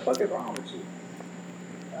 yo, what the fuck is wrong with you?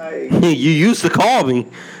 Like, you used to call me.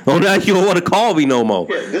 Oh, now you don't want to call me no more.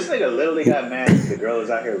 Yeah, this nigga literally got mad because the girl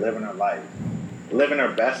is out here living her life. Living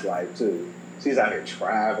her best life, too. She's out here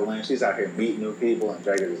traveling. She's out here meeting new people. And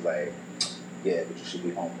Drake is like, yeah, but you should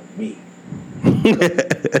be home with me.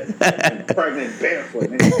 And pregnant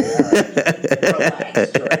barefoot.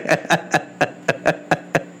 Relax, Drake.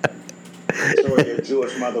 Sure, your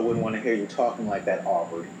Jewish mother wouldn't want to hear you talking like that,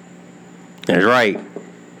 Aubrey. That's right.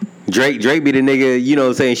 Drake be the nigga, you know what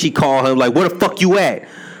I'm saying? She called him like, where the fuck you at?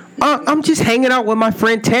 I'm just hanging out with my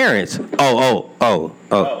friend Terrence. Lord, no.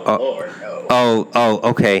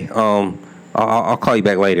 Okay. I'll call you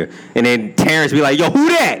back later. And then Terrence be like, yo, who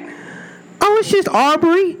that? Oh, it's just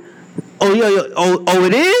Aubrey. Oh, yo. Oh,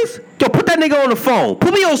 it is? Yo, put that nigga on the phone.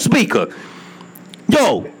 Put me on speaker.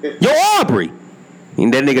 Yo, Aubrey.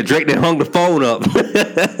 And that nigga Drake that hung the phone up. You know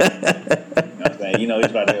what I'm saying? You know, he's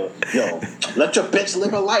about to, yo, let your bitch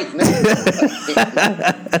live her life, nigga.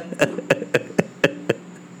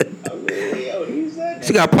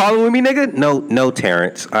 She got a problem with me, nigga? No,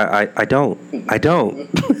 Terrence. I don't.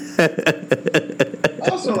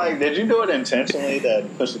 Also, like, did you do it intentionally that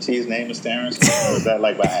Pusha T's name is Terrence? Or was that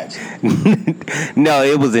like by accident? No,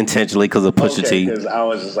 it was intentionally because of Pusha T. Because I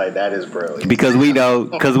was just like, that is brilliant. Because we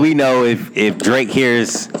know if Drake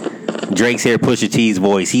hears Pusha T's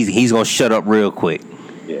voice, he's gonna shut up real quick.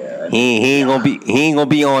 Yeah, he ain't gonna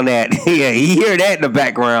be on that. Yeah, he hear that in the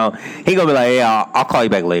background. He gonna be like, yeah, I'll call you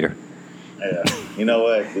back later. Yeah, you know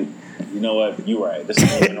what? You right. This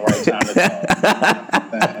is even the right time to talk.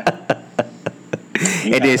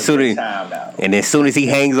 And then soon as he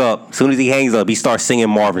hangs up, he starts singing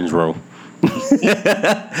Marvin's Room.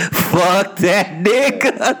 Fuck that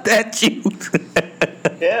nigga, that you.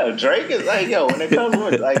 Yeah, Drake is like, yo, when it comes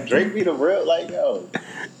with like Drake be the real, like, yo,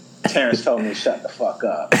 Terrence told me to shut the fuck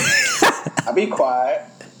up. I be quiet.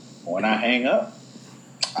 When I hang up,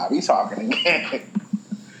 I be talking again.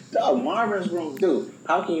 Dog, Marvin's Room, dude.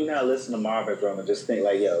 How can you not listen to Marvin's Room and just think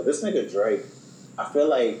like, yo, this nigga Drake? I feel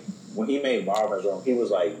like when he made Marvin's Room, he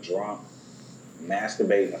was like drunk,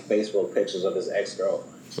 masturbating to Facebook pictures of his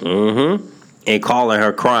ex-girlfriends. Mm-hmm. And calling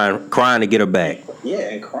her crying to get her back. Yeah,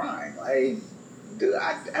 and crying. Like, dude,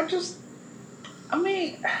 I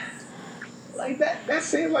mean, like that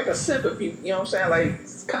seems like a sympathy, you know what I'm saying? Like,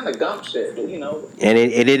 it's kind of gump shit, you know? And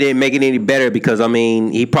it didn't make it any better because, I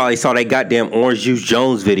mean, he probably saw that goddamn Orange Juice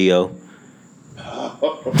Jones video.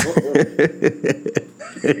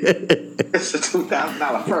 It's a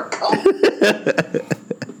 $2,000 fur coat.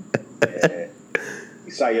 Yeah.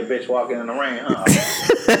 You saw your bitch walking in the rain, huh?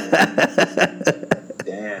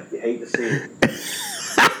 Damn, you hate to see it.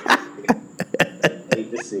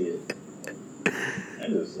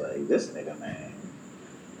 I'm just like, this nigga, man.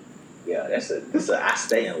 Yeah, this a I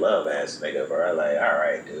stay in love ass nigga, bro. Like, all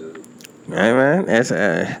right, dude. Hey, man, that's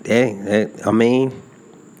I mean,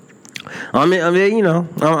 you know,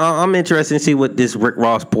 I'm interested to see what this Rick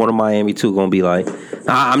Ross Port of Miami 2 gonna be like.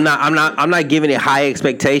 I'm not giving it high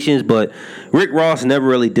expectations, but Rick Ross never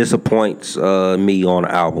really disappoints me on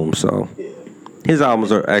an album. So his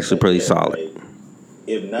albums are actually pretty solid. Like,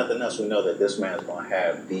 if nothing else, we know that this man's gonna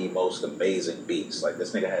have the most amazing beats. Like,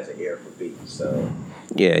 this nigga has an ear for beats. So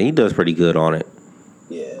yeah, he does pretty good on it.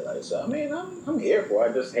 Yeah, like, so I mean, I'm here for it.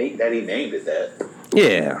 I just hate that he named it that.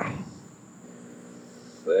 Yeah.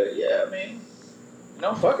 But yeah, I mean, you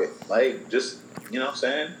know, fuck it. Like, just, you know what I'm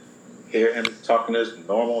saying? Hear him talking this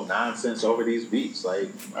normal nonsense over these beats. Like,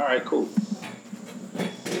 all right, cool.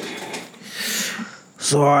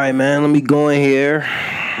 So, all right, man, let me go in here.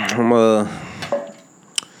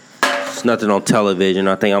 It's nothing on television.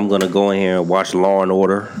 I think I'm going to go in here and watch Law and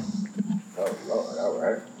Order. Oh, Lord, all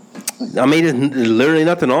right. I mean, there's literally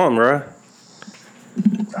nothing on, bro.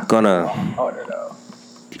 Order, though.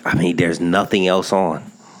 I mean, there's nothing else on.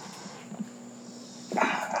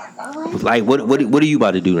 Like, what are you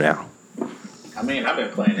about to do now? I mean, I've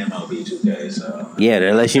been playing MLB 2K, so... Yeah,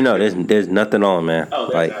 that lets you know there's nothing on, man. Oh,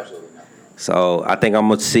 there's like, absolutely nothing. So, I think I'm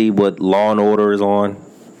going to see what Law and Order is on.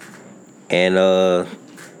 And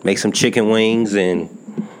make some chicken wings and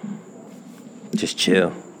just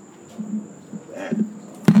chill.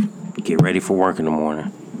 Get ready for work in the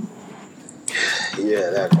morning. Yeah,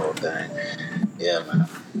 that whole thing. Yeah, man.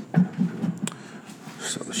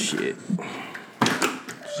 So, shit.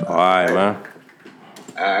 So, all right, man.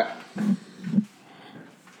 All right.